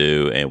Brain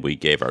Stew, and we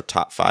gave our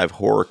top 5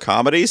 horror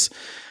comedies.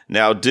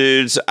 Now,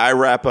 dudes, I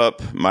wrap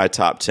up my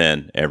top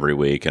 10 every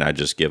week, and I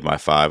just give my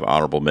 5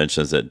 honorable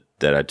mentions that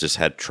I just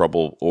had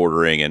trouble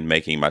ordering and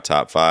making my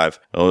top 5.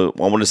 I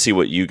want to see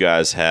what you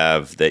guys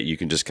have that you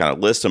can just kind of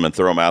list them and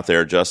throw them out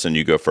there. Justin,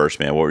 you go first,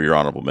 man. What were your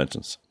honorable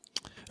mentions?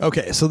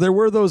 Okay, so there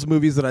were those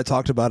movies that I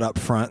talked about up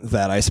front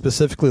that I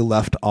specifically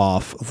left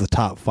off of the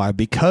top 5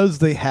 because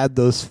they had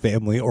those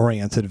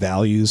family-oriented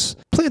values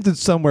planted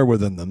somewhere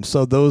within them.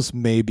 So those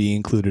may be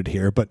included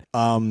here. But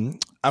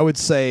I would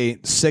say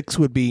 6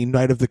 would be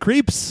Night of the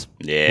Creeps,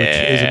 which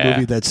is a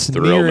movie that's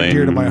near and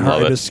dear to my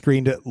heart. I just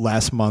screened it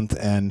last month,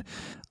 and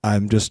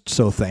I'm just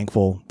so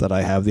thankful that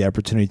I have the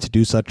opportunity to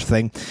do such a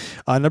thing.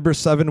 Number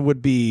 7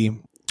 would be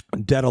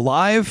Dead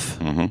Alive.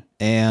 Mm-hmm.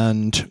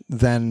 And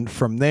then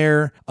from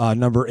there,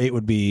 number 8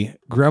 would be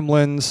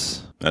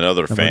Gremlins.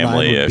 Another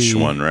family-ish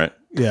one, right?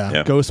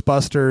 Yeah,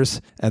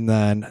 Ghostbusters. And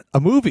then a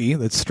movie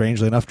that,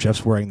 strangely enough,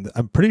 Jeff's wearing,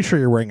 I'm pretty sure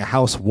you're wearing a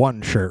House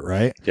 1 shirt,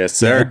 right? Yes,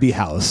 sir. It'd be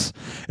House.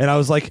 And I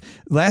was like,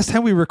 last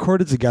time we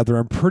recorded together,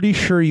 I'm pretty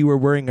sure you were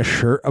wearing a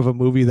shirt of a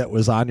movie that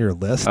was on your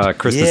list.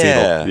 Christmas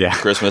Evil. Yeah,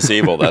 Christmas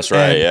Evil. That's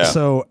right, yeah.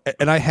 So,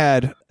 and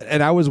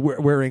I was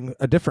wearing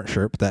a different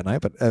shirt that night,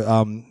 but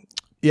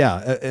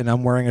yeah, and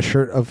I'm wearing a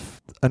shirt of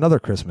another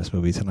Christmas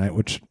movie tonight,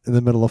 which in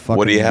the middle of fucking...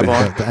 What do you have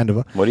on? The end of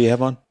it. What do you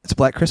have on? It's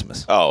Black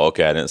Christmas. Oh,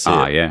 okay. I didn't see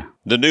it. Yeah.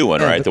 The new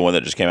one, right? The one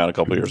that just came out a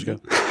couple years ago.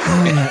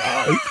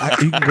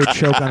 You can go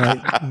choke on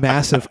a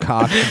massive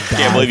cock.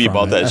 Can't believe you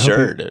bought that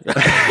shirt.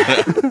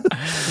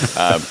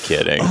 I'm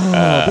kidding.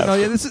 But no,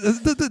 yeah,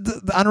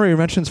 the honorary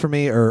mentions for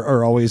me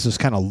are always just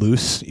kind of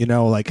loose, you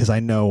know, like, because I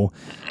know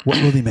what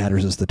really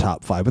matters is the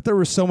top 5. But there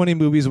were so many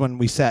movies when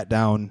we sat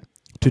down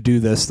to do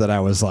this that I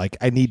was like,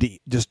 I need to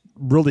just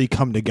really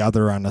come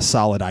together on a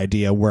solid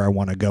idea where I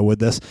want to go with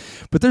this.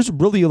 But there's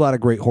really a lot of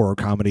great horror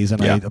comedies,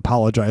 and I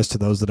apologize to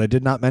those that I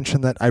did not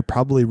mention that I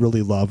probably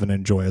really love and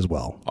enjoy as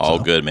well. All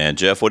good, man.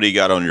 Jeff, what do you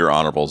got on your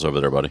honorables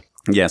over there, buddy?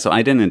 Yeah, so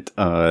I didn't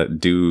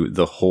do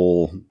the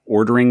whole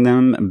ordering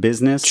them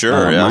business.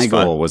 Sure, my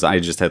goal was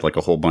I just had like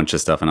a whole bunch of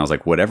stuff, and I was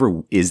like,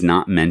 whatever is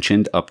not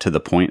mentioned up to the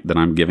point that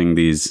I'm giving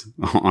these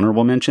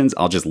honorable mentions,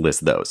 I'll just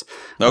list those.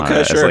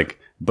 Okay, sure. As like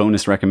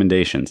bonus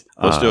recommendations.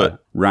 Let's do it.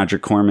 Roger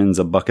Corman's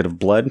A Bucket of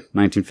Blood,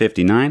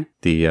 1959.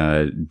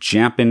 The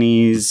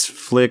Japanese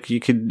flick, you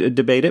could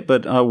debate it,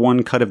 but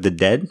One Cut of the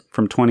Dead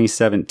from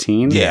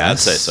 2017. Yeah, I'd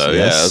say so.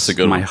 Yeah, that's a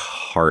good one. My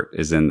heart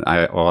is in...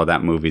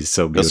 that movie's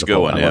so beautiful. That's a good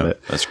one, I love it.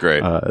 That's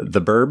great.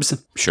 The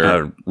Burbs.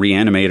 Sure.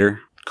 Reanimator.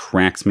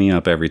 Cracks me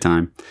up every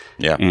time.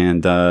 Yeah.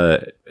 And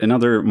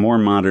another more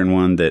modern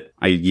one that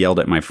I yelled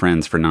at my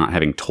friends for not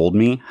having told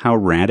me how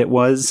rad it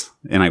was,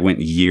 and I went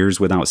years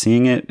without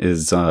seeing it,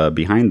 is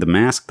Behind the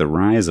Mask, The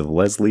Rise of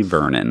Leslie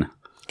Vernon.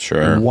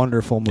 Sure.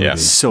 Wonderful movie. Yeah.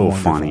 So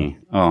funny.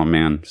 Oh,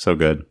 man. So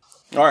good.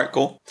 All right,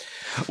 cool.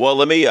 Well,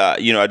 let me,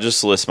 I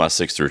just list my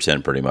 6 through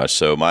 10 pretty much.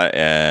 So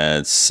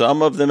and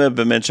some of them have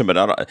been mentioned,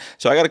 but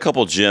so I got a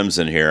couple gems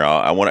in here.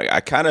 I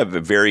kind of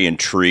very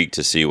intrigued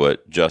to see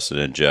what Justin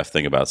and Jeff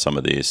think about some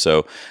of these.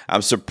 So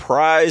I'm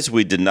surprised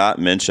we did not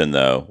mention,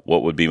 though,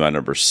 what would be my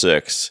number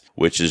 6,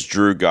 which is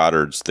Drew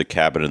Goddard's The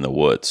Cabin in the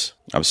Woods.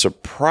 I'm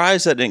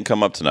surprised that didn't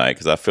come up tonight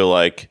because I feel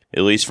like,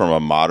 at least from a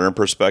modern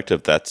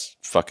perspective, that's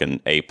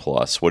fucking A+.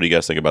 What do you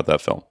guys think about that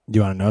film? Do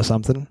you want to know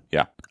something?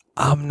 Yeah.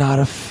 I'm not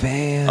a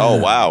fan. Oh,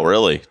 wow.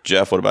 Really?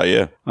 Jeff, what about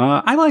you?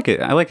 I like it.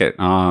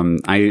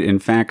 I, in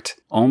fact,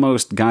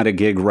 almost got a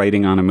gig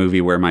writing on a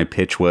movie where my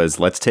pitch was,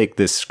 let's take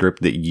this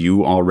script that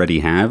you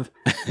already have,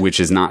 which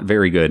is not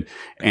very good,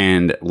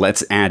 and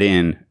let's add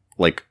in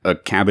like a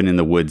cabin in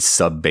the woods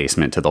sub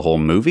basement to the whole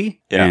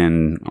movie,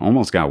 and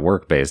almost got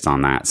work based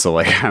on that. So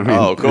like, I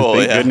mean, cool.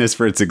 Thank goodness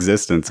for its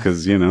existence,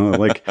 because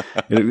like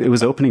it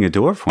was opening a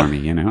door for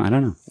me. I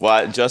don't know.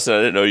 Well, Justin, I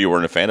didn't know you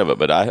weren't a fan of it,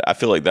 but I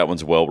feel like that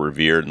one's well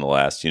revered in the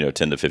last 10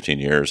 to 15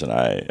 years, and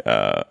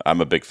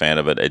I'm a big fan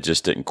of it. It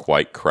just didn't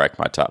quite crack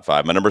my top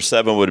 5. My number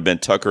 7 would have been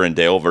Tucker and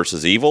Dale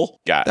versus Evil.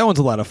 That one's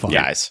a lot of fun,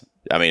 guys.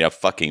 I mean, a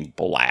fucking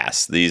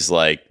blast. These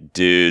like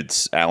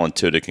dudes, Alan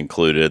Tudyk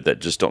included, that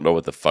just don't know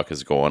what the fuck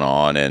is going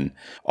on, and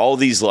all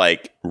these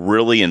like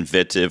really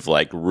inventive,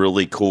 like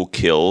really cool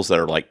kills that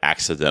are like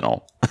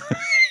accidental.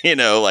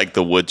 Like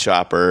the wood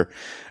chopper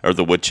or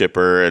the wood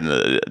chipper,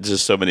 and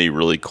just so many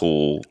really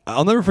cool.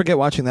 I'll never forget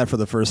watching that for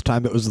the first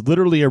time. It was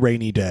literally a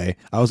rainy day.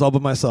 I was all by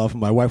myself,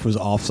 and my wife was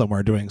off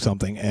somewhere doing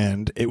something,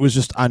 and it was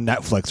just on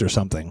Netflix or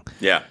something.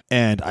 Yeah.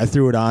 And I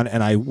threw it on,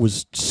 and I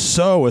was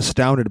so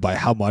astounded by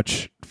how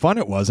much fun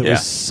it was. It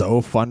was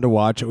so fun to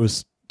watch. It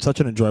was such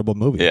an enjoyable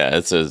movie. Yeah,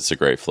 it's a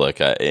great flick.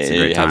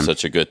 You have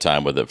such a good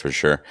time with it for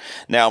sure.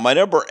 Now, my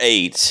number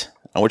 8,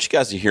 I want you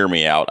guys to hear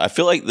me out. I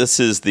feel like this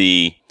is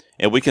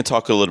and we can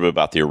talk a little bit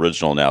about the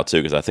original now, too,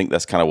 because I think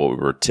that's kind of what we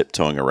were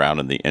tiptoeing around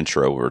in the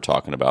intro. We were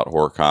talking about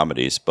horror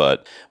comedies.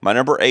 But my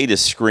number 8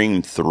 is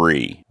Scream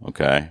 3,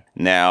 okay?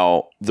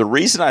 Now, the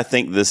reason I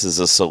think this is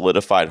a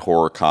solidified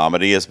horror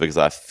comedy is because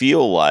I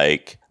feel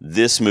like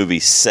this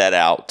movie set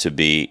out to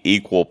be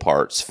equal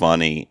parts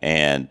funny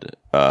and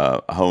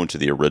honed to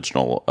the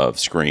original of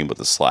Scream with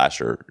the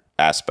slasher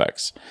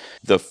aspects.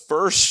 The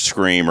first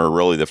Scream, or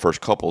really the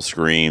first couple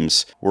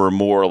Screams, were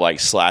more like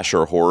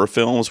slasher horror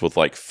films with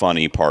like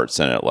funny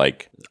parts in it.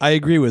 Like, I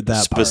agree with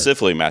that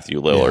specifically part.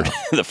 Matthew Lillard,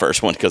 the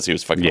first one, because he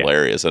was fucking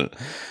hilarious.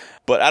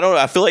 But I don't know.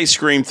 I feel like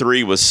Scream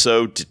 3 was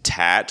so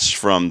detached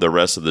from the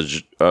rest of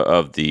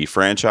the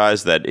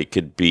franchise that it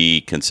could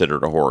be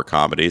considered a horror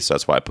comedy. So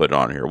that's why I put it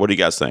on here. What do you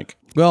guys think?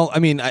 Well, I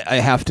mean, I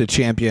have to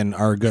champion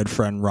our good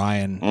friend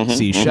Ryan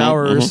C.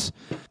 Showers,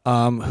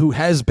 who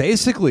has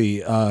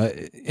basically,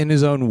 in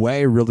his own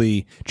way,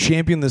 really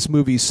championed this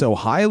movie so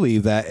highly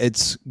that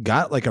it's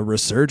got like a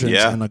resurgence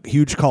and a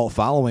huge cult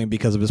following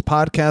because of his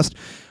podcast.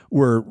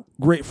 We're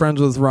great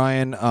friends with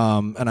Ryan,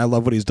 and I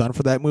love what he's done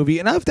for that movie.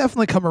 And I've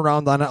definitely come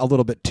around on it a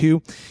little bit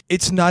too.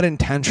 It's not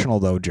intentional,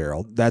 though,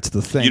 Gerald. That's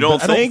the thing. You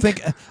don't think?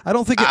 I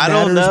don't think it matters.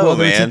 I don't know,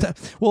 man.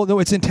 Well, no,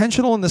 it's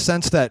intentional in the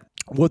sense that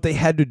what they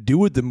had to do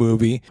with the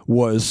movie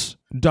was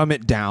dumb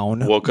it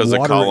down. Well, because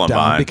of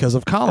Columbine. Because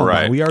of Columbine.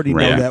 Right. We already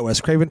know that.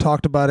 Wes Craven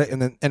talked about it,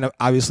 and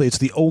obviously it's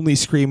the only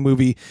Scream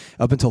movie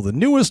up until the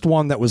newest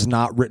one that was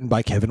not written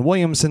by Kevin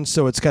Williamson,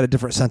 so it's got a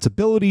different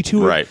sensibility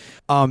to it. Right.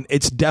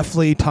 It's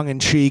definitely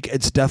tongue-in-cheek.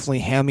 It's definitely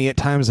hammy at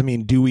times. I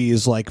mean, Dewey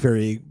is like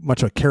very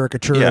much a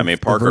caricature. Yeah, I mean,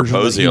 Parker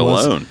Posey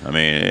alone. I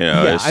mean,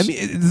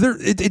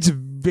 it's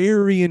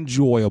very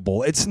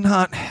enjoyable. It's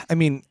not, I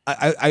mean,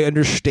 I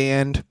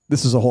understand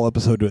this is a whole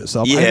episode to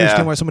itself. I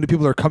understand why so many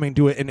people are coming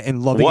to it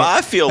and loving it. Well,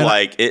 I feel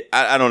like it,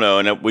 I don't know.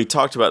 And we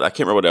talked about, I can't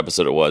remember what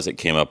episode it was. It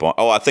came up on,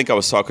 I think I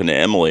was talking to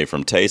Emily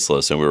from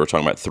Tasteless, and we were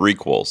talking about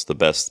threequels, the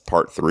best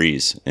part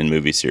 3s in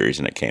movie series,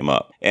 and it came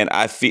up. And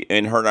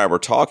and her and I were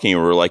talking,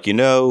 and we were like,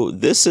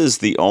 this is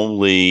the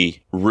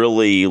only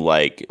really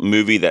like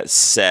movie that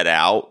set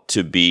out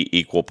to be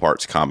equal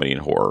parts comedy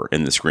and horror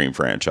in the Scream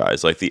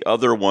franchise. Like the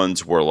other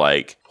ones were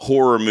like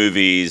horror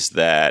movies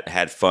that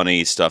had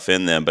funny stuff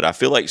in them, but I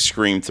feel like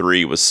Scream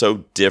 3 was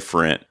so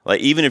different.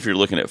 Like even if you're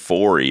looking at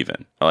 4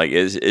 even, like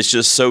it's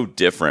just so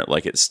different.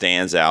 Like it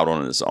stands out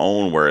on its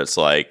own, where it's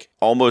like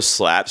almost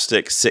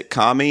slapstick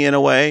sitcom-y in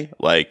a way.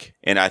 Like,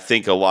 and I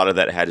think a lot of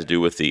that had to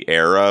do with the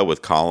era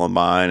with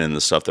Columbine and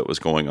the stuff that was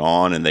going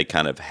on, and they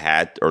kind of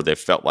had, or they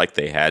felt like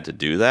they had to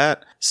do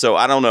that. So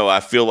I don't know. I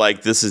feel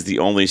like this is the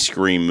only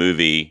Scream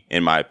movie,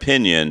 in my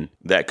opinion,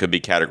 that could be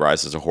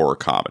categorized as a horror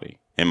comedy,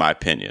 in my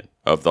opinion,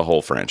 of the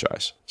whole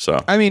franchise.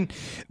 So I mean,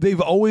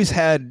 they've always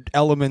had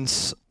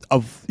elements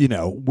of,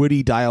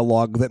 witty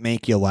dialogue that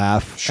make you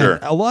laugh. Sure.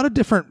 And a lot of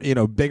different,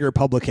 bigger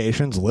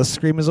publications list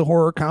Scream as a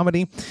horror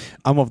comedy.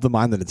 I'm of the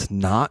mind that it's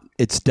not.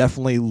 It's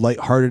definitely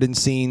lighthearted in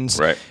scenes.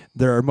 Right.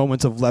 There are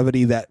moments of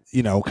levity that,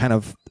 kind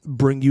of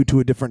bring you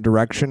to a different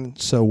direction.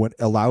 So what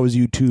allows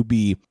you to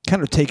be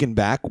kind of taken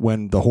back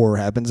when the horror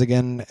happens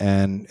again,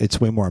 and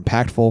it's way more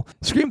impactful.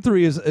 Scream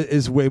 3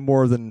 is way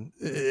more than,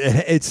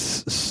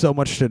 it's so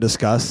much to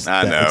discuss.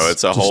 I know.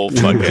 It's a whole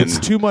fucking, it's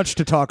too much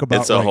to talk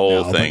about. It's a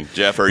whole thing.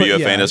 Jeff, are you a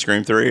fan of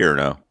Scream 3 or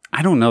no?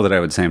 I don't know that I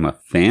would say I'm a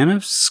fan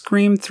of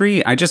Scream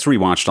 3. I just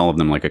rewatched all of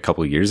them like a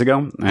couple of years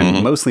ago,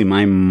 and mostly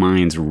my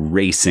mind's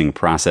racing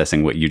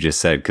processing what you just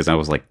said, because I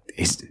was like,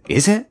 is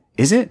it?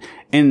 Is it?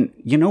 And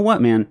you know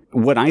what, man?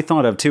 What I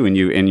thought of too, and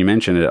you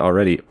mentioned it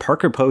already,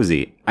 Parker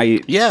Posey.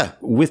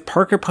 With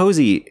Parker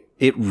Posey,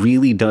 it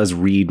really does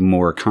read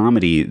more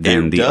comedy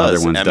than the other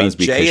ones does.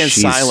 Because Jay and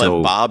she's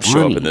Silent Bob funny.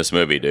 show up in this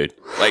movie, dude.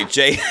 Like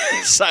Jay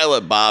and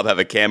Silent Bob have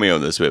a cameo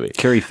in this movie.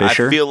 Carrie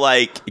Fisher. I feel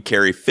like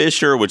Carrie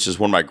Fisher, which is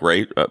one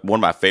of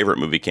my favorite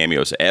movie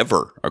cameos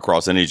ever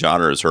across any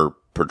genre, is her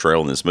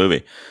portrayal in this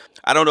movie.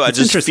 I don't know. I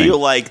just feel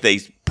like they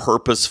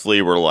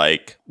purposefully were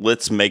like,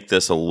 let's make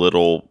this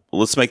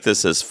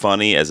as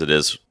funny as it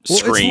is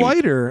Scream.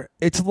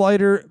 It's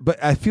lighter,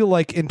 but I feel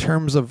like in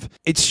terms of,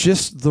 it's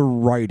just the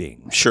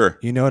writing. Sure.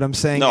 You know what I'm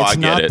saying? No, it's I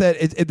get not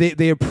it. that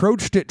they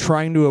approached it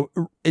trying to,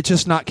 it's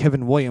just not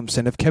Kevin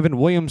Williamson. If Kevin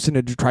Williamson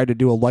had tried to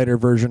do a lighter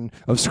version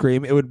of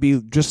Scream, it would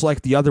be just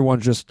like the other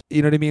ones, just,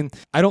 you know what I mean?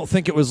 I don't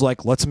think it was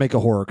like, let's make a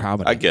horror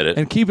comedy. I get it.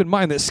 And keep in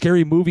mind that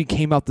Scary Movie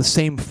came out the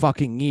same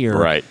fucking year.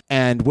 Right.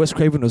 And Wes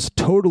Craven was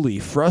totally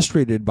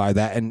frustrated by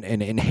that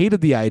and hated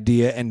the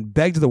idea and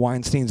begged the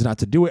Weinsteins not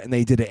to do it, and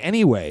they did it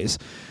anyways.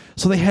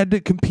 So they had to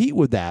compete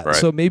with that. Right.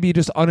 So maybe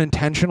just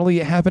unintentionally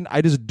it happened.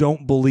 I just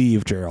don't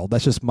believe, Gerald.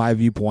 That's just my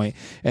viewpoint.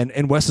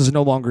 And Wes is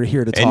no longer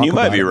here to talk about it. And you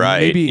might be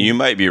right. Maybe, you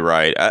might be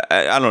right.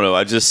 I don't know.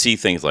 I just see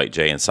things like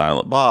Jay and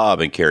Silent Bob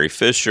and Carrie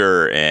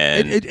Fisher.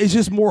 And it's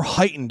just more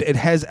heightened. It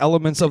has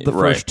elements of the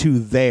first two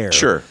there.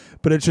 Sure.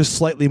 But it's just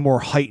slightly more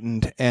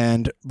heightened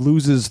and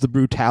loses the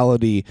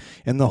brutality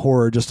and the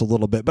horror just a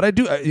little bit. But I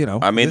do,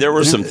 there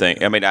were some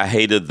things. I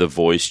hated the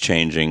voice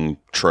changing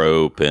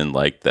trope and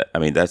like that.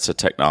 That's a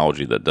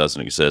technology that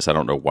doesn't exist. I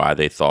don't know why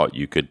they thought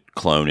you could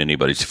clone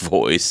anybody's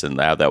voice and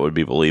that would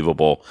be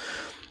believable.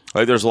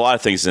 Like, there's a lot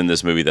of things in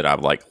this movie that I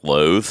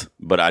loathe,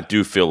 but I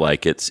do feel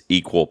like it's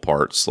equal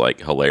parts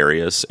like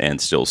hilarious and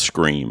still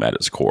Scream at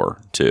its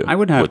core too. I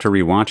would have to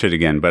rewatch it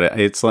again, but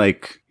it's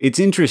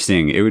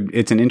interesting.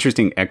 It's an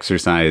interesting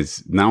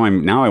exercise. Now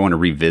I want to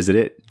revisit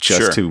it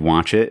just to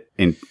watch it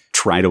and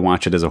try to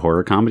watch it as a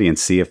horror comedy and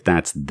see if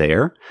that's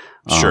there.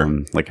 Sure.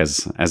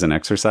 As an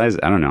exercise.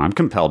 I don't know. I'm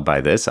compelled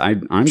by this.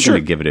 I'm going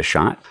to give it a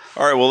shot.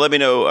 All right. Well, let me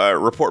know.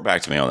 Report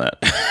back to me on that.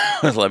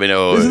 Let me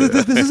know.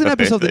 This is an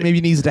episode that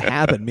maybe needs to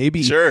happen.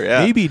 Maybe, sure,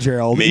 yeah. Maybe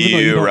Gerald.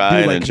 Me, you,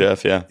 Ryan, and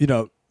Jeff. Yeah.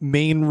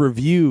 Main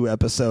review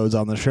episodes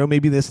on the show.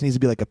 Maybe this needs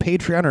to be like a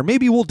Patreon, or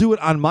maybe we'll do it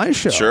on my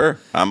show. Sure,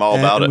 I'm all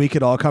about it. We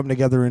could all come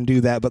together and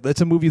do that. But it's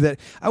a movie that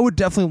I would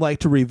definitely like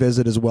to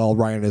revisit as well.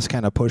 Ryan has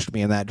kind of pushed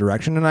me in that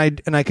direction,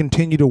 and I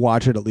continue to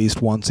watch it at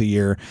least once a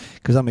year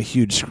because I'm a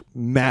huge,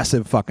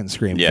 massive fucking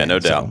Scream fan. No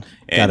doubt. So,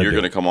 and you're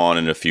going to come on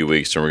in a few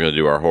weeks, and we're going to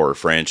do our horror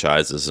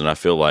franchises. And I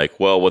feel like,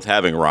 well, with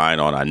having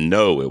Ryan on, I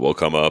know it will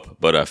come up,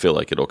 but I feel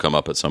like it'll come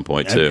up at some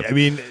point too.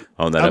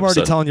 On that I'm already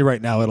episode. telling you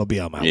right now, it'll be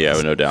on my list.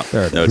 Yeah, no doubt.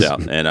 No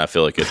doubt. And I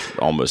feel like it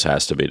almost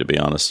has to be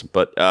honest.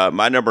 But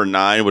my number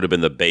 9 would have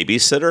been The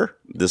Babysitter.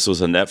 This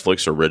was a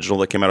Netflix original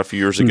that came out a few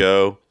years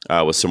ago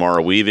with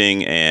Samara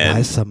Weaving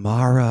and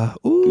Samara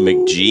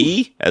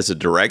McGee as a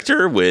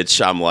director,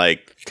 which I'm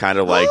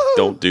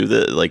don't do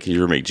that. Like,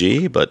 you're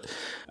McGee, but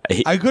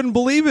I couldn't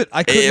believe it.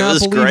 I could not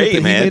believe great,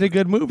 that man. he made a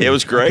good movie. It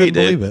was great.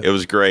 It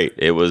was great.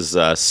 It was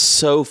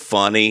so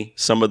funny.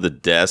 Some of the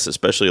deaths,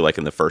 especially like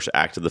in the first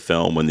act of the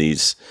film, when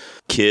these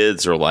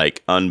kids are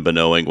like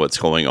unbeknowing what's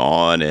going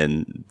on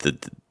and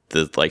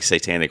the like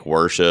satanic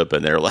worship,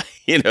 and they're like,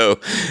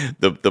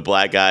 the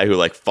black guy who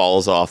like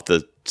falls off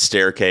the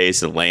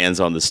staircase and lands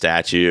on the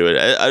statue.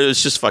 It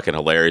was just fucking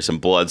hilarious,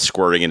 and blood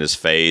squirting in his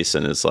face,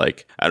 and it's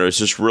like, I don't know, it's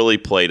just really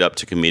played up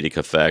to comedic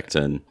effect,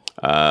 and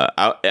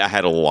I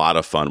had a lot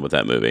of fun with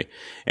that movie.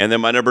 And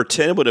then my number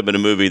 10 would have been a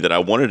movie that I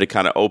wanted to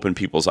kind of open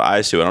people's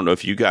eyes to. I don't know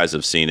if you guys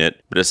have seen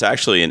it, but it's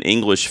actually an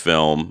English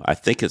film. I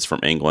think it's from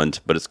England,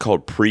 but it's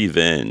called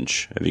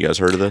Prevenge. Have you guys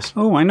heard of this?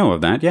 Oh, I know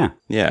of that. Yeah.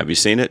 Yeah. Have you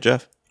seen it,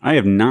 Jeff? I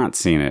have not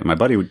seen it. My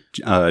buddy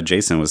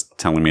Jason was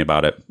telling me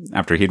about it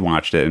after he'd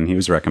watched it, and he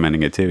was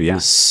recommending it too. Yeah.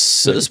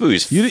 So this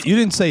movie's you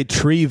didn't say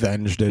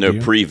Treevenge, did you?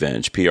 No,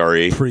 Prevenge. Pre.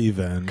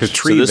 Prevenge. Because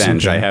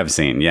Treevenge I have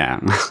seen. Yeah.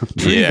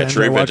 Yeah,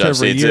 Treevenge I've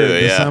seen too.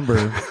 Yeah.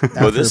 December.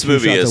 Well, this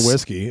movie is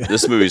whiskey.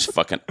 This movie's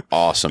fucking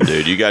awesome,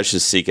 dude. You guys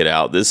should seek it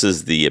out. This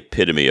is the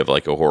epitome of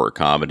like a horror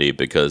comedy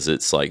because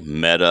it's like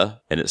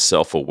meta and it's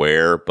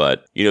self-aware.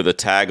 But the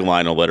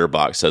tagline on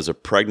Letterboxd says a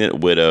pregnant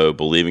widow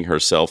believing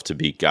herself to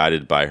be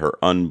guided by her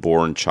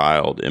unborn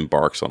child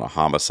embarks on a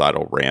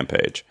homicidal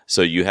rampage.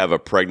 So you have a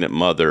pregnant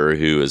mother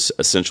who is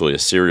essentially a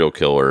serial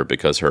killer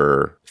because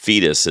her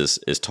fetus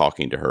is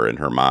talking to her in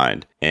her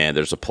mind. And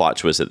there's a plot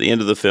twist at the end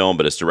of the film,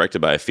 but it's directed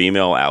by a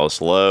female, Alice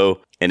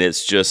Lowe. And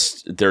it's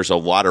just, there's a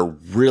lot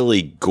of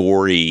really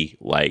gory,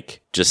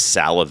 like just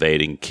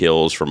salivating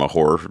kills from a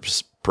horror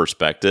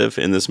perspective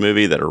in this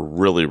movie that are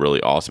really,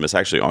 really awesome. It's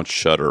actually on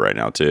Shudder right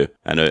now too.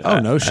 I know.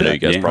 No shit. I know you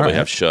guys probably right.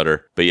 have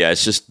Shudder, but yeah,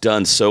 it's just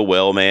done so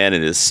well, man,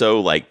 and it's so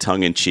like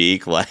tongue in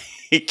cheek, like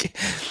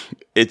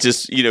it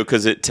just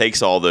because it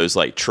takes all those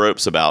like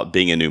tropes about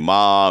being a new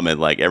mom and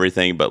like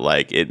everything, but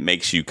like it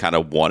makes you kind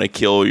of want to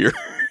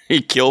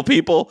kill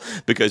people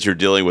because you're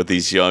dealing with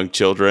these young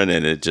children,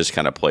 and it just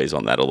kind of plays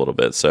on that a little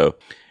bit. So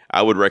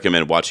I would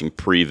recommend watching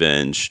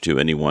Prevenge to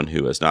anyone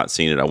who has not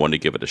seen it. I wanted to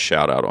give it a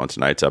shout out on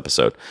tonight's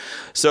episode.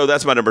 So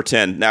that's my number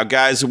 10. Now,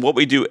 guys, what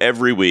we do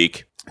every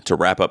week, to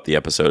wrap up the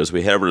episode as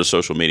we head over to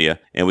social media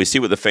and we see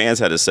what the fans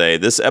had to say.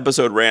 This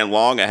episode ran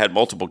long. I had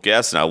multiple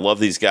guests, and I love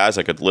these guys.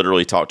 I could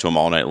literally talk to them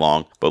all night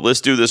long. But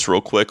let's do this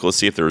real quick. Let's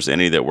see if there's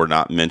any that were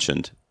not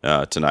mentioned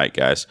tonight,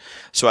 guys.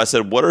 So I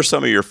said, what are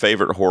some of your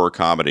favorite horror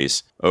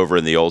comedies over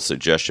in the old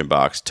suggestion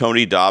box?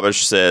 Tony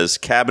Dobish says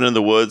Cabin in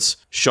the Woods,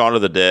 Shaun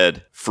of the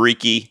Dead,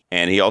 Freaky,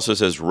 and he also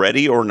says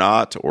Ready or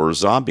Not or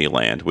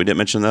Zombieland. We didn't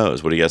mention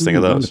those. What do you guys think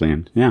of those?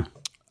 Zombieland, yeah.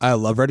 I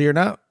love Ready or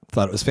Not.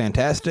 Thought it was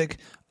fantastic.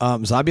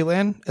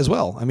 Zombieland as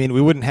well. I mean,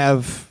 we wouldn't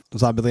have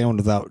Zombieland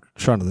without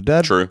Shaun of the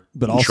Dead. True.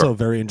 But also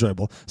very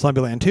enjoyable.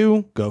 Zombieland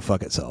 2, go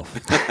fuck itself.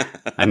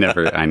 I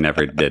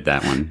never did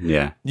that one.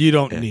 Yeah. You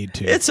don't need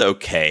to. It's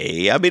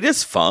okay. I mean,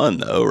 it's fun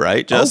though,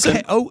 right, Justin?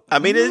 Okay. Oh, I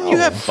mean, no. you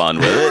have fun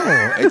with it.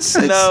 No, it's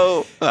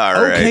no. All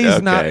right. Okay's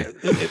Okay. not.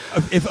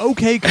 If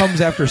okay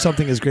comes after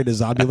something as great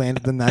as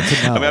Zombieland, then that's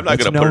a no. I mean, I'm not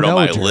going to put it on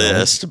my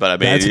list, but I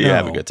mean, That's you no.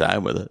 have a good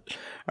time with it.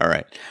 All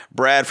right.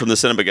 Brad from the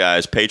Cinema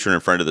Guys, patron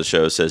and friend of the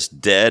show, says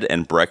Dead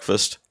and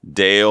Breakfast.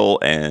 Dale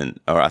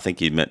or I think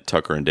he meant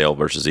Tucker and Dale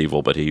versus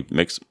Evil, but he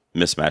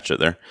mismatched it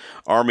there.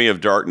 Army of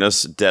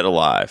Darkness, Dead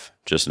Alive.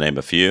 Just name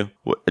a few.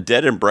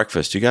 Dead and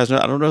Breakfast. Do you guys know?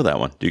 I don't know that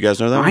one. Do you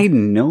guys know that one? I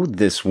know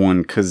this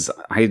one because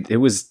it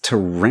was to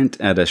rent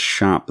at a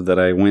shop that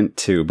I went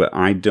to, but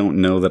I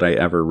don't know that I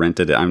ever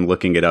rented it. I'm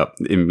looking it up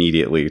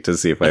immediately to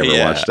see if I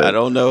ever watched it. I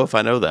don't know if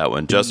I know that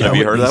one. Justin, have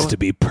you heard of that needs one? to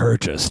be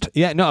purchased.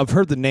 Yeah, no, I've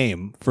heard the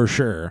name for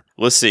sure.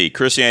 Let's see.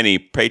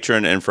 Christiani,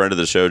 patron and friend of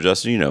the show.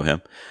 Justin, you know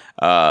him.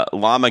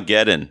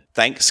 Lamageddon,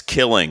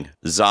 Thanksgiving,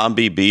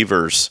 Zombie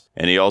Beavers,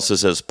 and he also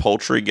says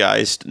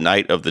Poultrygeist,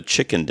 Night of the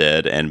Chicken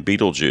Dead, and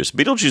Beetlejuice.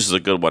 Beetlejuice is a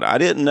good one. I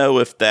didn't know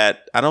if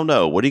that. I don't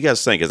know. What do you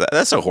guys think?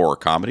 That's a horror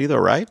comedy, though,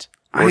 right?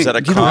 Or is that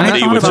a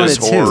comedy with just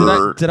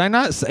horror? Did I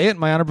not say it in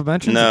my honorable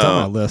mentions? No. It's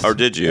on my list. Or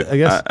did you? I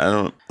guess. I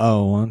don't.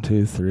 Oh, 1,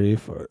 2, 3,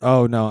 4.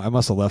 Oh no, I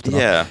must have left it.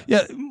 Yeah. off.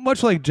 Yeah.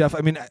 Much like Jeff.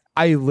 I mean,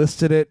 I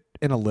listed it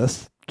in a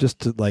list just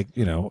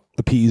to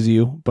appease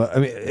you. But I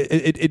mean,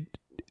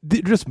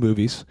 it just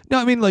movies. No,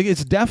 I mean,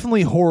 it's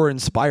definitely horror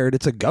inspired.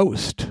 It's a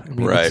ghost. I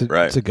mean, Right.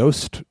 It's a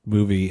ghost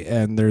movie,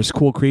 and there's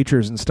cool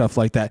creatures and stuff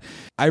like that.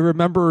 I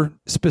remember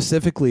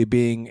specifically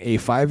being a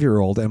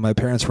 5-year-old and my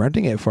parents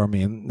renting it for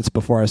me, and it's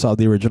before I saw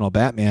the original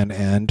Batman,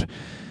 and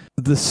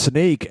the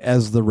snake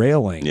as the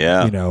railing,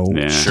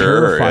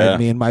 terrified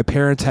me, and my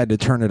parents had to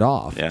turn it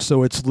off. Yeah.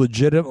 So it's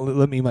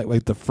legitimately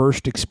like the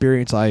first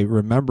experience I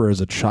remember as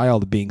a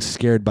child being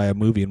scared by a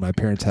movie, and my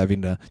parents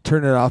having to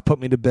turn it off, put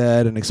me to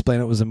bed, and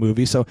explain it was a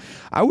movie. So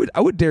I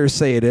would dare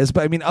say it is,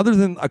 but I mean, other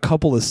than a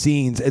couple of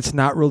scenes, it's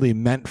not really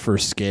meant for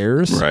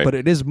scares, Right. but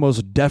it is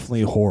most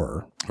definitely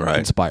horror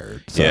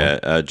inspired. So.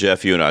 Yeah,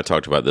 Jeff, you and I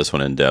talked about this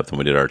one in depth when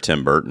we did our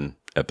Tim Burton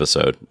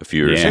episode a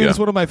few years And ago. it's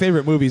one of my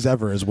favorite movies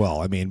ever as well.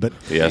 I mean, but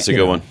Yeah, it's a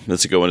good one.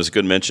 That's a good one. It's a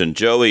good mention.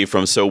 Joey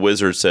from So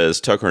Wizard says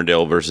Tucker and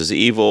Dale versus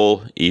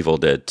Evil, Evil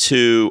Dead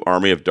 2,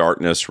 Army of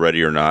Darkness,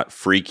 Ready or Not,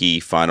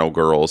 Freaky, Final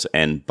Girls,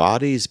 and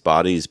Bodies,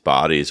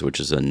 which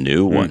is a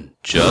new one.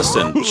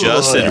 Justin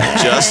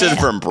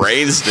from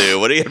Brain Stew.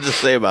 What do you have to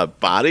say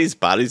about Bodies?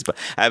 I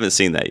haven't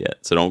seen that yet,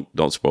 so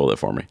don't spoil it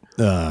for me.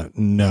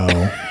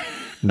 No.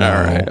 All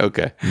right.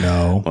 Okay.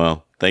 No.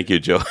 Well, thank you,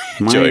 Joey.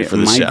 My Joey, for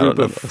the shout group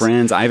out. of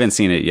friends, I haven't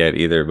seen it yet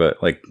either, but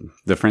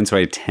the friends who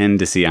I tend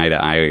to see eye to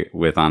eye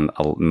with on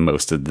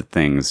most of the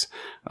things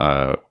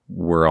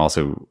were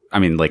also, I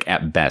mean,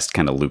 at best,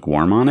 kind of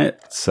lukewarm on it.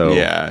 So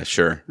Yeah,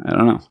 sure. I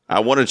don't know.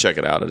 I want to check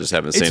it out. I just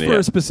haven't seen It's it for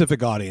yet. a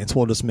specific audience.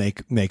 We'll just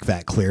make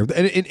that clear.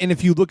 And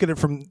if you look at it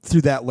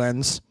through that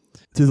lens,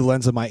 through the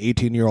lens of my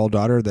 18-year-old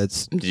daughter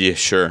that's Yeah,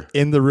 sure.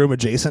 in the room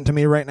adjacent to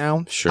me right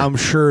now, Sure. I'm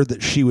sure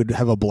that she would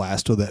have a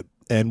blast with it.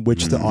 And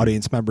which the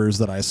audience members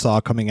that I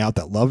saw coming out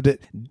that loved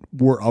it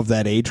were of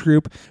that age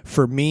group.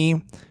 For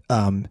me,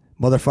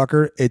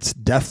 motherfucker, it's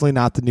definitely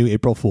not the new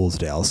April Fool's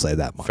Day. I'll say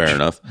that much. Fair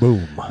enough.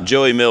 Boom.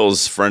 Joey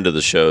Mills, friend of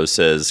the show,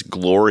 says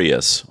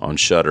Glorious on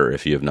Shudder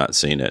if you have not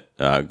seen it.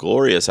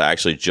 Glorious, I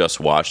actually just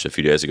watched a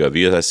few days ago. Have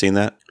you guys seen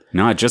that?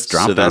 No, it just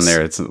dropped on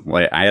there. It's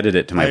I added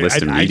it to my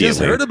list immediately. I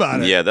just heard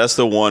about it. Yeah, that's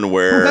the one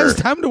where... Who has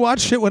time to watch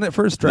shit when it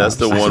first drops?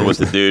 That's the one with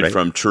the dude Right.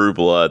 from True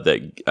Blood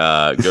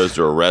that goes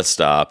to a rest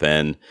stop,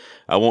 and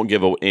I won't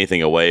give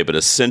anything away, but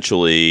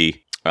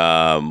essentially,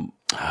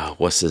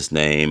 what's his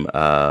name?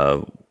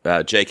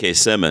 J.K.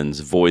 Simmons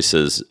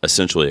voices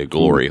essentially a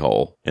glory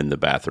hole in the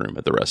bathroom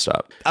at the rest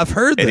stop. I've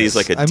heard this. And he's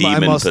like a I must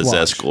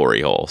demon-possessed watch.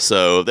 glory hole.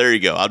 So there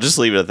you go. I'll just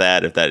leave it at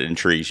that if that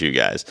intrigues you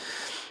guys.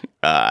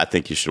 I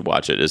think you should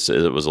watch it.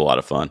 It was a lot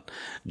of fun.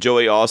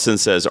 Joey Austin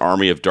says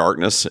Army of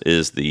Darkness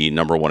is the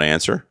number one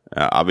answer.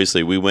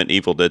 Obviously, we went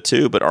Evil Dead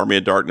 2, but Army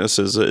of Darkness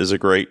is a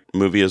great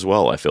movie as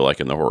well, I feel like,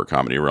 in the horror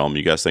comedy realm.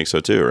 You guys think so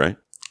too, right?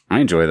 I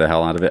enjoy the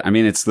hell out of it. I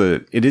mean,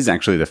 it is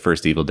actually the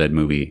first Evil Dead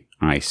movie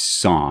I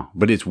saw,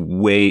 but it's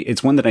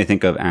one that I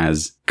think of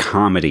as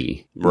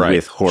comedy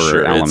with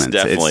horror elements. It's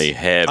definitely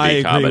heavy I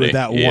agree comedy. with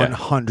that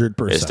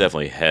 100%. It's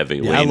definitely heavy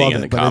I leaning love in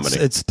the it, but comedy.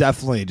 it's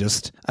definitely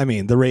just, I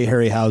mean, the Ray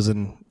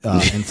Harryhausen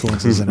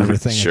influences and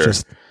everything. Sure.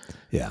 It's just,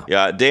 Yeah.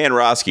 Yeah, Dan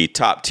Roski,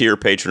 top tier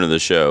patron of the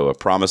show, a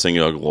promising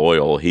young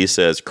loyal. He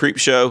says, Creep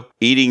Show,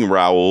 Eating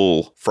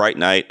Raoul, Fright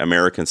Night,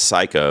 American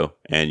Psycho,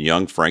 and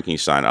Young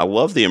Frankenstein. I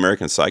love the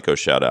American Psycho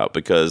shout out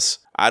because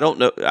I don't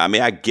know. I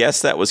mean, I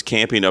guess that was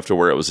campy enough to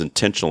where it was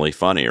intentionally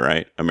funny,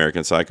 right?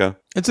 American Psycho.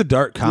 It's a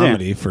dark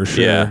comedy for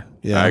sure.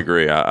 Yeah, I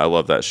agree. I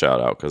love that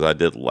shout out because I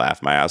did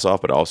laugh my ass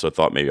off, but I also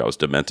thought maybe I was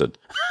demented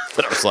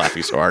that I was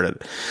laughing so hard at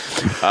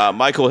it.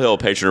 Michael Hill,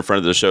 patron and friend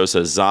of the show,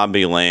 says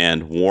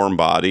Zombieland, Warm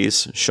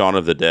Bodies, Shaun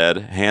of the Dead,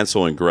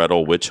 Hansel and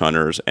Gretel, Witch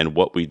Hunters, and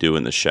What We Do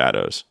in the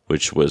Shadows,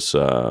 which was,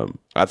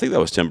 I think that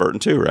was Tim Burton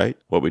too, right?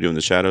 What We Do in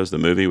the Shadows, the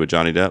movie with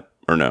Johnny Depp.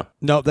 Or no?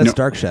 No, that's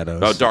Dark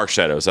Shadows. Oh, Dark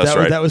Shadows. That's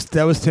right.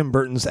 That was Tim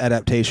Burton's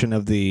adaptation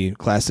of the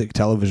classic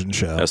television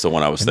show. That's the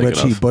one I was thinking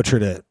of. Which he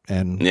butchered it.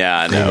 And yeah,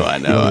 I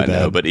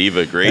know. But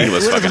Eva Green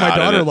was fucking hot.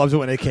 My daughter loves it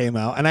when it came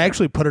out, and I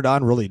actually put it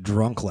on really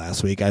drunk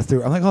last week. I'm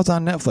like, oh, it's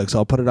on Netflix.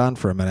 I'll put it on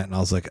for a minute, and I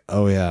was like,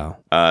 oh yeah.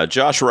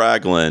 Josh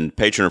Ragland,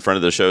 patron and friend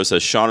of the show,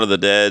 says Shaun of the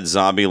Dead,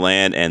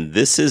 Zombieland, and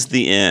This Is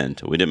the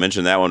End. We didn't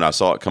mention that one. I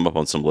saw it come up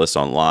on some lists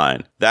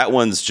online. That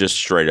one's just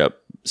straight up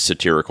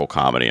satirical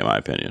comedy, in my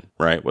opinion,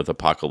 right? With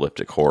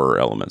apocalyptic horror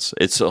elements.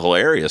 It's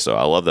hilarious, though.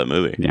 I love that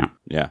movie.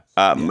 Yeah.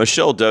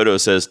 Michelle Dodo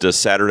says, does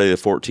Saturday the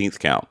 14th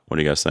count? What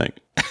do you guys think?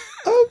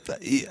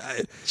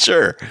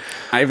 Sure.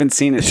 I haven't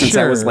seen it since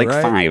I was like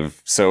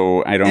 5,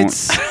 so I don't.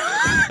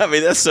 I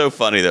mean, that's so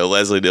funny, though.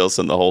 Leslie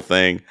Nielsen, the whole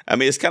thing. I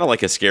mean, it's kind of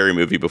like a scary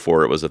movie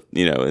before it was, in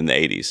the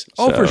 80s.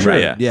 Oh, for sure.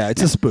 Right, yeah,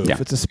 it's a spoof. Yeah.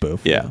 It's a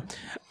spoof. Yeah.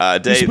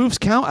 Do spoofs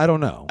count? I don't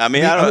know. I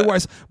mean,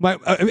 otherwise,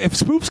 if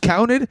spoofs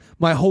counted,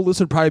 my whole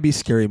list would probably be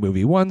Scary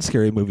Movie 1,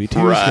 Scary Movie 2,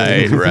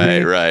 right.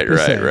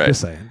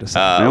 Just saying.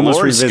 I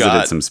almost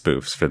revisited some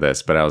spoofs for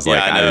this, but I was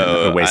like,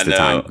 a waste of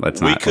time.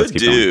 We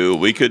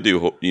could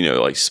do,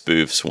 like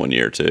spoofs one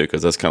year too,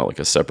 because that's kind of like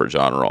a separate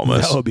genre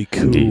almost. That would be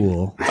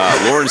cool.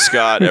 Lauren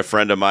Scott, a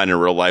friend of mine in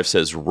real life,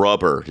 says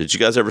Rubber. Did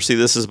you guys ever see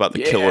this? This is about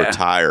the killer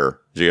tire.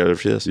 Did you guys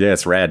ever see this? Yeah,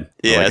 it's rad.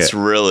 Yeah, it's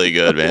really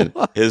good, man.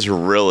 It's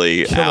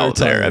really out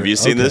there. Have you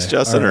seen this,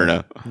 Justin, or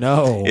no?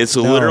 No. It's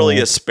literally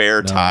a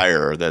spare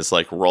tire that's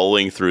like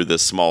rolling through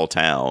this small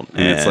town.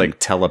 And it's like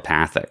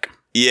telepathic.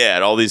 Yeah,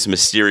 and all these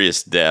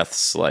mysterious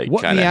deaths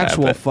what in the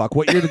actual fuck?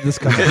 What year did this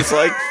come out? It's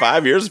like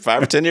 5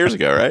 or 10 years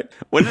ago, right?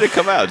 When did it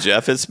come out,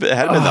 Jeff? It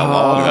hadn't been that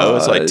long ago.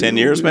 It's like 10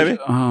 years, maybe?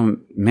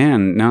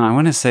 Man, no, I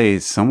want to say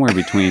somewhere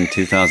between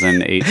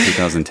 2008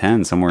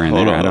 2010, somewhere in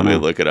there. I don't know. Let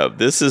me look it up.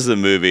 This is a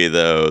movie,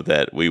 though,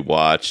 that we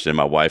watched, and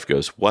my wife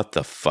goes, what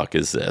the fuck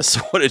is this?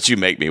 What did you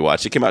make me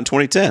watch? It came out in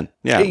 2010.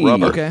 Yeah, hey,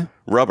 Rubber. Okay.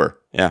 Rubber,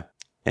 yeah.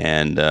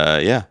 And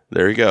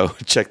there you go.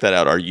 Check that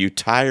out. Are you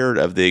tired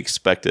of the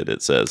expected?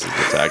 It says is the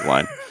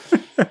tagline.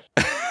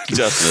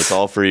 Justin, it's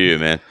all for you,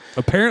 man.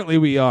 Apparently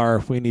we are.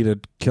 We need a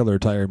killer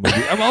tire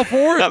movie. I'm all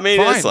for it. I mean,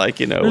 fine. It's like,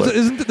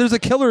 there's a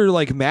killer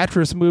like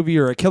mattress movie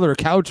or a killer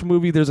couch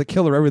movie. There's a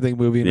killer everything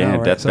movie now.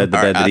 Yeah, deathbed, the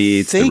bed that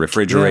eats, the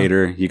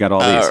refrigerator. You got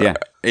all these. Yeah.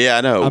 Yeah,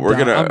 I know. We're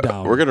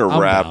gonna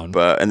wrap,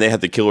 and they had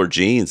the killer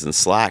jeans and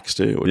slacks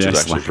too, which is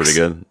actually pretty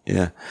good.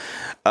 Yeah.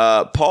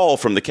 Paul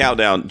from the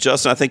Countdown.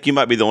 Justin, I think you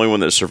might be the only one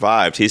that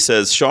survived. He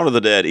says Shaun of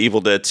the Dead,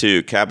 Evil Dead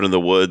 2, Cabin in the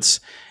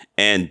Woods,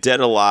 and Dead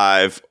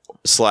Alive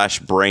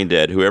 / Brain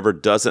Dead. Whoever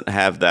doesn't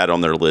have that on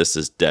their list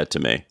is dead to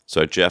me.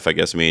 So Jeff, I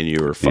guess me and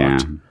you are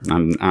fucked. Yeah,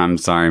 I'm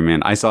sorry,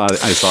 man. I saw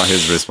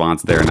his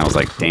response there, and I was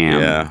like,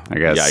 damn. Yeah, I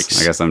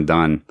guess I'm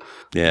done.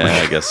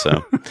 Yeah, I guess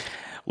so.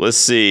 Let's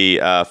see.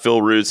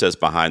 Phil Rude says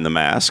Behind the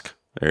Mask.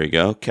 There you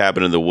go.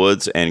 Cabin in the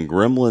Woods and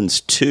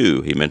Gremlins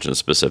 2. He mentioned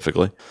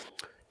specifically.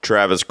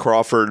 Travis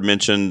Crawford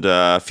mentioned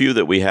a few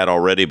that we had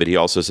already, but he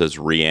also says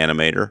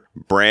Reanimator.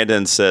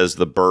 Brandon says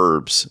The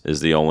Burbs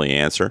is the only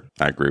answer.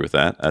 I agree with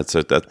that. That's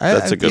a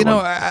good one.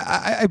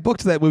 I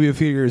booked that movie a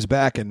few years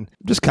back, and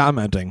just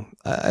commenting,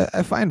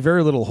 I find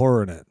very little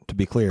horror in it, to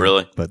be clear.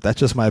 Really? But that's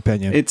just my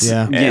opinion.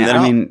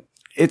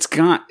 It's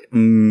got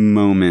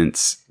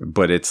moments,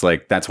 but it's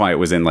like, that's why it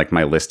was in like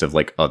my list of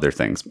like other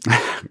things.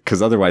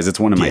 Because otherwise it's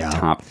one of my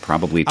top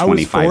probably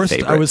 25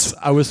 favorites.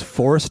 I was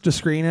forced to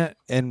screen it,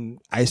 and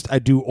I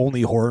do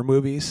only horror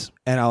movies.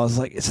 And I was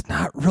like, it's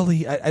not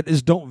really, I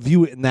just don't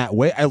view it in that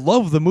way. I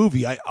love the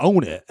movie. I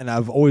own it, and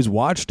I've always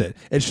watched it.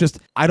 It's just,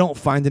 I don't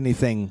find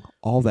anything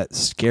all that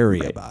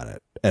scary about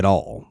it at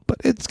all. But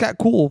it's got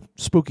cool,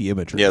 spooky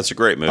imagery. Yeah, it's a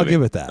great movie. I'll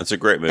give it that. It's a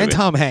great movie. And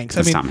Tom Hanks.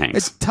 Tom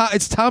Hanks.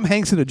 It's Tom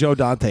Hanks in a Joe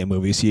Dante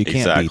movie, so you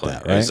can't beat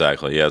that, right?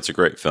 Exactly. Yeah, it's a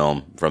great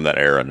film from that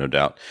era, no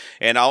doubt.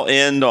 And I'll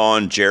end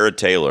on Jared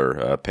Taylor,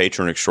 a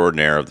patron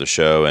extraordinaire of the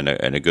show and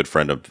a good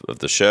friend of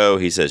the show.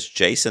 He says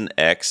Jason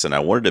X, and I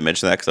wanted to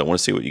mention that because I want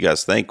to see what you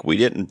guys think. We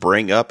didn't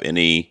bring up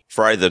any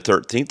Friday the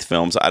 13th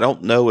films. I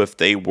don't know if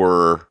they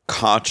were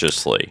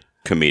consciously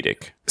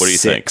comedic. What do you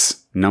think?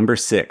 Number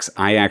 6.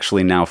 I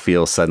actually now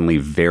feel suddenly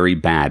very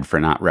bad for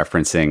not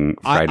referencing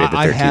Friday the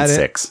 13th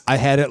 6. I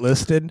had it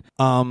listed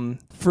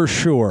for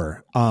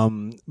sure.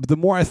 But the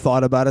more I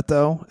thought about it,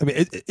 though, I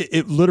mean,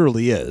 it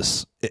literally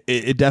is.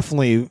 It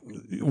definitely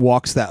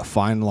walks that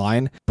fine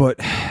line, but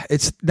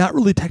it's not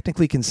really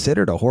technically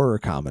considered a horror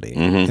comedy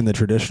in the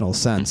traditional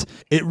sense.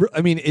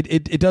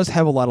 It does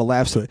have a lot of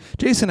laughs to it.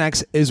 Jason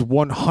X is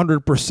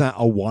 100%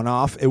 a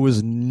one-off. It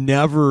was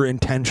never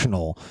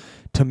intentional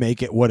to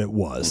make it what it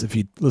was. If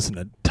you listen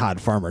to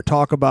Todd Farmer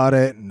talk about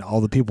it and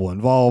all the people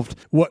involved,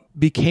 what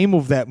became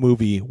of that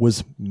movie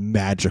was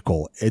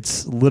magical.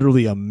 It's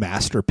literally a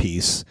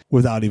masterpiece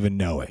without even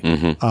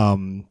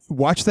knowing.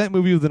 Watch that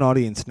movie with an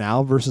audience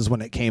now versus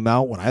when it came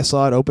out. When I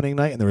saw it opening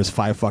night and there was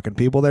 5 fucking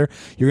people there,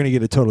 you're going to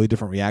get a totally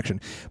different reaction.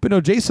 But no,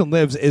 Jason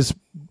Lives is,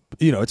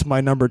 it's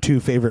my number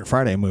 2 favorite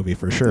Friday movie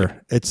for sure.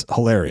 It's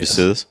hilarious. You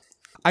see this?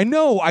 I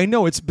know.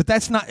 But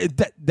that's not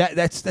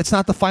that's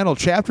not the final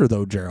chapter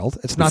though, Gerald.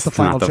 It's not the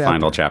final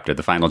chapter.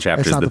 The final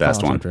chapter is the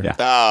best one. Yeah.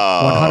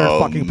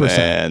 Oh, 100%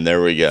 man,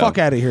 there we go. Fuck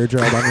out of here,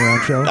 Gerald, on your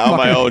own show. On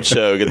my own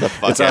show. Get the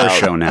fuck It's out. our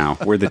show now.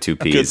 We're the 2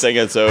 Ps. Good thing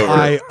it's over.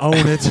 I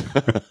own it.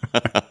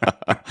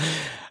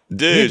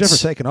 Dudes. Jeff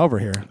are taking over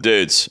here.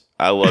 Dudes,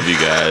 I love you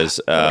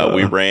guys.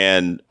 We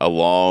ran a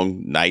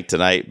long night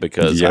tonight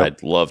because I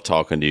love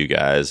talking to you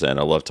guys, and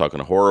I love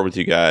talking horror with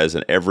you guys.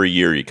 And every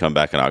year you come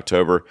back in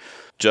October.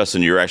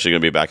 Justin, you're actually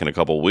going to be back in a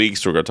couple of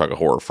weeks. We're going to talk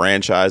horror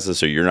franchises,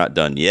 so you're not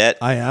done yet.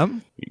 I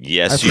am?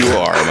 Yes, you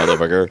are,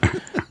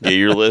 motherfucker. Get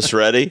your list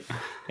ready.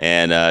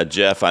 And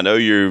Jeff, I know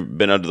you've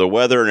been under the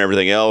weather and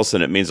everything else,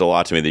 and it means a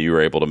lot to me that you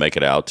were able to make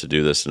it out to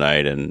do this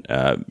tonight. And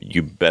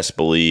you best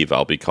believe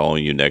I'll be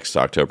calling you next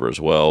October as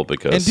well.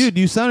 Because and dude,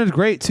 you sounded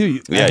great too.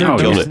 You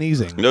killed it.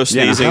 Sneezing. No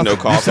sneezing, no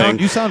coughing.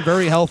 You sound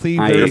very healthy.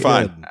 You're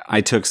fine. I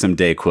took some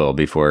Dayquil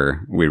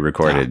before we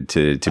recorded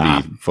to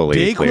be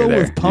fully clear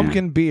there. With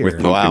pumpkin beer.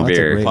 With pumpkin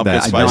beer.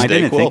 Pumpkin spice I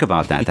didn't Dayquil. think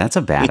about that. That's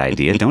a bad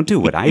idea. Don't do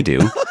what I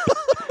do.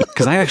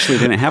 Because I actually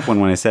didn't have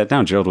one when I sat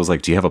down. Gerald was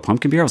like, "Do you have a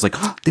pumpkin beer?" I was like,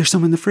 "Oh, there's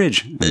some in the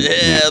fridge."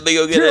 Let me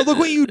go get Gerald, it. look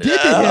what you did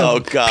to him. Oh,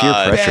 God. Peer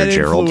pressure, Bad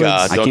Gerald.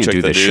 influence. I Don't can't check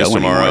do the this news show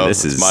tomorrow. anymore.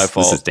 This is my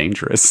fault. This is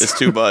dangerous. It's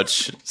too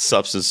much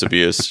substance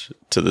abuse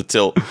to the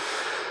tilt.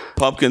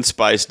 Pumpkin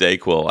spice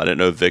Dayquil. I didn't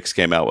know Vicks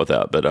came out with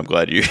that, but I'm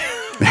glad you're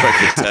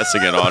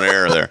testing it on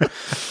air there.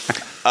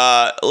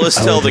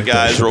 Let's tell the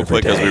guys real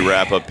quick as we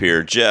wrap up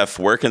here. Jeff,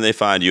 where can they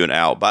find you and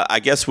Al? But I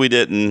guess we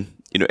didn't.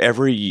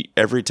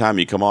 Every time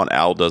you come on,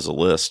 Al does a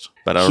list.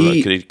 But I don't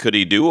know. Could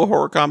he do a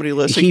horror comedy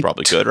list? He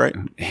probably could, right?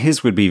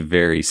 His would be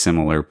very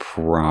similar,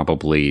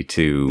 probably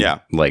to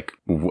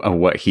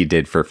what he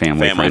did for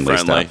family-friendly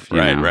stuff.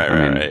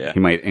 Right. He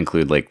might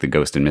include like The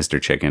Ghost and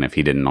Mr. Chicken if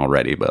he didn't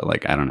already, but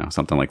like I don't know,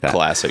 something like that.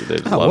 Classic,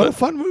 dude. Oh, what a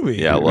fun movie!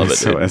 Yeah, I love it.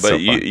 Dude.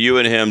 But you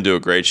and him do a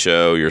great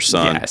show. Your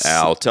son, Yes.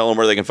 Al, tell him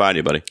where they can find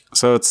you, buddy.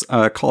 So it's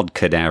called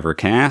Cadaver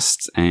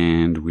Cast,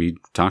 and we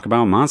talk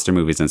about monster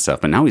movies and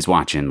stuff. But now he's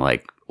watching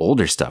like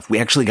older stuff. We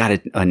actually got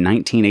a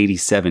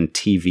 1987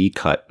 TV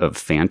cut of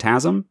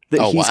Phantasm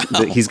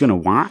that he's going to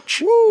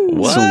watch.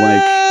 What? So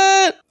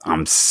like,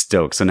 I'm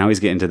stoked. So now he's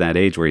getting to that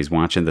age where he's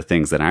watching the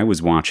things that I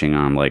was watching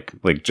on like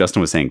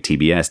Justin was saying,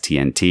 TBS,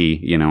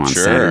 TNT, on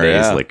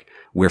Saturdays. Yeah. Like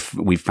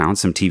we found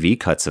some TV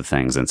cuts of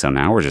things. And so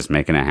now we're just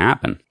making it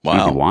happen. Wow.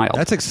 It's gonna be wild.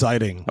 That's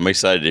exciting. I'm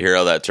excited to hear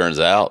how that turns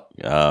out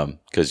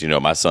because,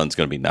 my son's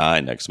going to be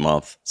 9 next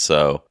month.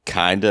 So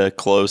kind of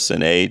close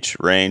in age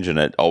range. And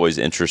it always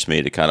interests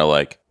me to kind of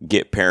like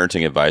get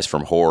parenting advice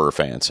from horror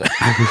fans.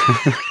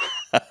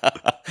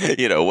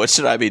 What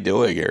should I be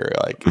doing here?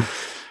 Like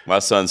my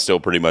son's still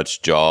pretty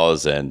much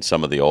Jaws and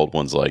some of the old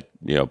ones like,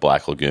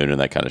 Black Lagoon and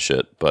that kind of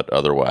shit. But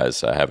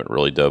otherwise, I haven't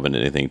really dove into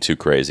anything too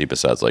crazy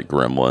besides like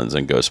Gremlins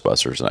and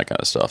Ghostbusters and that kind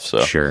of stuff.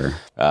 So sure.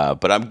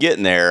 But I'm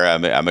getting there.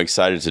 I'm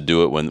excited to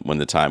do it when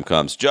the time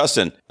comes.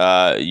 Justin,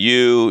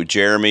 you,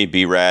 Jeremy,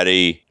 B.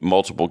 Ratty,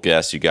 multiple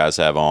guests you guys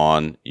have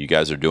on. You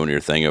guys are doing your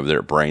thing over there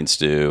at Brain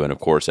Stew. And of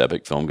course,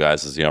 Epic Film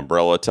Guys is the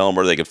umbrella. Tell them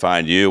where they can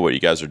find you, what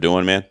you guys are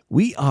doing, man.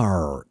 We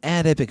are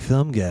at Epic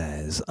Film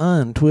Guys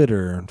on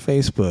Twitter,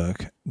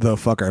 Facebook. The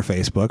fuck our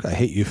Facebook. I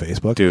hate you,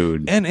 Facebook.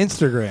 Dude. And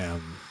Instagram.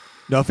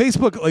 Now,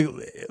 Facebook, like,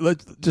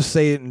 let's just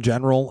say it in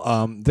general,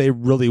 they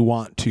really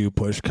want to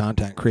push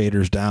content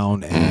creators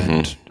down.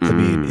 And I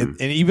mean, and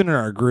even in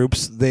our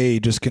groups, they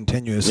just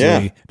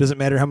continuously, doesn't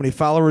matter how many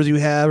followers you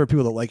have or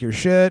people that like your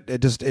shit,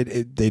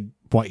 they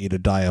want you to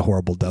die a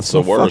horrible death.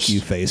 So fuck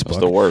you, Facebook. It's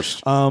the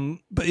worst.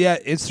 But yeah,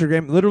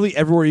 Instagram, literally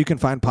everywhere you can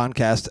find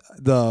podcasts.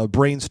 The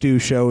Brain Stew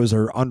shows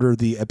are under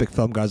the Epic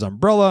Film Guys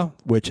umbrella,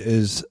 which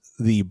is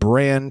the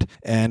brand,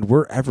 and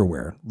we're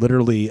everywhere.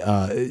 Literally,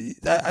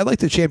 I like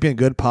to champion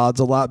Good Pods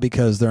a lot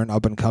because they're an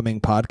up-and-coming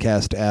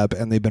podcast app,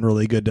 and they've been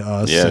really good to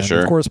us. Yeah, and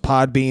sure. Of course,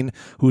 Podbean,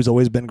 who's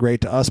always been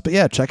great to us. But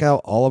yeah, check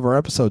out all of our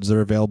episodes.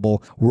 They're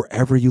available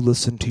wherever you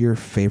listen to your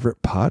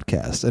favorite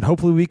podcast, and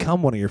hopefully we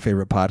become one of your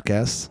favorite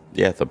podcasts.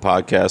 Yeah, the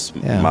podcast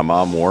my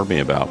mom warned me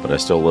about, but I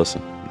still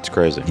listen. It's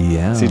crazy.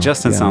 Yeah. See,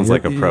 Justin sounds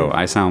like a pro.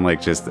 I sound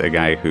like just a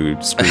guy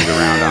who screws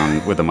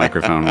around with a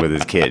microphone with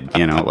his kid.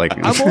 Like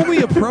I'm only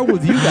a pro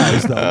with you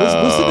guys, though.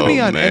 Listen to me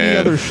on any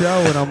other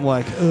show, and I'm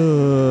like,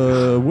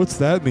 what's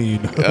that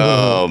mean?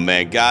 Oh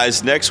man,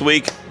 guys! Next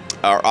week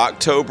Our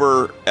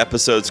October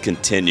episodes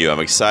continue. I'm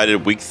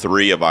excited. Week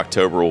 3 of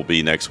October will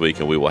be next week,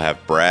 and we will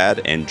have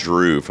Brad and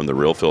Drew from the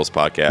Real Feels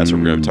podcast.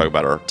 We're going to talk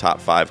about our top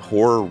 5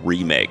 horror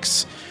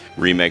remakes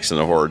in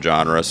the horror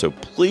genre. So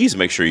please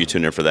make sure you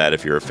tune in for that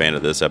if you're a fan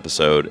of this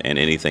episode and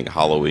anything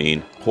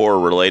Halloween horror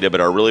related.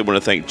 But I really want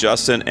to thank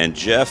Justin and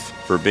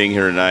Jeff for being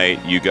here tonight.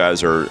 You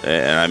guys are,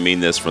 and I mean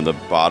this from the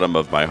bottom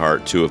of my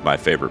heart, 2 of my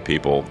favorite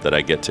people that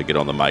I get to get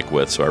on the mic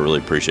with. So I really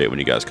appreciate when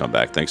you guys come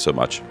back. Thanks so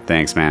much.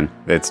 Thanks, man.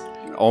 It's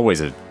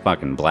always a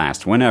fucking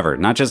blast. Whenever,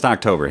 not just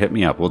October. Hit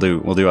me up. We'll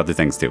do other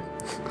things too.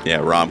 Yeah,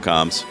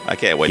 rom-coms. I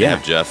can't wait to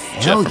have Jeff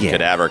from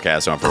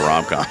Cadavercast on for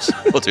rom-coms.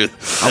 We'll do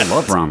that. I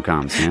love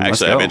rom-coms, man.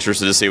 Actually, I'm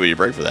interested to see what you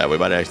bring for that. We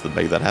might actually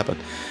make that happen.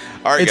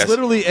 All right, it's guys.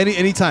 literally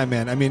any time,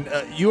 man. I mean,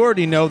 you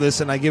already know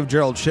this, and I give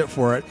Gerald shit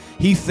for it.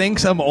 He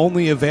thinks I'm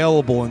only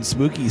available in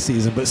spooky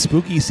season, but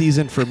spooky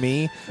season for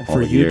me,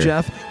 for you,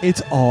 Jeff,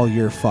 it's all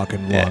year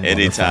fucking long. Yeah,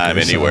 anytime,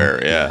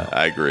 anywhere. Yeah,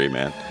 I agree,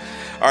 man.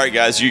 All right,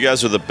 guys, you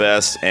guys are the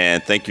best,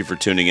 and thank you for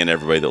tuning in,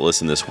 everybody that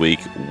listened this week.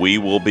 We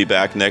will be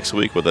back next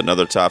week with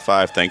another top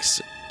 5.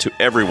 Thanks to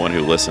everyone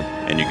who listened,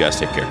 and you guys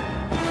take care.